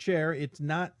sitting in the chair, it's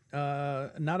not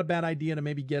a bad idea to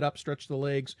maybe get up, stretch the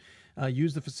legs,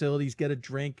 use the facilities, get a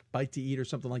drink, bite to eat, or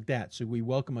something like that. So we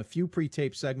welcome a few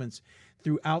pre-taped segments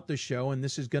throughout the show, and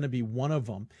this is going to be one of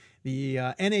them. The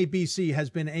NABC has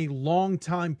been a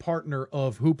longtime partner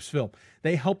of Hoopsville.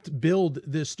 They helped build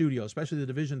this studio, especially the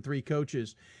Division III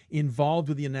coaches involved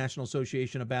with the National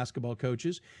Association of Basketball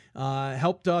Coaches,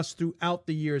 helped us throughout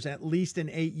the years, at least an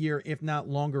 8-year, if not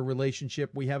longer,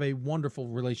 relationship. We have a wonderful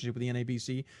relationship with the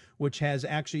NABC, which has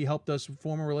actually helped us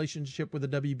form a relationship with the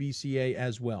WBCA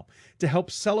as well. To help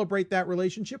celebrate that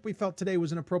relationship, we felt today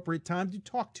was an appropriate time to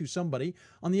talk to somebody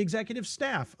on the executive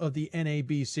staff of the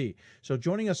NABC. So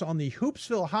joining us on the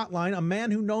Hoopsville hotline, a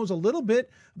man who knows a little bit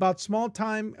about small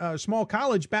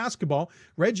college basketball,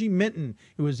 Reggie Minton,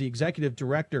 who is the executive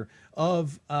director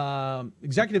of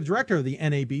the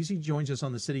NABC, joins us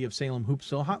on the City of Salem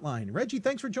Hoopsville hotline. Reggie,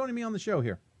 thanks for joining me on the show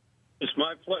here. It's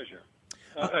my pleasure.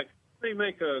 Let me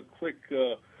make a quick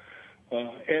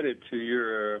edit to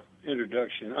your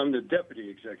introduction. I'm the deputy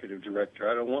executive director.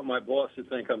 I don't want my boss to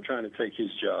think I'm trying to take his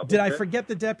job. Did I forget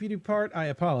the deputy part? I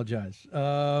apologize.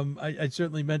 I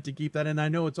certainly meant to keep that in. I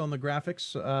know it's on the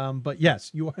graphics, but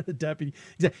yes, you are the deputy.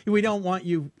 We don't want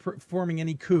you performing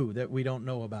any coup that we don't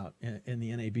know about in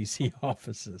the NABC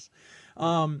offices.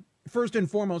 First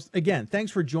and foremost, again,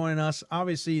 thanks for joining us.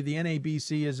 Obviously, the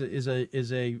NABC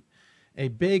is a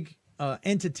big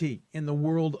entity in the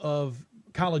world of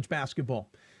college basketball.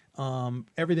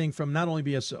 Everything from not only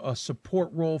be a support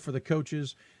role for the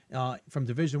coaches from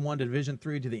Division I to Division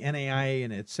III to the NAIA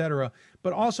and et cetera,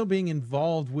 but also being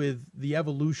involved with the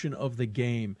evolution of the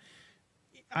game.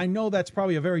 I know that's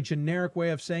probably a very generic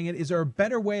way of saying it. Is there a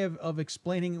better way of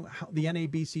explaining the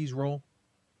NABC's role?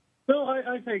 No,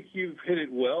 I think you've hit it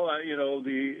well.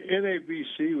 The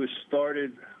NABC was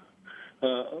started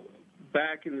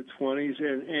back in the 20s,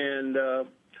 and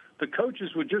the coaches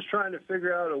were just trying to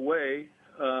figure out a way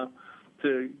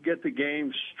to get the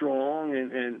game strong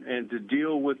and to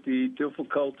deal with the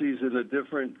difficulties in the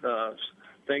different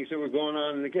things that were going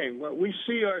on in the game. Well, we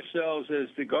see ourselves as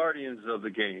the guardians of the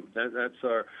game. That's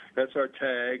our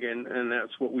tag, and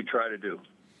that's what we try to do.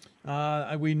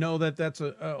 We know that that's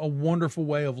a wonderful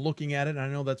way of looking at it. And I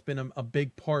know that's been a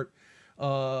big part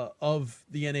of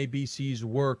the NABC's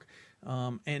work.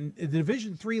 And at the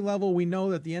Division III level, we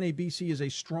know that the NABC is a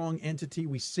strong entity.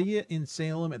 We see it in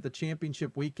Salem at the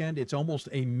championship weekend. It's almost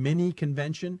a mini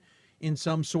convention in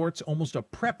some sorts, almost a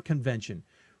prep convention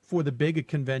for the big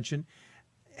convention.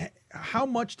 How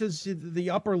much does the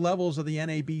upper levels of the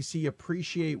NABC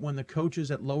appreciate when the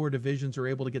coaches at lower divisions are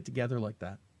able to get together like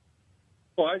that?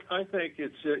 Well, I think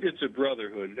it's a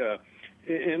brotherhood.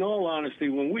 In all honesty,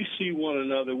 when we see one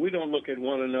another, we don't look at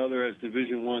one another as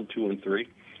Division I, II, and III.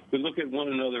 We look at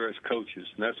one another as coaches,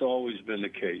 and that's always been the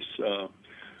case.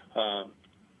 I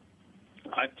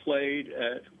played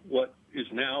at what is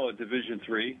now a Division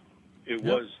III. It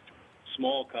was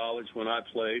small college when I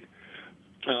played.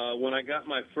 When I got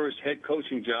my first head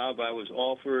coaching job, I was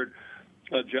offered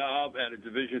a job at a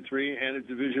Division III and a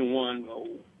Division I,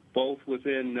 both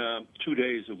within 2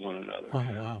 days of one another. Oh,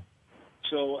 wow.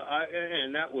 So,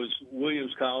 and that was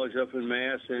Williams College up in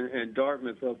Mass and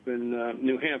Dartmouth up in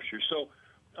New Hampshire. So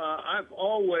I've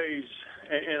always,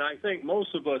 and I think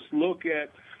most of us look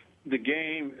at the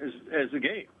game as a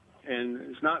game. And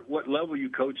it's not what level you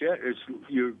coach at. It's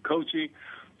you're coaching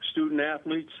student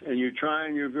athletes, and you're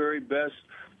trying your very best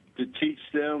to teach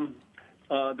them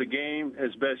the game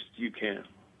as best you can.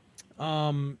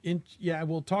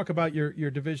 We'll talk about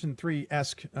your Division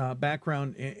III-esque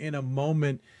background in a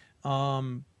moment.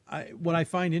 What I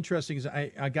find interesting is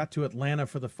I got to Atlanta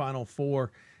for the Final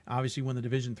Four, obviously when the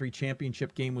Division III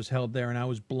championship game was held there, and I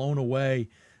was blown away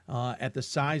at the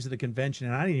size of the convention.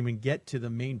 And I didn't even get to the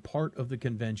main part of the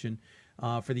convention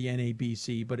for the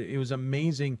NABC, but it was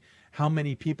amazing how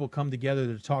many people come together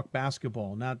to talk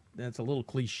basketball. That's a little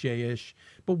cliche-ish,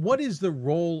 but what is the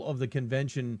role of the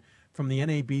convention from the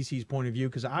NABC's point of view?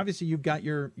 Because obviously you've got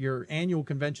your annual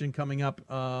convention coming up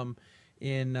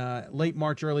in late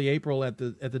March, early April at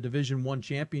the Division I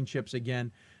championships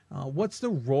again. What's the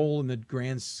role in the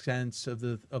grand sense of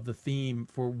the theme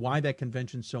for why that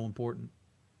convention's so important?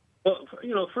 Well,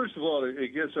 first of all,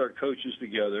 it gets our coaches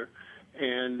together,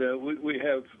 and we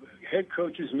have head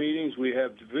coaches meetings, we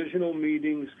have divisional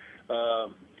meetings,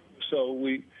 so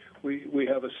we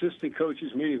have assistant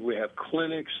coaches meetings, we have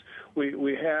clinics,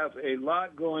 we have a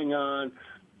lot going on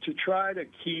to try to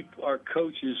keep our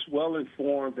coaches well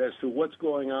informed as to what's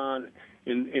going on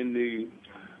in the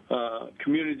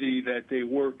community that they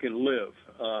work and live.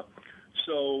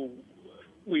 So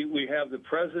we have the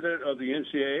president of the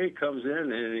NCAA comes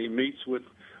in and he meets with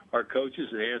our coaches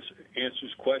and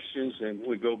answers questions, and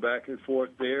we go back and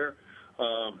forth there.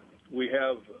 We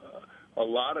have a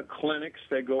lot of clinics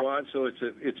that go on, so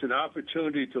it's an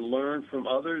opportunity to learn from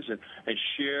others and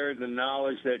share the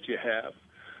knowledge that you have.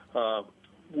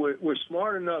 We're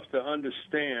smart enough to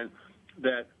understand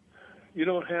that you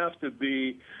don't have to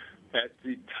be at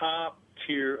the top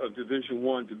tier of Division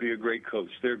I to be a great coach.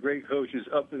 There are great coaches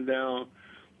up and down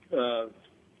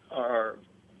our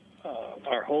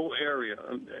whole area.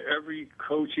 Every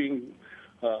coaching,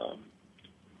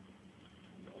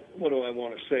 what do I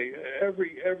want to say?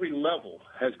 Every level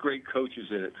has great coaches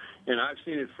in it, and I've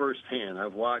seen it firsthand.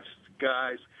 I've watched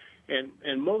guys,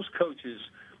 and most coaches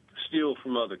steal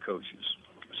from other coaches.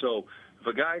 So if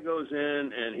a guy goes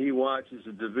in and he watches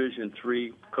a Division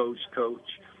III coach,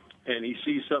 and he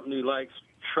sees something he likes,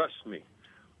 trust me,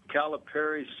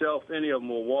 Calipari, Self, any of them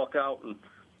will walk out and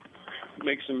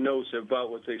make some notes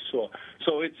about what they saw.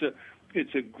 So it's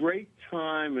a great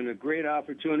time and a great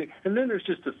opportunity. And then there's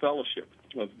just the fellowship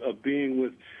of being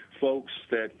with folks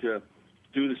that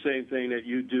do the same thing that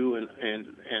you do and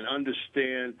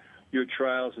understand your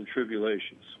trials and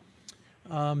tribulations.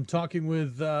 Talking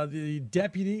with the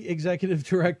Deputy Executive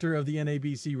Director of the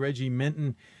NABC, Reggie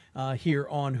Minton, here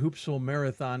on Hoopsville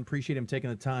Marathon. Appreciate him taking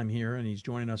the time here, and he's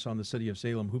joining us on the City of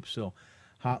Salem Hoopsville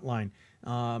hotline.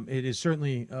 It is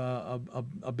certainly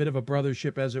a bit of a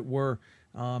brothership, as it were,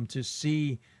 to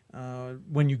see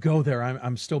when you go there.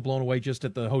 I'm still blown away just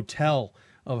at the hotel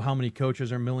of how many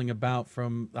coaches are milling about,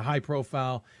 from the high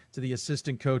profile to the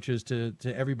assistant coaches to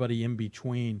everybody in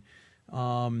between.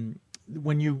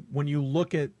 When you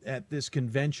look at this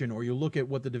convention, or you look at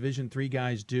what the Division III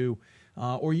guys do,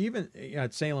 or you even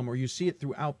at Salem, or you see it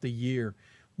throughout the year,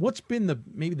 what's been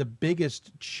maybe the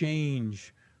biggest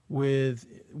change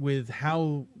with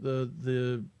how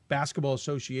the Basketball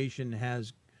Association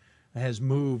has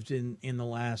moved in the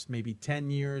last maybe 10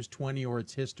 years, 20, or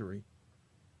its history?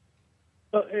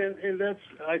 And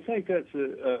I think that's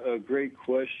a great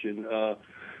question.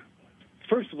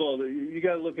 first of all, you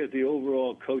got to look at the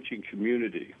overall coaching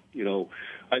community. You know,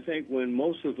 I think when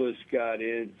most of us got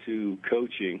into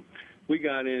coaching, we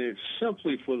got in it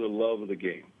simply for the love of the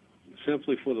game,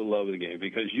 simply for the love of the game,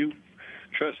 because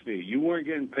trust me, you weren't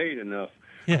getting paid enough.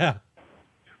 Yeah.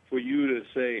 For you to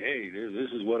say, hey,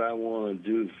 this is what I want to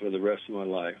do for the rest of my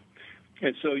life.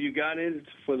 And so you got in it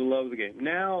for the love of the game.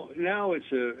 Now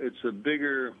it's a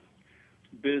bigger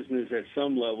business at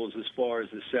some levels as far as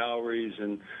the salaries,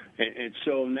 and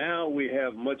so now we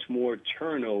have much more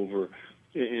turnover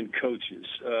in coaches.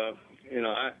 You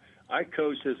know, I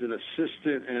coached as an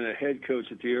assistant and a head coach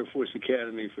at the Air Force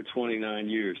Academy for 29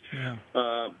 years.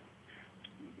 Yeah.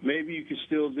 Maybe you could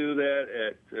still do that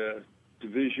at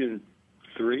Division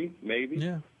III, maybe.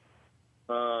 Yeah.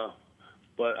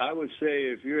 But I would say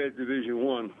if you're at Division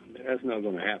I, that's not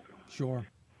going to happen. Sure.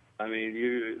 I mean,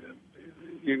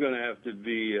 you're going to have to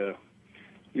be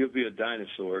you'll be a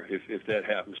dinosaur if that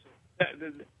happens.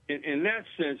 In that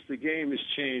sense, the game has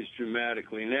changed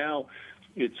dramatically. Now,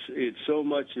 it's so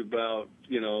much about,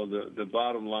 you know, the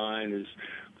bottom line is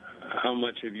how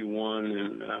much have you won,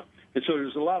 and so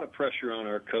there's a lot of pressure on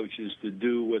our coaches to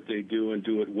do what they do and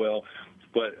do it well.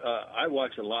 But I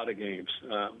watch a lot of games.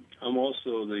 I'm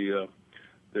also the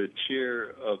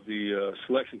chair of the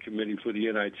selection committee for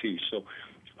the NIT, so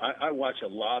I watch a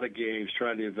lot of games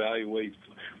trying to evaluate.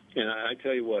 And I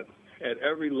tell you what, at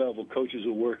every level, coaches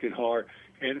are working hard.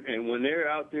 And when they're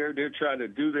out there, they're trying to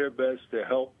do their best to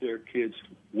help their kids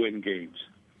win games.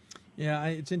 Yeah,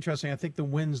 it's interesting. I think the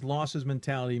wins-losses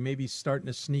mentality may be starting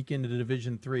to sneak into the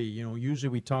Division III. You know, usually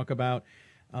we talk about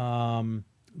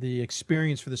the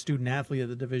experience for the student-athlete at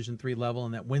the Division III level,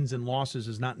 and that wins and losses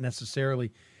is not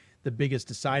necessarily the biggest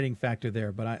deciding factor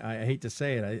there. But I hate to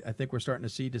say it, I think we're starting to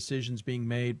see decisions being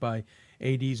made by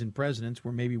ADs and presidents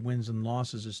where maybe wins and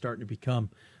losses is starting to become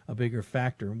a bigger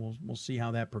factor, and we'll see how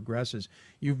that progresses.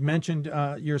 You've mentioned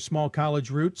your small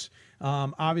college roots.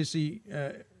 Obviously,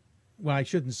 well, I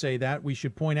shouldn't say that. We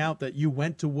should point out that you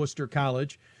went to Worcester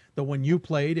College, though when you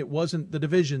played, it wasn't the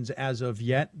divisions as of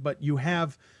yet, but you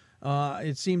have,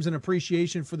 it seems, an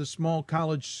appreciation for the small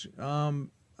college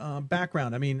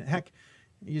background. I mean, heck,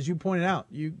 as you pointed out,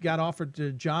 you got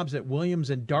offered jobs at Williams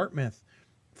and Dartmouth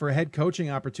for head coaching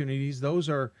opportunities. Those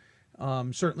are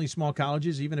certainly small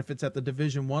colleges, even if it's at the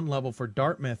Division I level for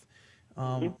Dartmouth.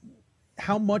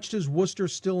 How much does Worcester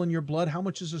still in your blood? How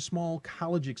much is a small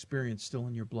college experience still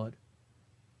in your blood?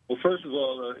 Well, first of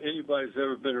all, anybody who's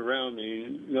ever been around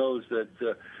me knows that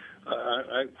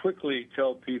I quickly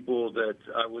tell people that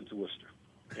I went to Worcester,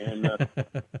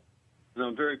 and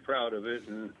I'm very proud of it,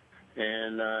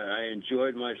 and I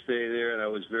enjoyed my stay there, and I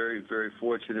was very, very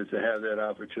fortunate to have that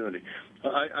opportunity.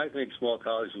 I think small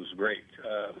college was great.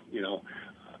 You know,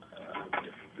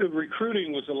 the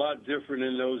recruiting was a lot different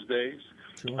in those days.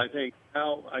 Sure. I think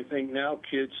now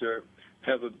kids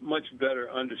have a much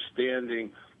better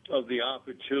understanding of the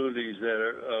opportunities that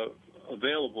are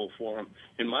available for them.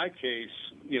 In my case,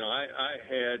 you know, I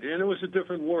had, and it was a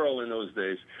different world in those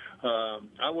days.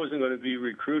 I wasn't going to be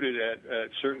recruited at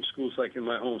certain schools like in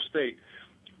my home state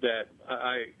that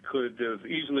I could have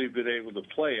easily been able to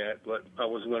play at, but I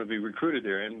wasn't going to be recruited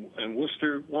there. And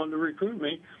Worcester wanted to recruit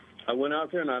me. I went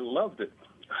out there and I loved it.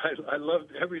 I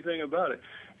loved everything about it.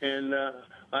 And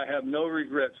I have no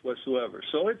regrets whatsoever.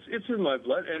 So it's in my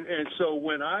blood. And so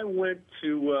when I went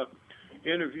to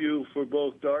interview for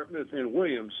both Dartmouth and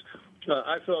Williams,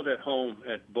 I felt at home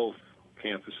at both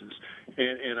campuses.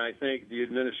 And I think the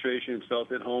administration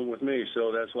felt at home with me.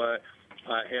 So that's why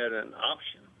I had an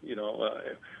option, you know.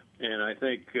 And I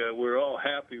think we're all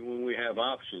happy when we have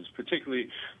options, particularly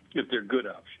if they're good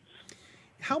options.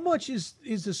 How much is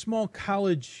the small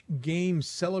college game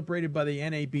celebrated by the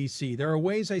NABC? There are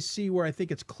ways I see where I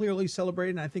think it's clearly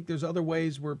celebrated, and I think there's other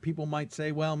ways where people might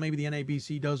say, well, maybe the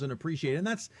NABC doesn't appreciate it. And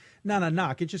that's not a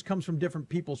knock. It just comes from different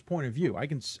people's point of view. I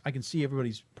can see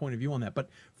everybody's point of view on that.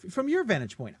 But from your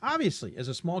vantage point, obviously, as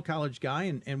a small college guy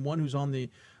and one who's on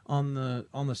the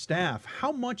staff,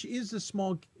 how much is the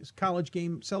small college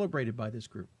game celebrated by this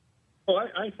group? Well,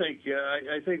 I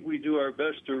think we do our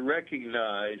best to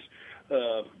recognize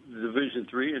Division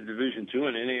III and Division II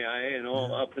and NAIA and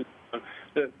all up and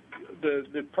down.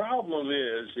 The problem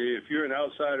is, if you're an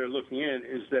outsider looking in,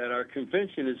 is that our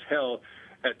convention is held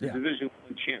at the Division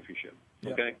I championship.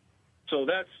 Okay, so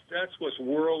that's what's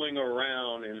whirling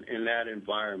around in that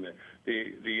environment.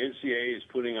 The NCAA is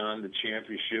putting on the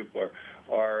championship.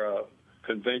 Our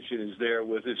convention is there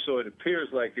with it, so it appears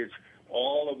like it's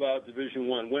all about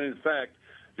Division I. When in fact,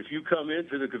 if you come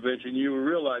into the convention, you will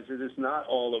realize that it's not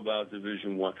all about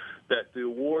Division I. That the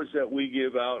awards that we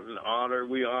give out and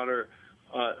we honor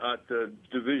at the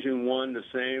Division I, the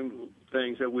same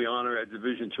things that we honor at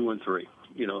Division II and III.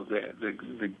 You know,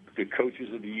 the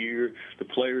coaches of the year, the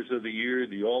players of the year,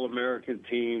 the All-American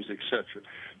teams, etc.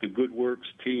 The Good Works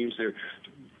teams,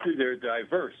 they're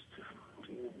diverse,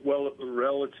 well,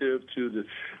 relative to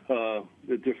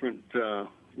the different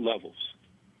levels.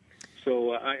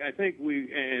 So I think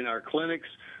in our clinics,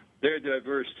 they're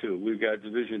diverse too. We've got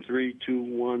Division III,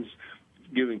 II, I's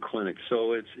giving clinics,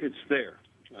 so it's there.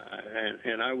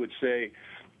 And I would say,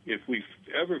 if we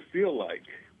ever feel like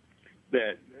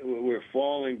that we're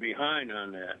falling behind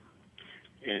on that,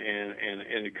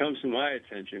 and it comes to my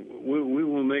attention, we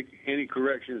will make any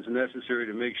corrections necessary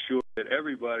to make sure that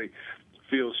everybody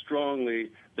feels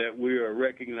strongly that we are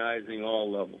recognizing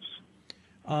all levels.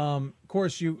 Of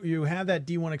course, you have that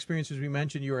D1 experience, as we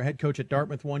mentioned. You were a head coach at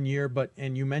Dartmouth 1 year,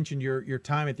 and you mentioned your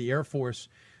time at the Air Force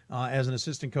as an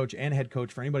assistant coach and head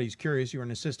coach. For anybody who's curious, you were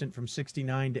an assistant from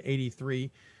 69 to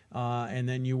 83, and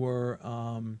then you were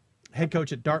head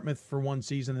coach at Dartmouth for 1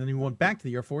 season, and then you went back to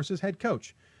the Air Force as head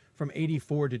coach from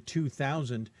 84 to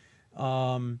 2000.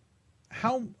 And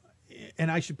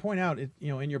I should point out,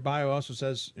 in your bio also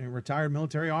says retired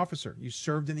military officer. You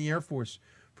served in the Air Force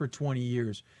for 20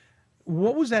 years.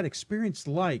 What was that experience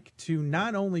like to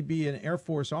not only be an Air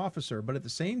Force officer, but at the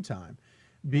same time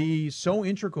be so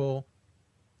integral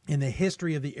in the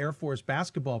history of the Air Force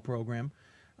basketball program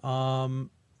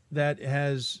that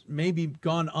has maybe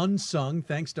gone unsung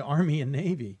thanks to Army and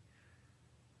Navy?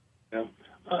 Yeah.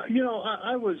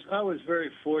 I was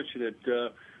very fortunate.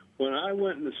 When I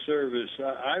went in the service,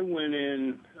 I went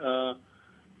in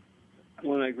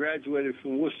when I graduated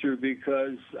from Worcester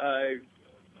because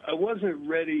I wasn't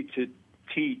ready to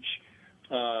teach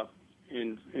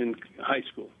in high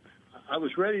school. I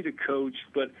was ready to coach,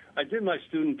 but I did my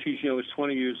student teaching. I was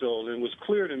 20 years old, and it was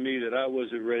clear to me that I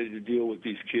wasn't ready to deal with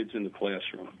these kids in the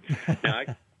classroom. Now,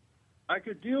 I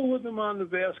could deal with them on the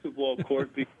basketball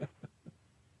court because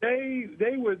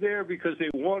they were there because they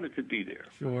wanted to be there.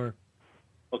 Sure.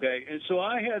 Okay, and so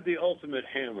I had the ultimate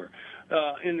hammer.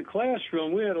 In the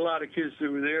classroom, we had a lot of kids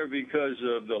that were there because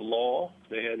of the law.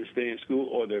 They had to stay in school,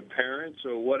 or their parents,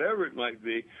 or whatever it might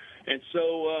be. And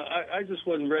so I just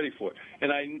wasn't ready for it.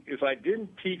 And if I didn't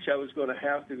teach, I was going to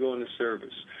have to go into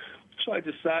service. So I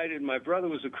decided, my brother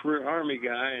was a career Army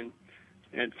guy,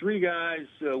 and 3 guys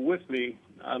with me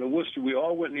out of Worcester, we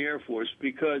all went in the Air Force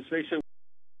because they said,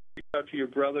 reach out to your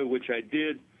brother, which I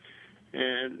did.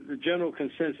 And the general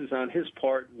consensus on his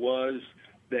part was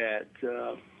that,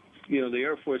 the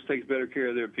Air Force takes better care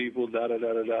of their people,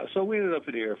 da-da-da-da-da. So we ended up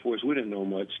in the Air Force. We didn't know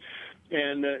much.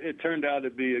 And it turned out to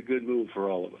be a good move for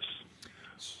all of us.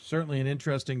 Certainly an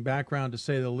interesting background, to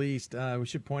say the least. We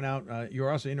should point out you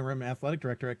were also interim athletic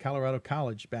director at Colorado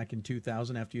College back in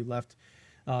 2000 after you left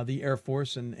the Air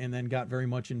Force and then got very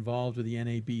much involved with the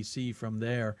NABC from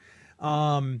there.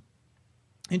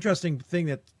 Interesting thing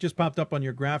that just popped up on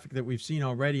your graphic that we've seen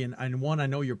already, and one I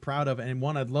know you're proud of, and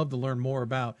one I'd love to learn more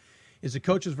about, is the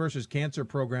Coaches versus Cancer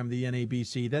program, the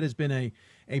NABC. That has been a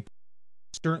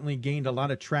certainly gained a lot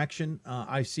of traction.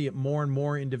 I see it more and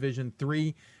more in Division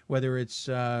III, whether it's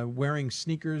wearing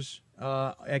sneakers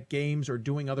at games or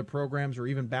doing other programs or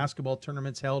even basketball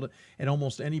tournaments held at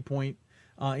almost any point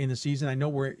in the season. I know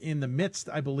we're in the midst,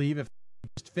 I believe, if we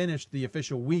just finished the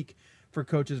official week for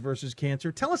Coaches versus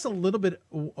Cancer. Tell us a little bit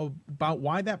about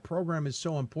why that program is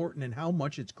so important and how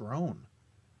much it's grown.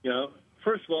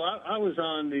 First of all, I was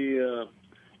on the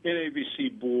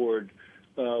NABC board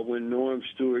when Norm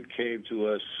Stewart came to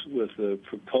us with a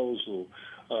proposal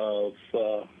of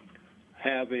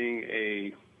having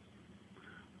a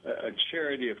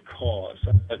charity of cause,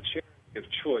 a charity of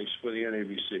choice for the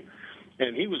NABC.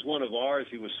 And he was one of ours.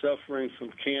 He was suffering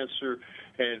from cancer,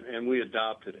 and we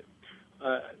adopted it.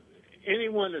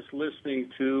 Anyone that's listening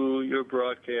to your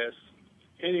broadcast,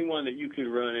 anyone that you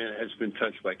can run in has been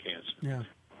touched by cancer. Yeah.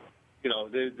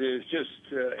 There's just,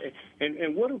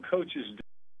 and what do coaches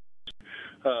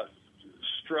do?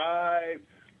 Strive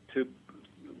to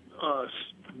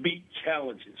beat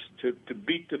challenges, to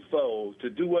beat the foe, to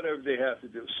do whatever they have to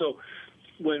do. So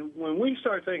when we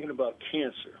start thinking about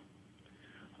cancer,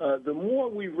 the more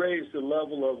we raise the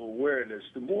level of awareness,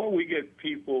 the more we get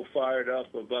people fired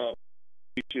up about what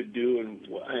we should do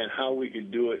and how we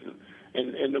can do it.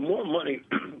 And the more money,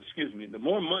 the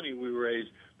more money we raise,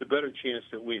 the better chance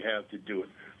that we have to do it.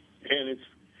 And it's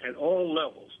at all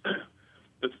levels.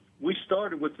 We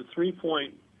started with the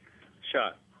 3-point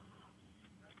shot,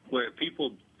 where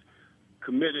people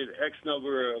committed X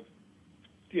number of,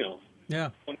 20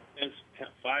 cents,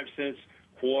 5 cents,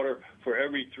 quarter for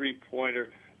every 3-pointer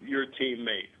your team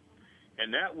made.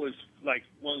 And that was like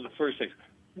one of the first things.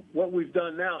 what we've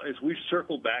done now is we've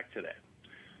circled back to that.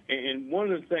 And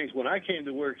one of the things, when I came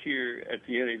to work here at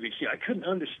the NABC, I couldn't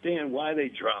understand why they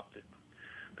dropped it,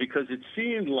 because it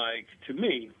seemed like, to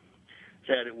me,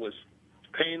 that it was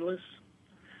painless,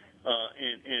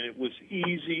 and it was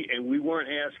easy, and we weren't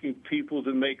asking people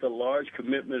to make a large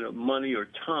commitment of money or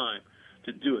time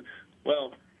to do it.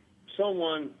 Well,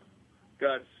 someone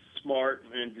got smart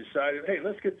and decided, hey,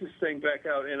 let's get this thing back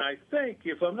out. And I think,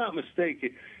 if I'm not mistaken,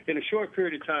 in a short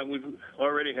period of time, we've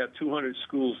already have 200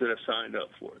 schools that have signed up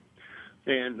for it.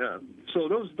 And so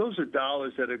those are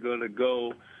dollars that are going to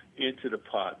go into the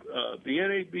pot. The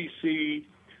NABC,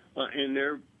 in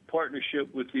their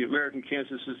partnership with the American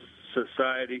Cancer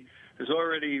Society, has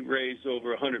already raised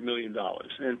over $100 million.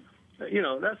 And,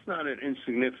 that's not an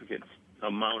insignificant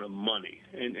amount of money.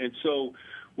 And so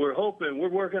we're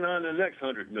working on the next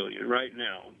 $100 million right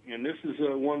now. And this is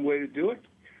one way to do it.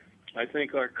 I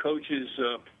think our coaches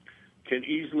can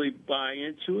easily buy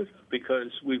into it because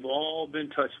we've all been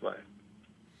touched by it.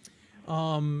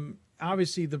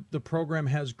 Obviously, the program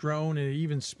has grown, and it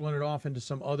even splintered off into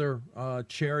some other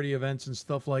charity events and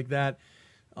stuff like that.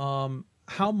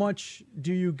 How much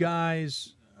do you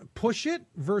guys push it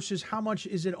versus how much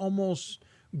is it almost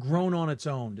grown on its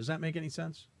own? Does that make any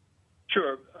sense?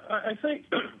 Sure. I think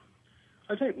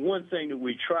one thing that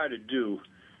we try to do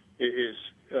is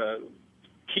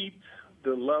keep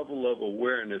the level of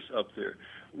awareness up there.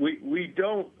 We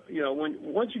don't,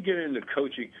 once you get into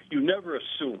coaching, you never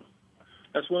assume.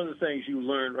 That's one of the things you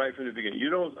learn right from the beginning. You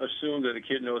don't assume that a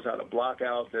kid knows how to block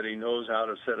out, that he knows how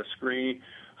to set a screen,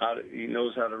 he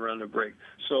knows how to run the break.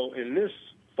 So in this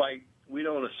fight, we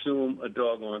don't assume a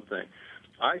doggone thing.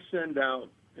 I send out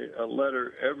a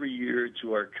letter every year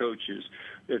to our coaches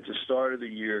at the start of the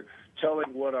year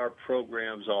telling what our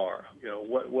programs are,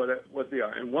 what they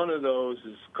are. And one of those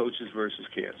is Coaches versus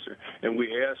Cancer. And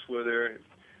we ask for their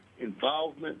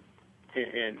involvement,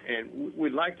 and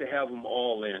we'd like to have them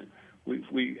all in.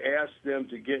 We ask them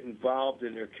to get involved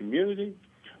in their community.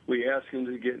 We ask them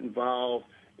to get involved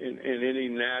in any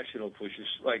national pushes,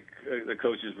 like the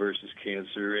Coaches versus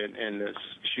Cancer and the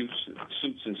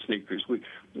Suits and Sneakers.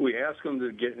 We ask them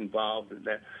to get involved in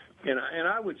that. And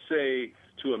I would say,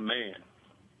 to a man,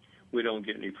 we don't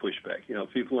get any pushback.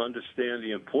 People understand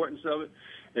the importance of it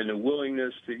and the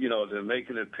willingness to, to make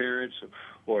an appearance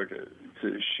or to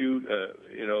shoot,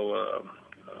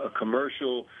 a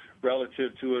commercial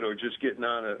relative to it, or just getting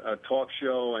on a talk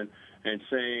show and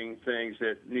saying things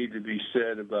that need to be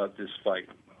said about this fight.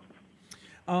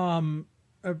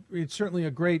 It's certainly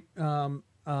a great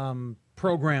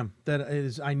program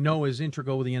that I know is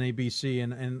integral with the NABC,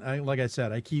 and like I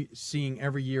said, I keep seeing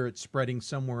every year it's spreading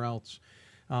somewhere else,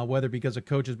 whether because a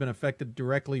coach has been affected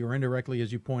directly or indirectly,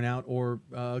 as you point out, or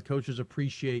coaches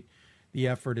appreciate the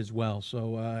effort as well.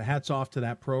 So hats off to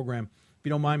that program. If you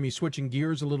don't mind me switching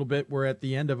gears a little bit, we're at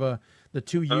the end of the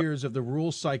 2 years of the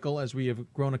rules cycle, as we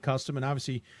have grown accustomed. And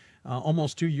obviously,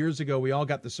 almost 2 years ago, we all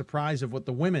got the surprise of what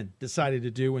the women decided to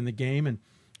do in the game, and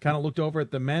kind of looked over at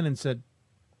the men and said,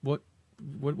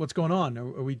 "What's going on?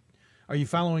 Are you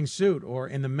following suit?"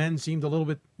 And the men seemed a little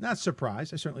bit not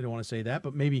surprised. I certainly don't want to say that,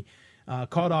 but maybe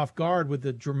caught off guard with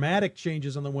the dramatic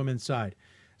changes on the women's side.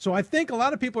 So I think a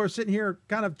lot of people are sitting here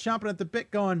kind of chomping at the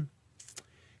bit, going,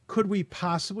 could we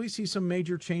possibly see some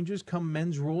major changes come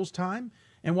men's rules time?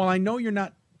 And while I know you're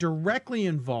not directly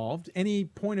involved, any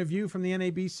point of view from the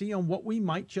NABC on what we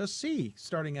might just see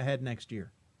starting ahead next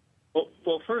year?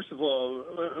 Well, first of all,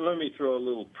 let me throw a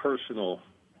little personal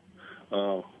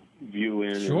view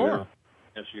in. Sure. And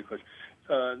answer your question.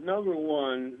 Number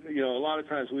one, a lot of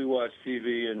times we watch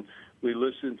TV and we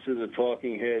listen to the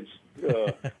talking heads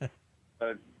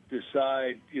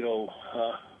decide,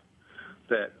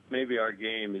 that maybe our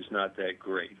game is not that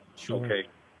great. Sure. Okay,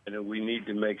 and that we need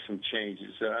to make some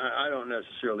changes. I don't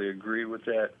necessarily agree with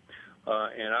that,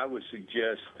 and I would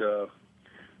suggest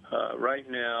right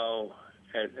now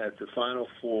at the Final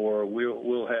Four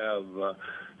we'll have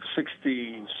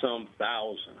 60-some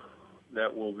thousand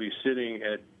that will be sitting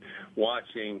at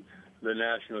watching the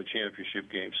national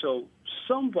championship game. So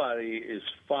somebody is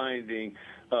finding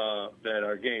that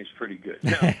our game's pretty good.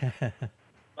 Now,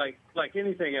 like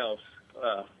anything else.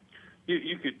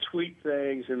 You could tweak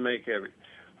things and make everything.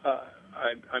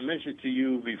 I mentioned to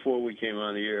you before we came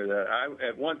on the air that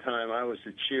at one time I was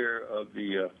the chair of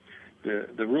the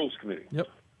Rules Committee. Yep.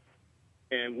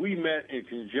 And we met in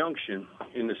conjunction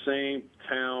in the same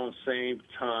town, same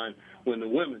time when the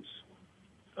Women's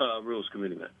Rules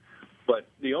Committee met. But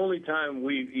the only time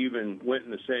we even went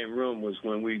in the same room was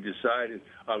when we decided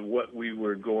on what we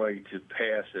were going to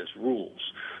pass as rules,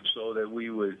 so that we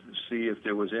would see if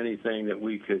there was anything that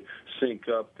we could sync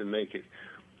up to make it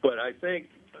But I think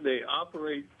they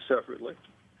operate separately.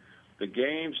 The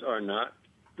games are not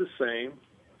the same.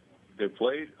 They're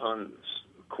played on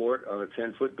court on a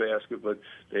 10-foot basket, but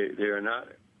they are not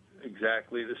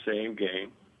exactly the same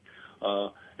game.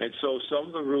 And so some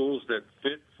of the rules that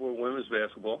fit for women's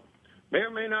basketball may or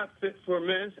may not fit for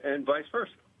men's, and vice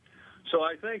versa. So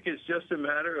I think it's just a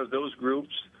matter of those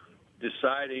groups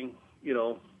deciding,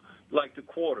 like the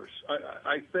quarters.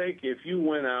 I think if you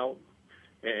went out,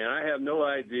 and I have no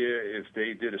idea if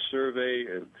they did a survey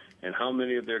and how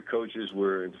many of their coaches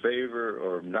were in favor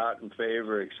or not in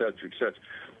favor, et cetera, et cetera.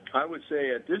 I would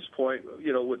say at this point,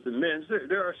 with the men's,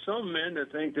 there are some men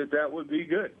that think that would be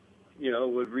good.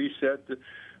 Would reset the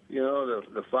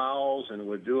fouls and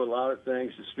would do a lot of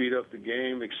things to speed up the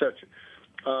game, et cetera.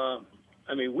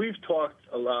 We've talked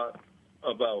a lot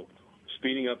about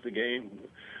speeding up the game.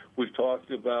 We've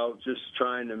talked about just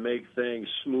trying to make things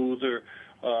smoother.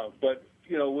 But,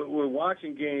 we're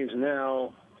watching games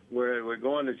now where we're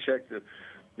going to check the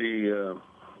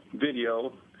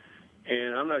video,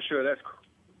 and I'm not sure that's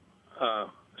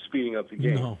speeding up the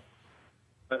game. No.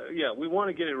 We want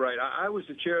to get it right. I was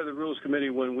the chair of the Rules Committee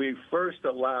when we first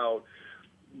allowed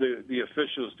the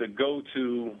officials to go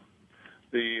to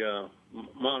the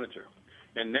monitor,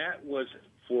 and that was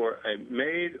for a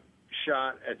made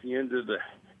shot at the end of the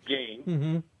game.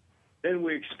 Mm-hmm. Then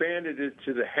we expanded it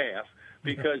to the half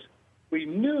because we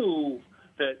knew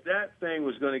that thing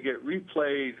was going to get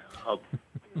replayed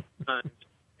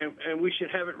and we should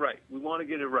have it right. We want to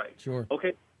get it right. Sure.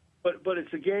 Okay. But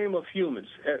it's a game of humans.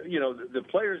 The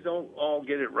players don't all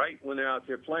get it right when they're out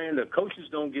there playing. The coaches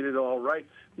don't get it all right.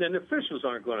 Then the officials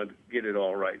aren't going to get it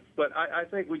all right. But I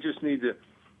think we just need to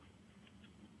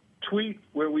tweet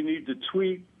where we need to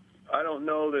tweet. I don't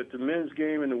know that the men's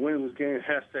game and the women's game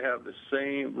has to have the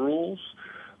same rules.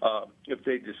 If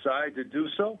they decide to do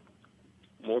so,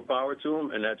 more power to them,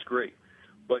 and that's great.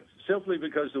 But simply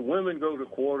because the women go to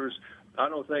quarters, I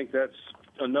don't think that's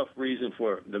enough reason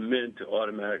for the men to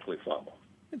automatically follow.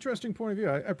 Interesting point of view.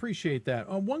 I appreciate that.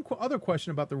 One other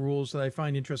question about the rules that I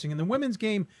find interesting. In the women's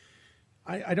game,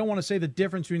 I don't want to say the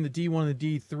difference between the D1 and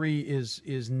the D3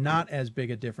 is not as big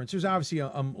a difference. There's obviously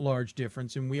a large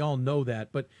difference, and we all know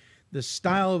that. But the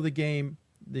style of the game,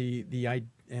 the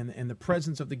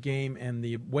presence of the game, and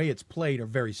the way it's played are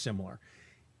very similar.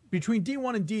 Between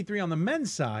D1 and D3 on the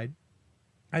men's side,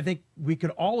 I think we could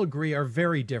all agree are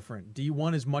very different.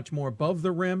 D1 is much more above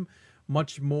the rim,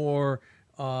 much more,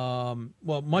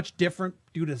 much different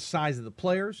due to the size of the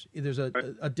players. There's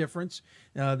a difference.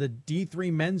 The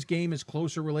D3 men's game is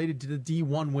closer related to the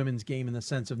D1 women's game in the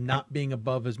sense of not being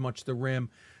above as much the rim,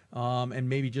 and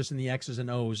maybe just in the X's and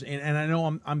O's. And I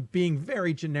know I'm being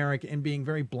very generic and being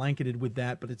very blanketed with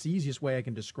that, but it's the easiest way I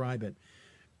can describe it.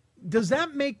 Does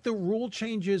that make the rule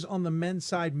changes on the men's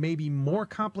side maybe more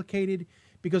complicated?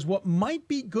 Because what might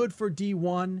be good for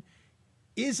D1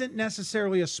 isn't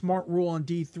necessarily a smart rule on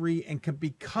D3, and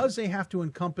because they have to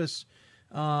encompass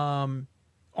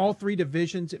all three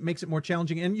divisions, it makes it more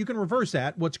challenging. And you can reverse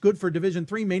that. What's good for Division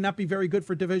 3 may not be very good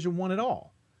for Division 1 at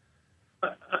all.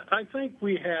 I think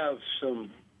we have some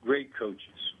great coaches.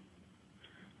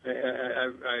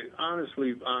 I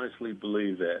honestly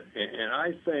believe that. And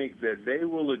I think that they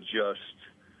will adjust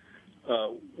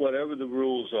whatever the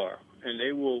rules are, and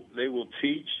they will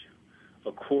teach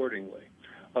accordingly.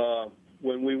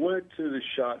 When we went to the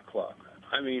shot clock,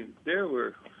 there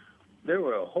were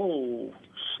a whole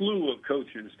slew of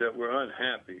coaches that were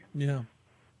unhappy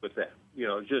with that.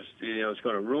 It's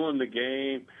going to ruin the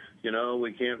game.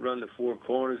 We can't run the four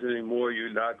corners anymore.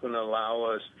 You're not going to allow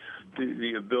us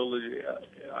the ability.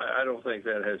 I don't think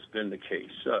that has been the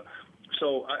case.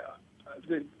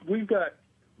 We've got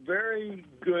very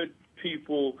good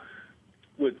people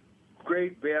with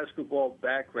great basketball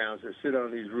backgrounds that sit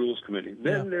on these rules committees.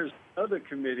 Then there's another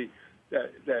committee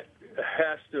that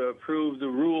has to approve the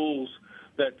rules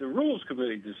that the rules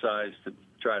committee decides to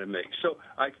try to make. So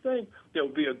I think there'll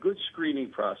be a good screening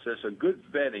process, a good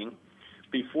vetting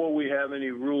before we have any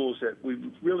rules that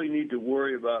we really need to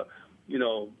worry about,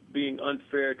 being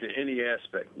unfair to any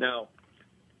aspect. Now,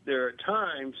 there are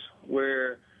times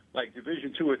where, like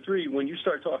Division 2 or 3, when you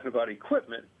start talking about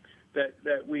equipment,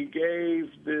 that we gave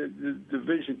the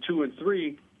Division 2 and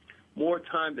 3 more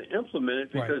time to implement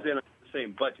it because they're not the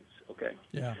same budgets, okay?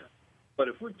 Yeah. But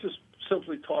if we're just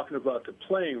simply talking about the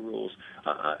playing rules,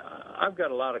 I've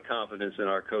got a lot of confidence in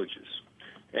our coaches,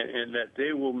 and that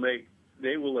they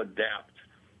will adapt,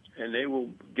 and they will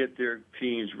get their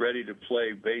teams ready to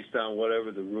play based on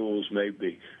whatever the rules may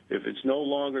be. If it's no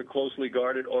longer closely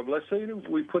guarded, or let's say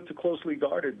we put the closely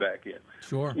guarded back in.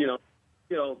 Sure.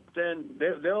 then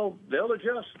they'll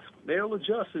adjust. They'll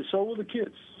adjust, and so will the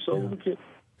kids. So will the kids.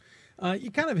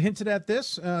 You kind of hinted at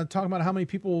this, talking about how many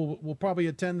people will probably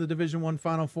attend the Division I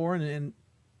Final Four and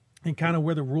kind of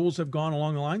where the rules have gone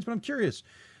along the lines. But I'm curious,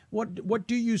 what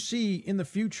do you see in the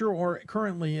future or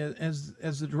currently as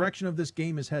the direction of this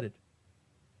game is headed?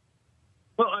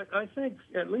 Well, I think,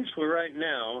 at least for right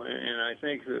now, and I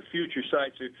think the future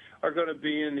sites are going to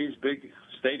be in these big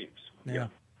stadiums. Yeah.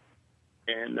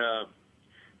 And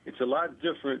it's a lot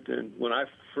different than when I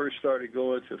first started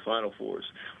going to Final Fours.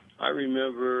 I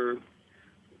remember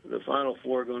the Final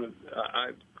Four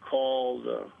I called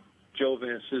Joe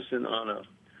Van Sissen on a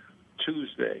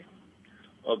Tuesday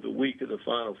of the week of the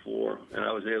Final Four, and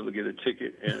I was able to get a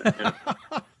ticket.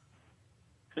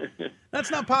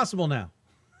 That's not possible now.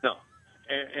 No.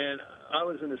 And I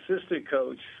was an assistant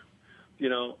coach,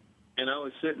 and I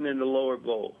was sitting in the lower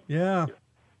bowl. Yeah.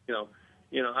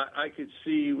 I could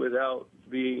see without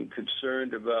being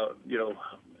concerned about,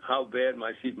 how bad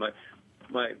my seat, my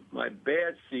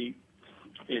bad seat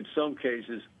in some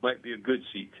cases might be a good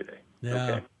seat today. Yeah.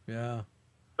 Okay? Yeah.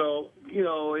 So,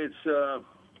 it's,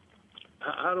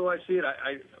 how do I see it?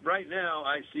 Right now,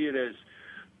 I see it as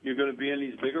you're going to be in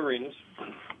these big arenas.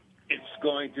 It's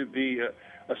going to be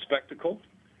a spectacle.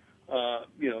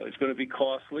 It's going to be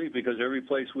costly because every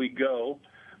place we go,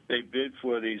 they bid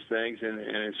for these things, and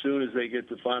as soon as they get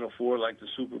to Final Four, like the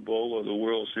Super Bowl or the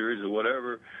World Series or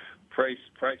whatever,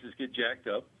 prices get jacked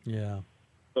up. Yeah.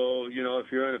 So,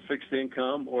 if you're on a fixed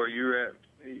income or you're at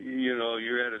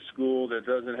a school that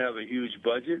doesn't have a huge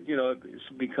budget,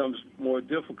 it becomes more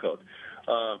difficult.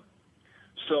 My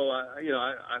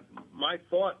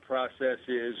thought process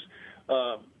is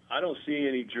I don't see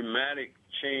any dramatic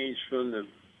change from the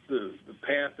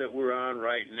path that we're on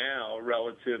right now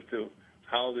relative to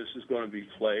how this is going to be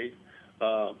played.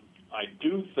 I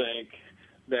do think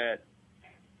that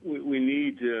we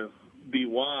need to be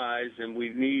wise, and we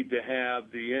need to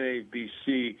have the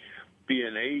NABC be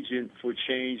an agent for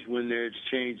change when there's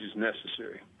change is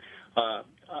necessary.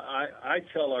 I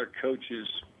tell our coaches,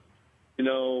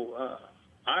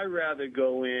 I'd rather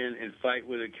go in and fight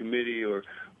with a committee or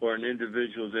an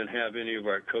individual than have any of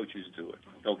our coaches do it,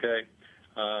 okay?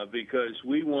 Because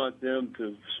we want them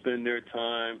to spend their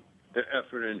time, their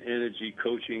effort and energy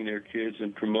coaching their kids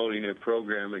and promoting their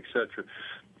program, et cetera.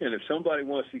 And if somebody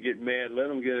wants to get mad, let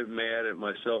them get mad at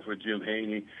myself or Jim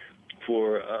Haney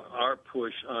for our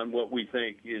push on what we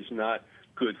think is not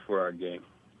good for our game.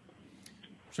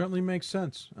 Certainly makes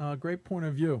sense. Great point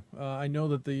of view. I know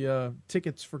that the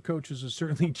tickets for coaches have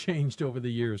certainly changed over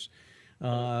the years.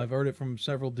 I've heard it from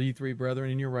several D3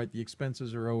 brethren, and you're right, the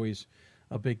expenses are always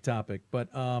a big topic. But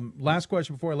last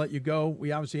question before I let you go.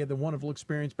 We obviously had the wonderful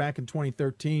experience back in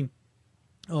 2013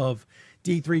 of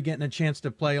D3 getting a chance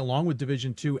to play along with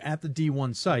Division II at the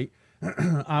D1 site.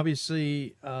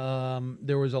 Obviously,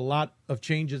 there was a lot of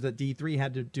changes that D3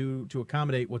 had to do to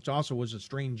accommodate, which also was a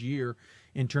strange year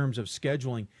in terms of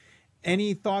scheduling.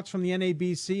 Any thoughts from the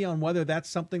NABC on whether that's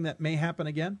something that may happen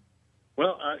again?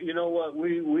 Well, you know what?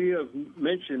 We have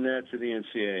mentioned that to the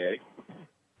NCAA,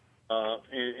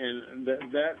 and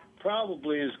that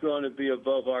probably is going to be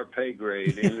above our pay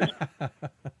grade in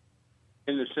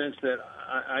the sense that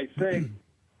I think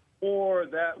before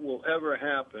that will ever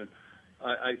happen,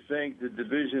 I think the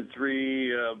Division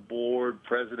III board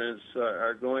presidents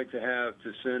are going to have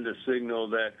to send a signal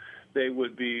that they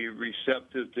would be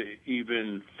receptive to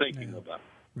even thinking about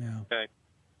it. Yeah. Okay?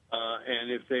 And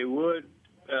if they would,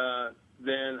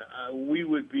 then we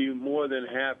would be more than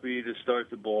happy to start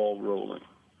the ball rolling.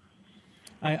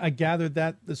 I gathered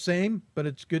that the same, but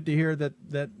it's good to hear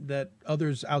that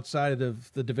others outside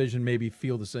of the division maybe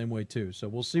feel the same way too. So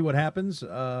we'll see what happens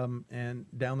and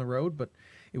down the road, but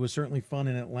it was certainly fun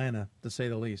in Atlanta, to say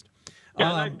the least.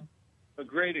 Yeah, a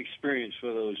great experience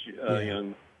for those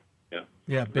young.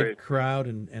 Yeah, big crowd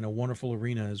and a wonderful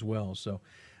arena as well. So,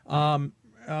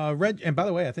 Reg, and by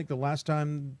the way, I think the last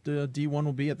time the D1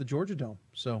 will be at the Georgia Dome.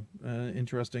 So,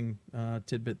 interesting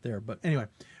tidbit there. But anyway,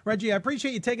 Reggie, I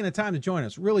appreciate you taking the time to join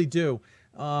us. Really do,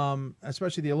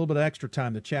 especially a little bit of extra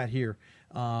time to chat here.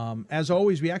 As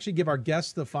always, we actually give our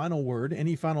guests the final word.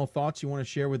 Any final thoughts you want to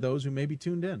share with those who may be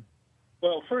tuned in?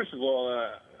 Well, first of all,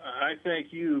 I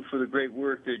thank you for the great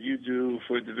work that you do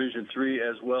for Division III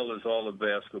as well as all of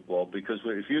basketball, because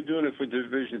if you're doing it for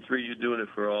Division III, you're doing it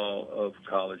for all of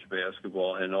college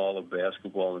basketball and all of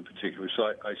basketball in particular. So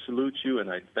I salute you and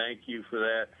I thank you for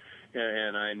that.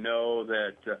 And I know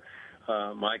that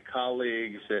my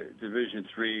colleagues at Division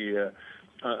III,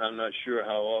 I'm not sure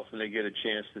how often they get a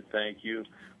chance to thank you,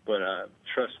 but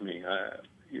trust me,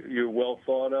 you're well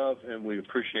thought of and we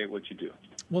appreciate what you do.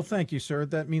 Well, thank you, sir.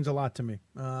 That means a lot to me.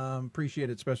 Appreciate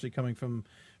it, especially coming from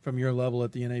your level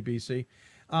at the NABC.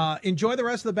 Enjoy the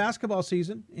rest of the basketball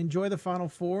season. Enjoy the Final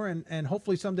Four, and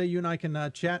hopefully someday you and I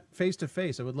can chat face to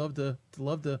face. I would love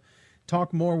to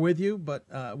talk more with you, but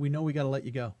we know we got to let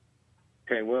you go.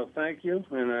 Okay, well, thank you,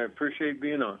 and I appreciate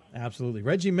being on. Absolutely.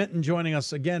 Reggie Minton joining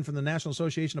us again from the National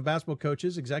Association of Basketball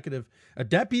Coaches,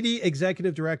 Deputy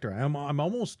Executive Director. I'm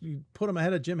almost put him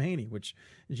ahead of Jim Haney, which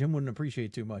Jim wouldn't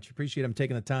appreciate too much. Appreciate him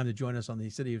taking the time to join us on the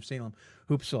City of Salem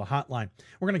Hoopsville Hotline.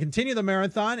 We're going to continue the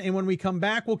marathon, and when we come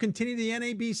back, we'll continue the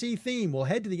NABC theme. We'll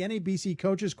head to the NABC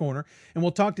Coaches Corner, and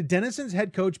we'll talk to Denison's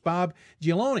head coach, Bob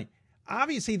Gialone.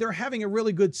 Obviously, they're having a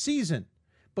really good season,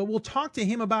 but we'll talk to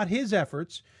him about his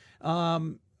efforts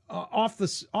off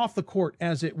the court,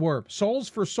 as it were. Souls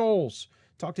for Souls.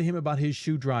 Talk to him about his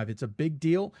shoe drive. It's a big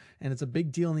deal, and it's a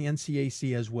big deal in the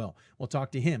NCAC as well. We'll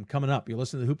talk to him coming up. You're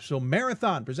listening to the Hoopsville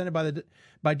Marathon, presented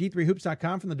by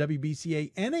D3Hoops.com from the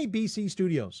WBCA NABC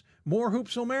studios. More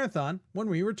Hoopsville Marathon when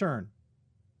we return.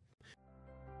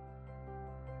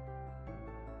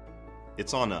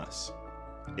 It's on us.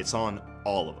 It's on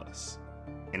all of us.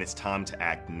 And it's time to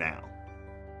act now.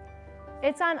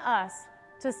 It's on us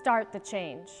to start the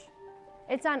change.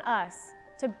 It's on us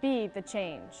to be the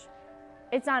change.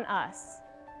 It's on us.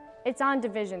 It's on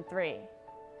Division III.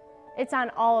 It's on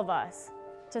all of us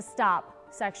to stop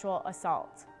sexual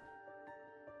assault.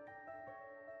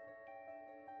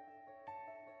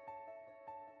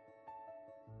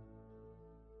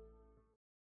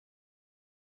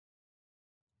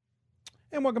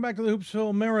 And welcome back to the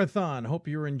Hoopsville Marathon. Hope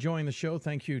you're enjoying the show.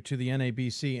 Thank you to the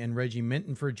NABC and Reggie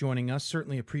Minton for joining us.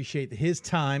 Certainly appreciate his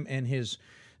time and his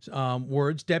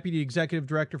words. Deputy Executive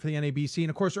Director for the NABC. And,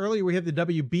 of course, earlier we had the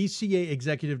WBCA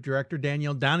Executive Director,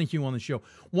 Danielle Donahue, on the show.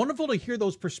 Wonderful to hear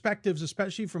those perspectives,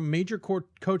 especially from major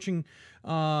coaching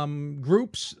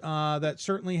groups that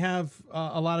certainly have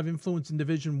a lot of influence in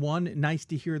Division I. Nice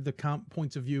to hear the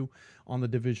points of view on the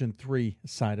Division III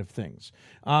side of things.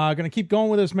 Going to keep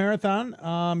going with this marathon.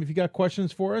 If you got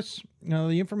questions for us,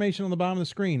 the information on the bottom of the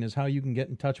screen is how you can get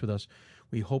in touch with us.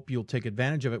 We hope you'll take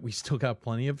advantage of it. We still got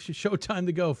plenty of show time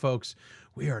to go, folks.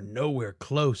 We are nowhere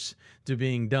close to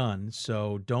being done,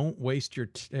 so don't waste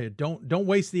don't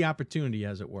waste the opportunity,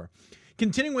 as it were.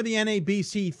 Continuing with the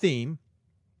NABC theme,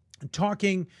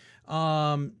 talking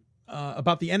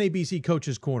about the NABC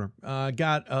Coaches Corner.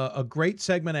 Got a great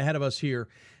segment ahead of us here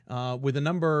with the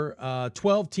number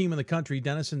 12 team in the country.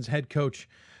 Denison's head coach,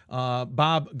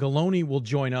 Bob Gialone, will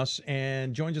join us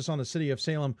and joins us on the City of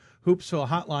Salem Hoopsville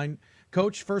Hotline.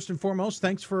 Coach, first and foremost,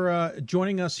 thanks for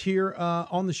joining us here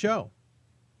on the show.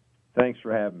 Thanks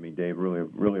for having me, Dave.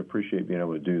 Really appreciate being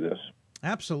able to do this.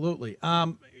 Absolutely.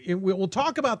 We'll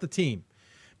talk about the team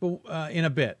in a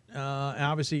bit.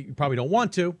 Obviously, you probably don't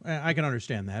want to. I can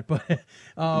understand that. But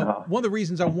no. One of the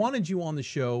reasons I wanted you on the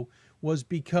show was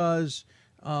because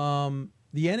the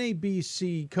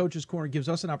NABC Coaches Corner gives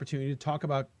us an opportunity to talk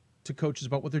to coaches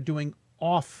about what they're doing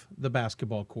off the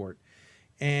basketball court.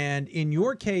 And in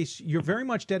your case, you're very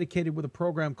much dedicated with a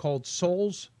program called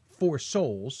Souls for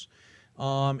Souls.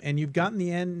 And you've gotten the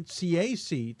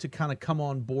NCAC to kind of come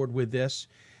on board with this.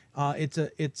 It's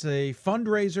a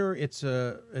fundraiser, it's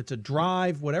a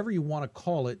drive, whatever you want to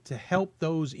call it, to help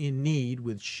those in need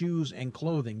with shoes and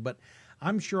clothing. But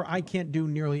I'm sure I can't do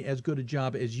nearly as good a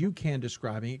job as you can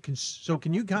describing it. So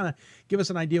can you kind of give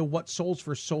us an idea of what Souls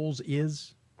for Souls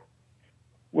is?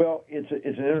 Well, it's an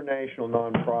international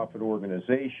nonprofit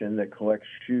organization that collects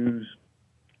shoes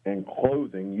and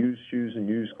clothing, used shoes and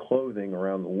used clothing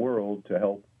around the world to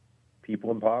help people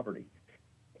in poverty.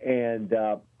 And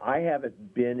I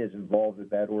haven't been as involved with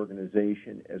that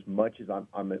organization as much as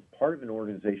I'm a part of an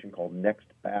organization called Next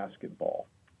Basketball,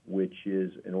 which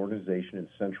is an organization in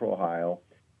Central Ohio,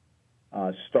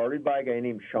 started by a guy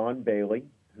named Sean Bailey,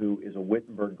 who is a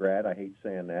Wittenberg grad. I hate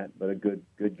saying that, but a good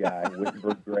guy,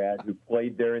 Wittenberg grad, who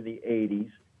played there in the 80s.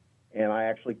 And I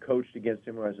actually coached against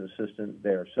him when I was an assistant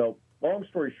there. So long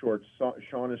story short,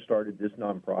 Sean has started this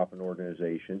nonprofit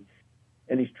organization,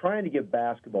 and he's trying to give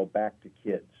basketball back to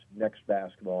kids, Next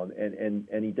Basketball.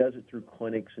 And he does it through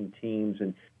clinics and teams.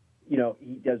 And,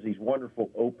 he does these wonderful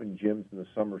open gyms in the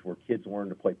summers where kids learn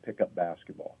to play pickup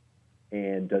basketball.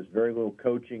 And does very little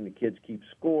coaching. The kids keep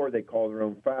score. They call their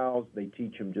own fouls. They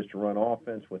teach them just to run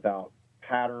offense without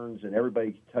patterns, and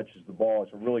everybody touches the ball.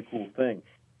 It's a really cool thing.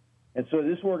 And so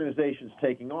this organization is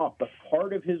taking off. But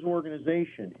part of his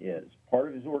organization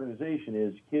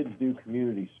is kids do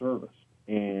community service.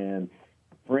 And,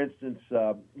 for instance,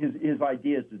 his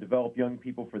idea is to develop young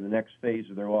people for the next phase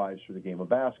of their lives for the game of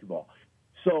basketball.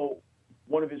 So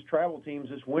one of his travel teams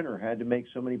this winter had to make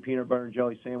so many peanut butter and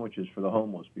jelly sandwiches for the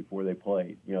homeless before they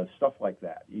played. Stuff like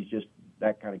that. He's just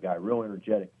that kind of guy, real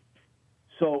energetic.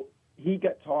 So he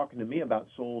got talking to me about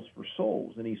Souls for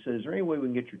Souls, and he said, is there any way we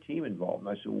can get your team involved? And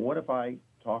I said, well, what if I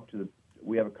talk to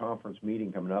we have a conference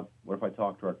meeting coming up. What if I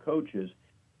talk to our coaches?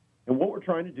 And what we're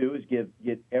trying to do is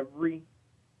get every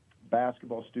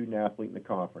basketball student athlete in the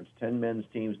conference, 10 men's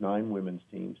teams, 9 women's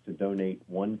teams, to donate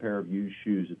 1 pair of used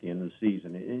shoes at the end of the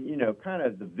season. And, kind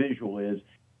of the visual is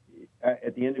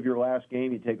at the end of your last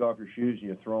game, you take off your shoes and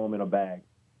you throw them in a bag.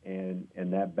 And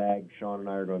that bag, Sean and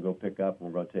I are going to go pick up, and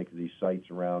we're going to take to these sites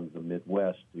around the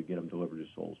Midwest to get them delivered to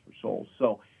Souls for Souls.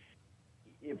 So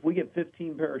if we get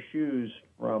 15 pair of shoes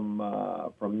from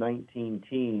 19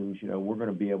 teams, we're going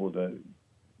to be able to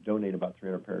donate about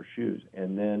 300 pair of shoes.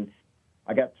 And then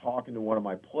I got talking to one of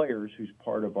my players who's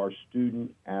part of our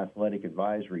Student Athletic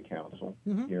Advisory Council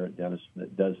here at Denison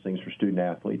that does things for student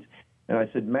athletes. And I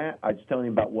said, Matt, I was telling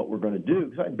him about what we're going to do,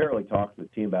 because I barely talked to the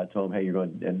team about it. I told them, hey, you're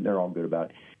going, and they're all good about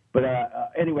it. But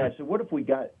anyway, I said, what if we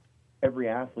got every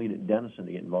athlete at Denison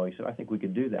to get involved? He said, I think we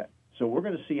could do that. So we're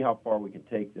going to see how far we can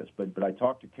take this. But I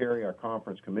talked to Carrie, our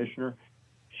conference commissioner.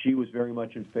 She was very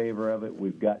much in favor of it.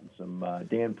 We've gotten some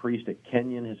Dan Priest at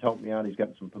Kenyon has helped me out. He's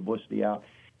gotten some publicity out.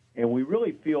 And we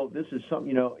really feel this is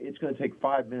something, it's going to take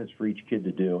 5 minutes for each kid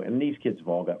to do. And these kids have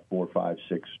all got 4, 5,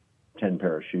 6, 10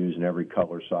 pair of shoes in every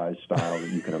color, size, style that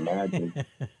you can imagine.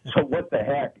 So what the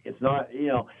heck? It's not,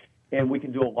 and we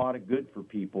can do a lot of good for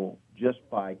people just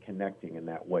by connecting in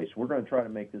that way. So we're going to try to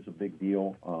make this a big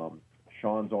deal.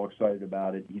 Sean's all excited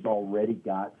about it. He's already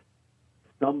got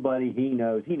somebody he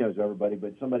knows everybody,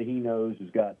 but somebody he knows has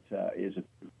got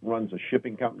runs a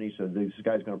shipping company. So this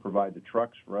guy's going to provide the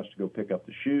trucks for us to go pick up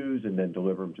the shoes and then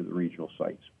deliver them to the regional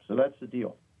sites. So that's the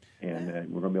deal.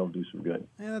 And we're going to be able to do some good.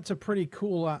 Yeah, that's a pretty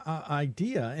cool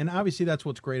idea. And obviously that's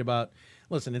what's great about,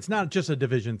 listen, it's not just a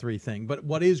Division III thing, but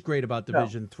what is great about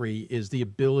Division III is the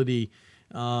ability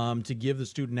to give the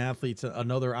student athletes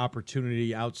another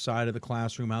opportunity outside of the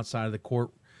classroom, outside of the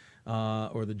court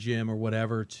or the gym or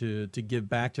whatever, to give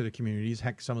back to the communities.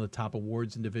 Heck, some of the top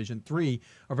awards in Division III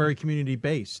are very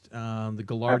community-based. The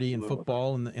Gallardi in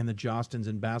football and the Jostens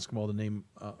in basketball, to name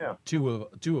two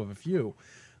of a few.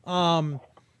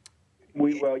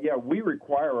 We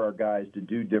require our guys to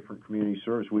do different community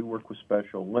service. We work with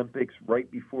Special Olympics.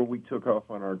 Right before we took off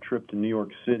on our trip to New York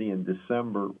City in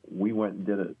December, we went and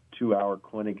did a 2-hour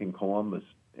clinic in Columbus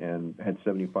and had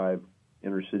 75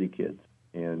 inner-city kids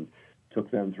and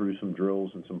took them through some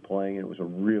drills and some playing, and it was a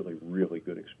really, really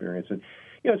good experience. And,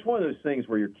 it's one of those things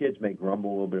where your kids may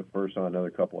grumble a little bit at first on another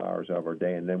couple hours out of our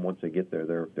day, and then once they get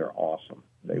there, they're awesome.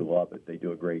 They love it. They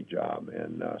do a great job.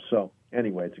 And so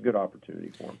anyway, it's a good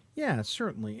opportunity for them. Yeah,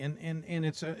 certainly. And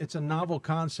it's a novel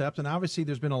concept, and obviously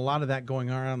there's been a lot of that going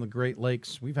on the Great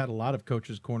Lakes. We've had a lot of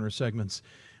Coaches Corner segments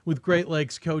with Great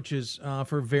Lakes coaches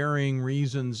for varying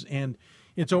reasons, and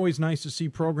it's always nice to see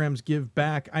programs give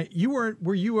back. You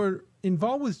were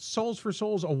involved with Souls for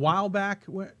Souls a while back.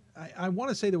 I want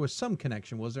to say there was some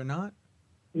connection, was there not?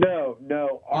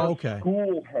 No. Our okay.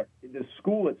 The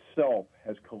school itself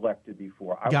has collected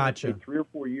before. I want to say 3 or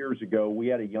 4 years ago, we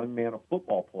had a young man, a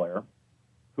football player,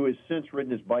 who has since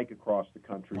ridden his bike across the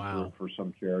country for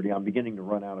some charity. I'm beginning to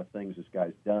run out of things this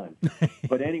guy's done.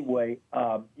 But anyway,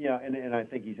 and I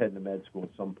think he's heading to med school at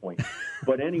some point.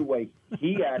 But anyway,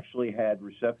 he actually had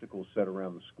receptacles set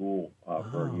around the school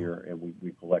for a year, and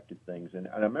we collected things. And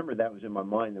I remember that was in my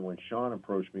mind. And when Sean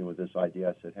approached me with this idea,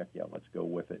 I said, heck yeah, let's go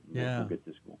with it. And we'll get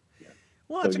this school. Yeah.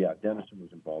 Well, Denison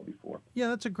was involved before. Yeah,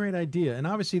 that's a great idea. And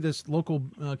obviously this local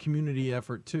community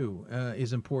effort, too,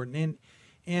 is important.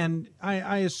 And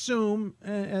I assume,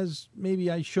 as maybe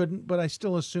I shouldn't, but I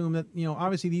still assume that,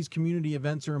 obviously these community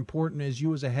events are important as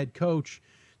you as a head coach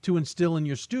to instill in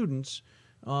your students,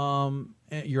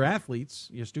 your athletes,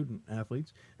 your student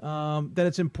athletes, that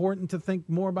it's important to think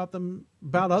more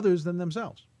about others than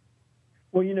themselves.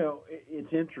 Well,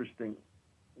 it's interesting.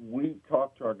 We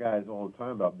talk to our guys all the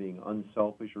time about being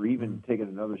unselfish, or even taking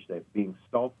another step, being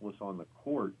selfless on the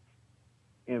court.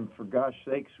 And for gosh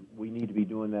sakes, we need to be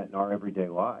doing that in our everyday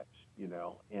lives,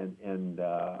 And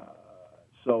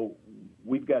so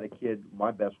we've got a kid,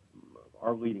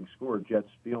 our leading scorer, Jet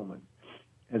Spielman,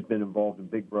 has been involved in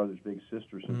Big Brothers Big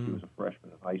Sisters since he was a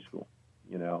freshman in high school,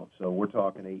 So we're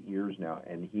talking 8 years now,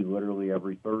 and he literally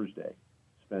every Thursday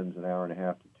spends an hour and a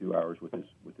half to 2 hours with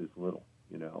his little,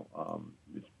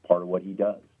 It's part of what he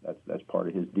does. That's part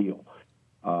of his deal.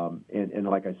 And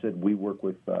like I said, we work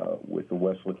with the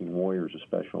West Licking Warriors, a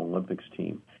Special Olympics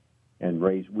team, and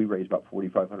we raise about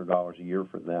 $4,500 a year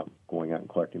for them, going out and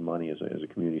collecting money as a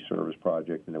community service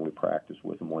project, and then we practice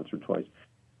with them once or twice.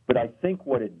 But I think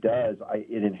what it does,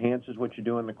 it enhances what you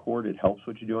do on the court. It helps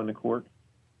what you do on the court.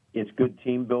 It's good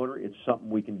team builder. It's something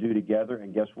we can do together.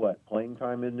 And guess what? Playing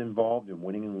time isn't involved, and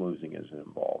winning and losing isn't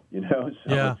involved. So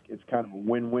it's kind of a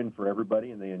win-win for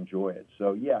everybody, and they enjoy it.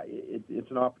 So, yeah,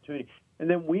 it's an opportunity. And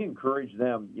then we encourage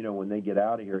them, when they get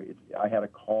out of here. I had a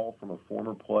call from a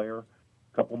former player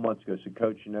a couple months ago. Said,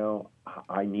 Coach,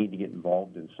 I need to get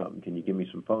involved in something. Can you give me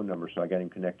some phone numbers? So I got him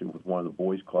connected with one of the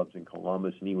boys' clubs in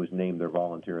Columbus, and he was named their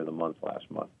Volunteer of the Month last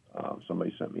month.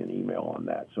 Somebody sent me an email on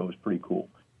that, so it was pretty cool.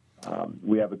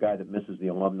 We have a guy that misses the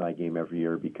alumni game every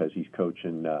year because he's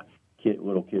coaching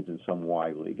little kids in some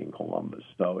Y League in Columbus.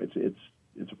 So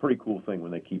it's a pretty cool thing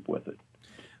when they keep with it.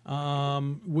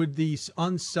 Would the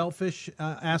unselfish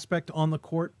aspect on the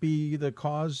court be the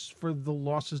cause for the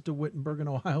losses to Wittenberg and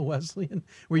Ohio Wesleyan?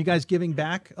 Were you guys giving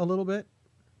back a little bit?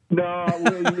 No,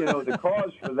 the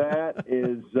cause for that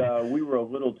is we were a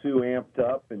little too amped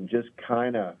up and just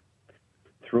kind of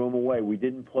threw them away. We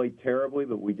didn't play terribly,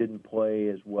 but we didn't play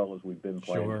as well as we've been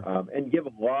playing. Sure. And give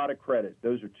a lot of credit.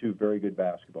 Those are two very good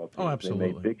basketball teams. Oh, absolutely.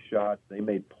 They made big shots. They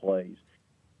made plays.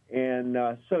 And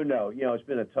so, no, it's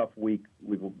been a tough week.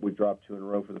 We've dropped 2 in a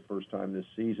row for the first time this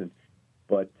season.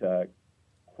 But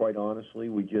quite honestly,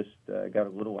 we just got a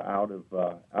little out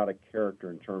of character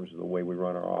in terms of the way we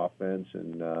run our offense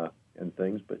and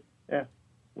things. But, yeah,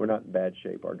 we're not in bad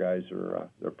shape. Our guys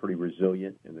they're pretty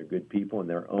resilient, and they're good people, and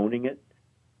they're owning it.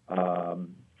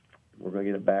 We're going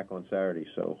to get it back on Saturday,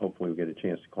 so hopefully we get a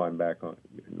chance to climb back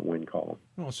in the win column.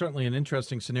 Well, certainly an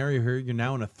interesting scenario here. You're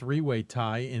now in a 3-way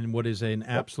tie in what is an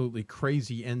absolutely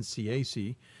crazy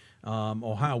NCAC.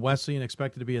 Ohio Wesleyan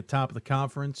expected to be at top of the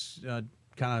conference,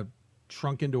 kind of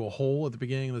shrunk into a hole at the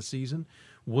beginning of the season.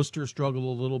 Worcester struggled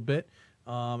a little bit.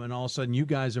 And all of a sudden you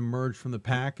guys emerged from the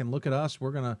pack, and look at us.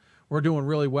 We're doing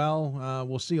really well.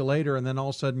 We'll see you later. And then all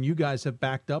of a sudden you guys have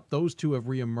backed up. Those two have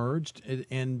reemerged,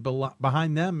 and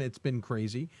behind them it's been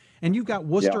crazy. And you've got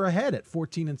Worcester ahead at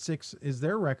 14-6 is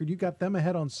their record. You got them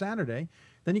ahead on Saturday.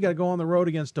 Then you got to go on the road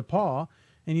against DePaul,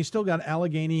 and you still got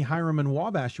Allegheny, Hiram, and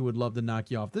Wabash who would love to knock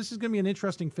you off. This is going to be an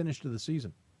interesting finish to the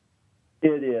season.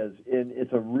 It is, and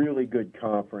it's a really good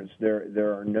conference.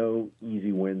 There are no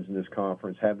easy wins in this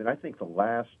conference. I think the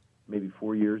last maybe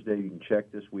 4 years, Dave, you can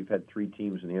check this, we've had 3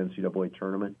 teams in the NCAA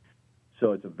tournament.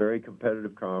 So it's a very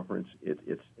competitive conference.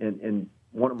 And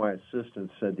one of my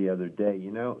assistants said the other day,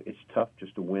 it's tough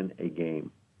just to win a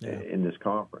game in this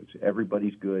conference.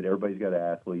 Everybody's good. Everybody's got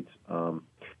athletes.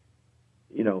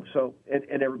 So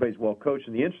and everybody's well coached.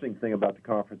 And the interesting thing about the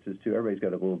conference is, too, everybody's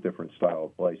got a little different style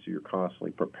of play, so you're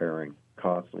constantly preparing,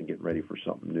 constantly getting ready for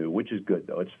something new, which is good,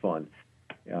 though. It's fun.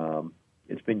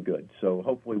 It's been good. So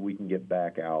hopefully we can get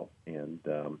back out and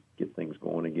get things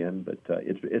going again. But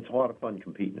it's a lot of fun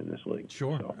competing in this league.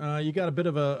 Sure. So. You got a bit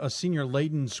of a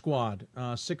senior-laden squad,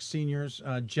 6 seniors.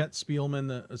 Jet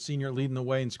Spielman, a senior, leading the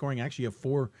way in scoring. Actually, you have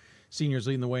 4 seniors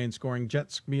leading the way in scoring. Jet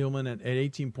Spielman at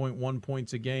 18.1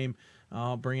 points a game.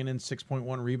 Bringing in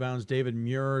 6.1 rebounds. David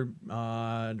Muir,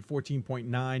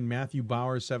 14.9. Matthew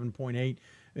Bauer, 7.8.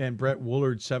 And Brett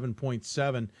Woolard,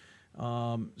 7.7.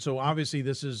 So obviously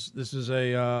this is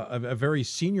a very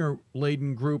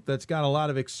senior-laden group that's got a lot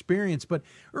of experience. But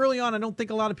early on, I don't think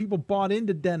a lot of people bought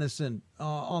into Denison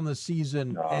on the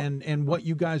season and what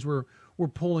you guys were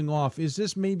pulling off. Is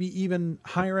this maybe even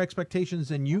higher expectations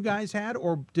than you guys had,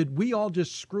 or did we all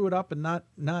just screw it up and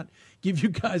not give you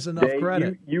guys enough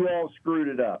credit? You all screwed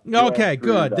it up. Okay,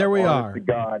 good. There we are. To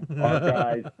God,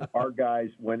 our guys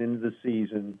went into the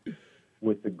season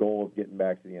with the goal of getting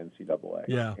back to the NCAA.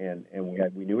 Yeah. And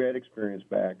we knew we had experience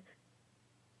back.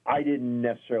 I didn't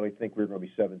necessarily think we were going to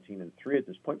be 17-3 at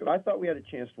this point, but I thought we had a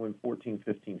chance to win 14,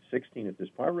 15, 16 at this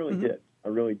point. I really did. I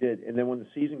really did. And then when the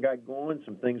season got going,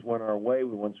 some things went our way.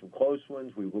 We won some close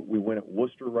ones. We went at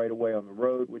Worcester right away on the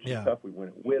road, which is tough. We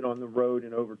went at Witt on the road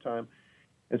in overtime.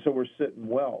 And so we're sitting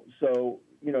well. So,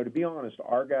 to be honest,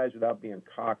 our guys, without being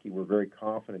cocky, were very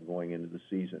confident going into the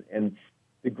season. And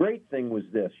the great thing was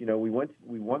this, we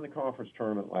won the conference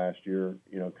tournament last year,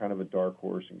 kind of a dark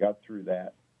horse, and got through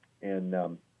that, and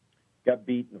got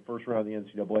beat in the first round of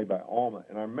the NCAA by Alma.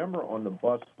 And I remember on the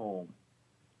bus home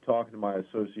talking to my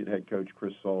associate head coach,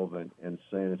 Chris Sullivan, and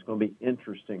saying, it's going to be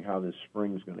interesting how this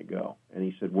spring's going to go. And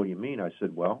he said, what do you mean? I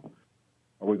said, well,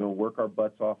 are we going to work our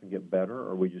butts off and get better, or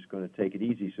are we just going to take it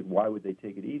easy? He said, why would they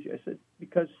take it easy? I said,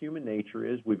 because human nature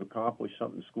is we've accomplished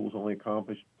something the school's only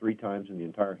accomplished 3 times in the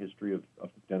entire history of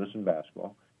Denison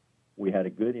basketball. We had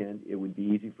a good end. It would be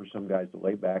easy for some guys to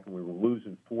lay back, and we were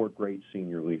losing 4 great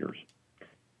senior leaders.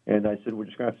 And I said, we're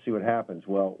just going to have to see what happens.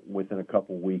 Well, within a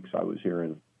couple of weeks, I was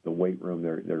hearing the weight room,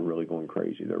 they're really going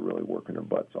crazy. They're really working their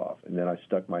butts off. And then I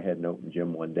stuck my head in open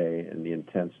gym one day, and the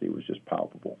intensity was just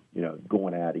palpable,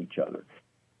 going at each other.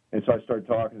 And so I started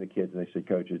talking to the kids, and they said,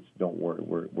 Coach, don't worry,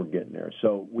 we're getting there.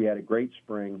 So we had a great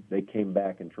spring. They came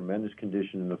back in tremendous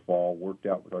condition in the fall, worked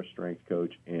out with our strength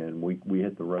coach, and we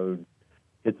hit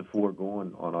the floor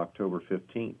going on October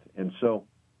 15th. And so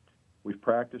we've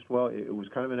practiced well. It was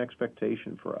kind of an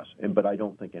expectation for us, but I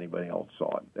don't think anybody else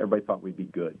saw it. Everybody thought we'd be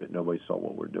good, but nobody saw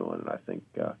what we're doing, and I think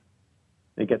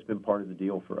that's been part of the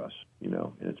deal for us,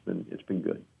 and it's been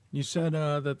good. You said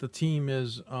that the team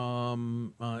is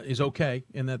okay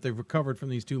and that they've recovered from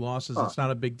these 2 losses. It's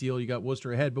not a big deal. You got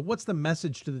Worcester ahead, but what's the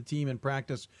message to the team in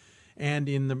practice and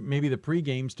in maybe the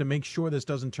pre-games to make sure this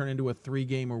doesn't turn into a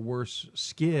 3-game or worse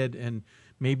skid and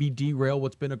maybe derail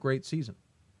what's been a great season?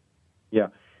 Yeah,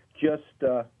 just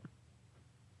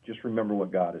remember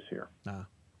what got us here.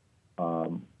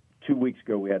 2 weeks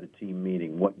ago, we had a team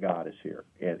meeting. What got us here?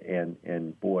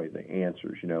 And boy, the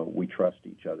answers. We trust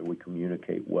each other. We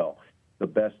communicate well. The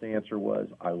best answer was,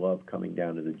 I love coming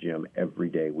down to the gym every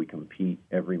day. We compete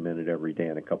every minute, every day.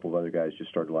 And a couple of other guys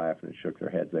just started laughing and shook their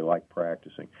heads. They like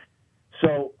practicing.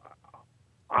 So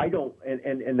I don't.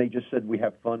 And they just said we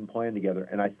have fun playing together.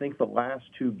 And I think the last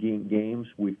 2 games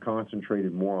we've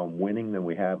concentrated more on winning than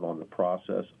we have on the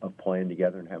process of playing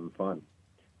together and having fun.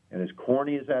 And as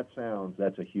corny as that sounds,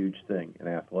 that's a huge thing in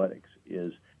athletics,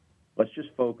 is let's just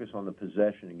focus on the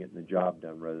possession and getting the job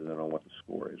done rather than on what the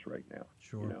score is right now.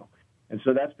 Sure. And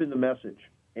so that's been the message.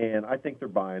 And I think they're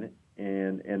buying it.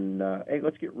 And hey,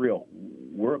 let's get real.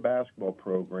 We're a basketball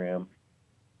program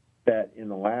that in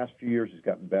the last few years has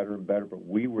gotten better and better, but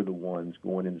we were the ones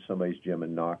going into somebody's gym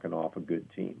and knocking off a good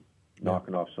team,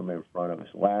 knocking off somebody in front of us.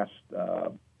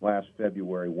 Last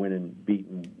February,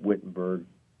 beating Wittenberg,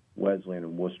 Wesleyan,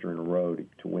 and Worcester in a row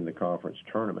to win the conference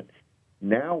tournament.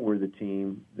 Now we're the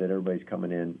team that everybody's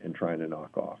coming in and trying to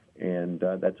knock off. And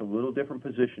that's a little different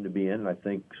position to be in, and I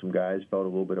think some guys felt a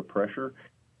little bit of pressure.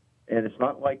 And it's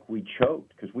not like we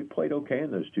choked, because we played okay in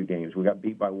those 2 games. We got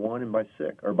beat by 1 and by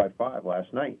 5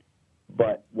 last night.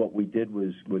 But what we did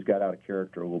was got out of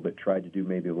character a little bit, tried to do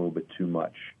maybe a little bit too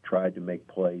much, tried to make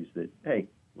plays that, hey,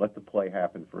 let the play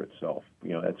happen for itself.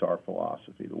 That's our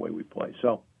philosophy, the way we play.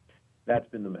 So that's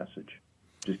been the message.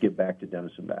 Just get back to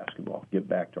Denison basketball. Get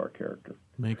back to our character.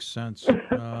 Makes sense.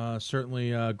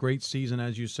 Certainly a great season,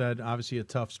 as you said. Obviously a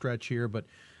tough stretch here, but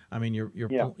I mean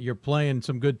you're playing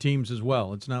some good teams as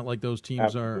well. It's not like those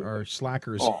teams are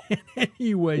slackers in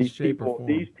any way, shape, or form.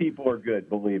 These people are good,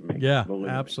 believe me. Yeah,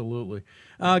 absolutely.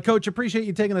 Coach, appreciate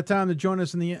you taking the time to join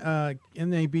us in the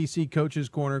NABC Coaches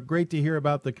Corner. Great to hear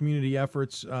about the community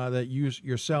efforts that you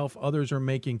yourself, others are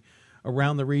making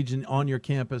around the region, on your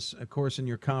campus, of course, in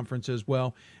your conference as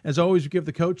well. As always, we give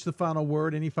the coach the final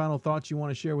word. Any final thoughts you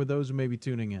want to share with those who may be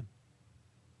tuning in?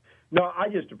 No, I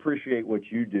just appreciate what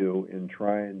you do in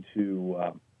trying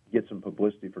to get some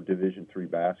publicity for Division III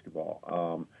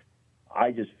basketball.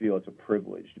 I just feel it's a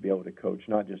privilege to be able to coach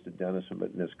not just at Denison,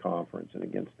 but in this conference and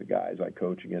against the guys I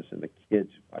coach against and the kids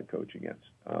I coach against.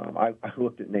 I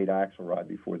looked at Nate Axelrod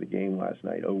before the game last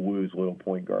night, Owu's little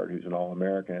point guard who's an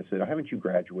All-American. I said, haven't you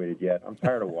graduated yet? I'm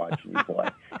tired of watching you play.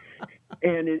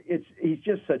 And he's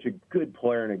just such a good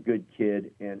player and a good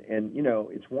kid. And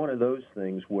it's one of those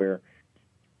things where,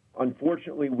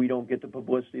 unfortunately, we don't get the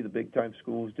publicity the big-time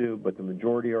schools do, but the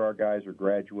majority of our guys are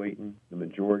graduating. The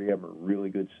majority of them are really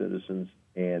good citizens,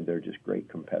 and they're just great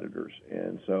competitors.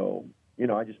 And so,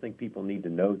 I just think people need to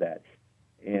know that.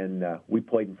 And we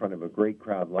played in front of a great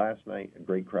crowd last night, a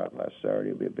great crowd last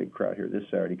Saturday. It'll be a big crowd here this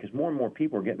Saturday because more and more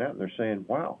people are getting out and they're saying,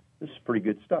 wow, this is pretty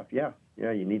good stuff. Yeah,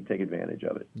 you need to take advantage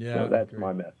of it. Yeah, so that's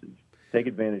my message. Take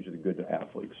advantage of the good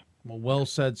athletes. Well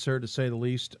said, sir, to say the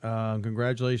least.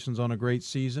 Congratulations on a great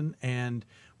season, and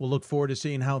we'll look forward to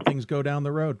seeing how things go down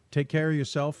the road. Take care of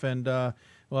yourself, and,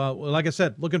 like I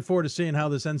said, looking forward to seeing how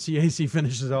this NCAC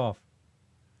finishes off.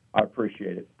 I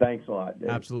appreciate it. Thanks a lot, Dave.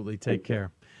 Absolutely. Take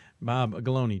care. Bob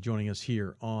Aguiloni joining us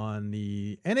here on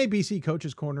the NABC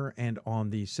Coaches Corner and on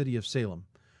the City of Salem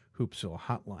Hoopsville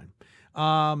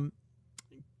Hotline.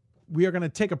 We are going to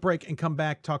take a break and come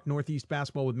back, talk Northeast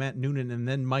basketball with Matt Noonan and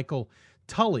then Michael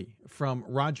Tully from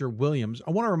Roger Williams.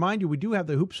 I want to remind you, we do have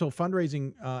the Hoopsville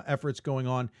fundraising efforts going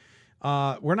on.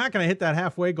 We're not going to hit that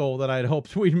halfway goal that I had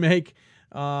hoped we'd make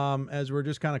as we're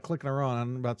just kind of clicking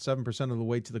around about 7% of the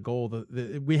way to the goal.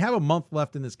 We have a month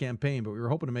left in this campaign, but we were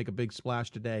hoping to make a big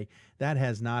splash today. That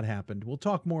has not happened. We'll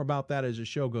talk more about that as the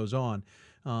show goes on.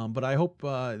 But I hope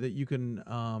that you can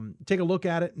take a look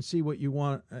at it and see what you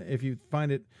want, if you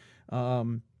find it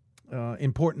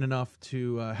important enough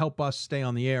to help us stay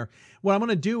on the air. What I'm going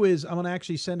to do is I'm going to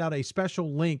actually send out a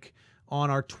special link on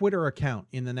our Twitter account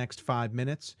in the next 5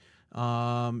 minutes.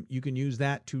 You can use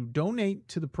that to donate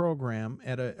to the program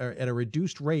at a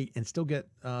reduced rate and still get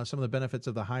some of the benefits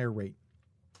of the higher rate.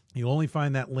 You'll only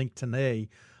find that link today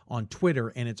on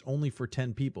Twitter, and it's only for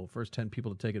 10 people. First 10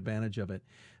 people to take advantage of it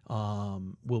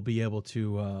will be able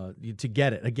to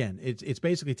get it. Again, it's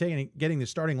basically getting the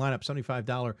starting lineup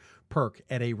 $75 perk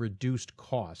at a reduced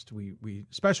cost. We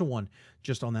special one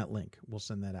just on that link. We'll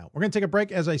send that out. We're going to take a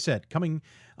break, as I said. Coming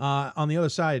on the other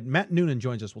side, Matt Noonan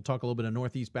joins us. We'll talk a little bit of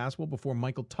Northeast basketball before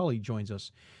Michael Tully joins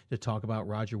us to talk about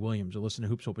Roger Williams. You'll listen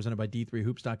to Hoopsville, presented by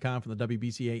D3Hoops.com from the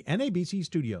WBCA and ABC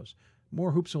studios.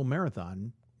 More Hoopsville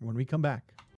Marathon when we come back.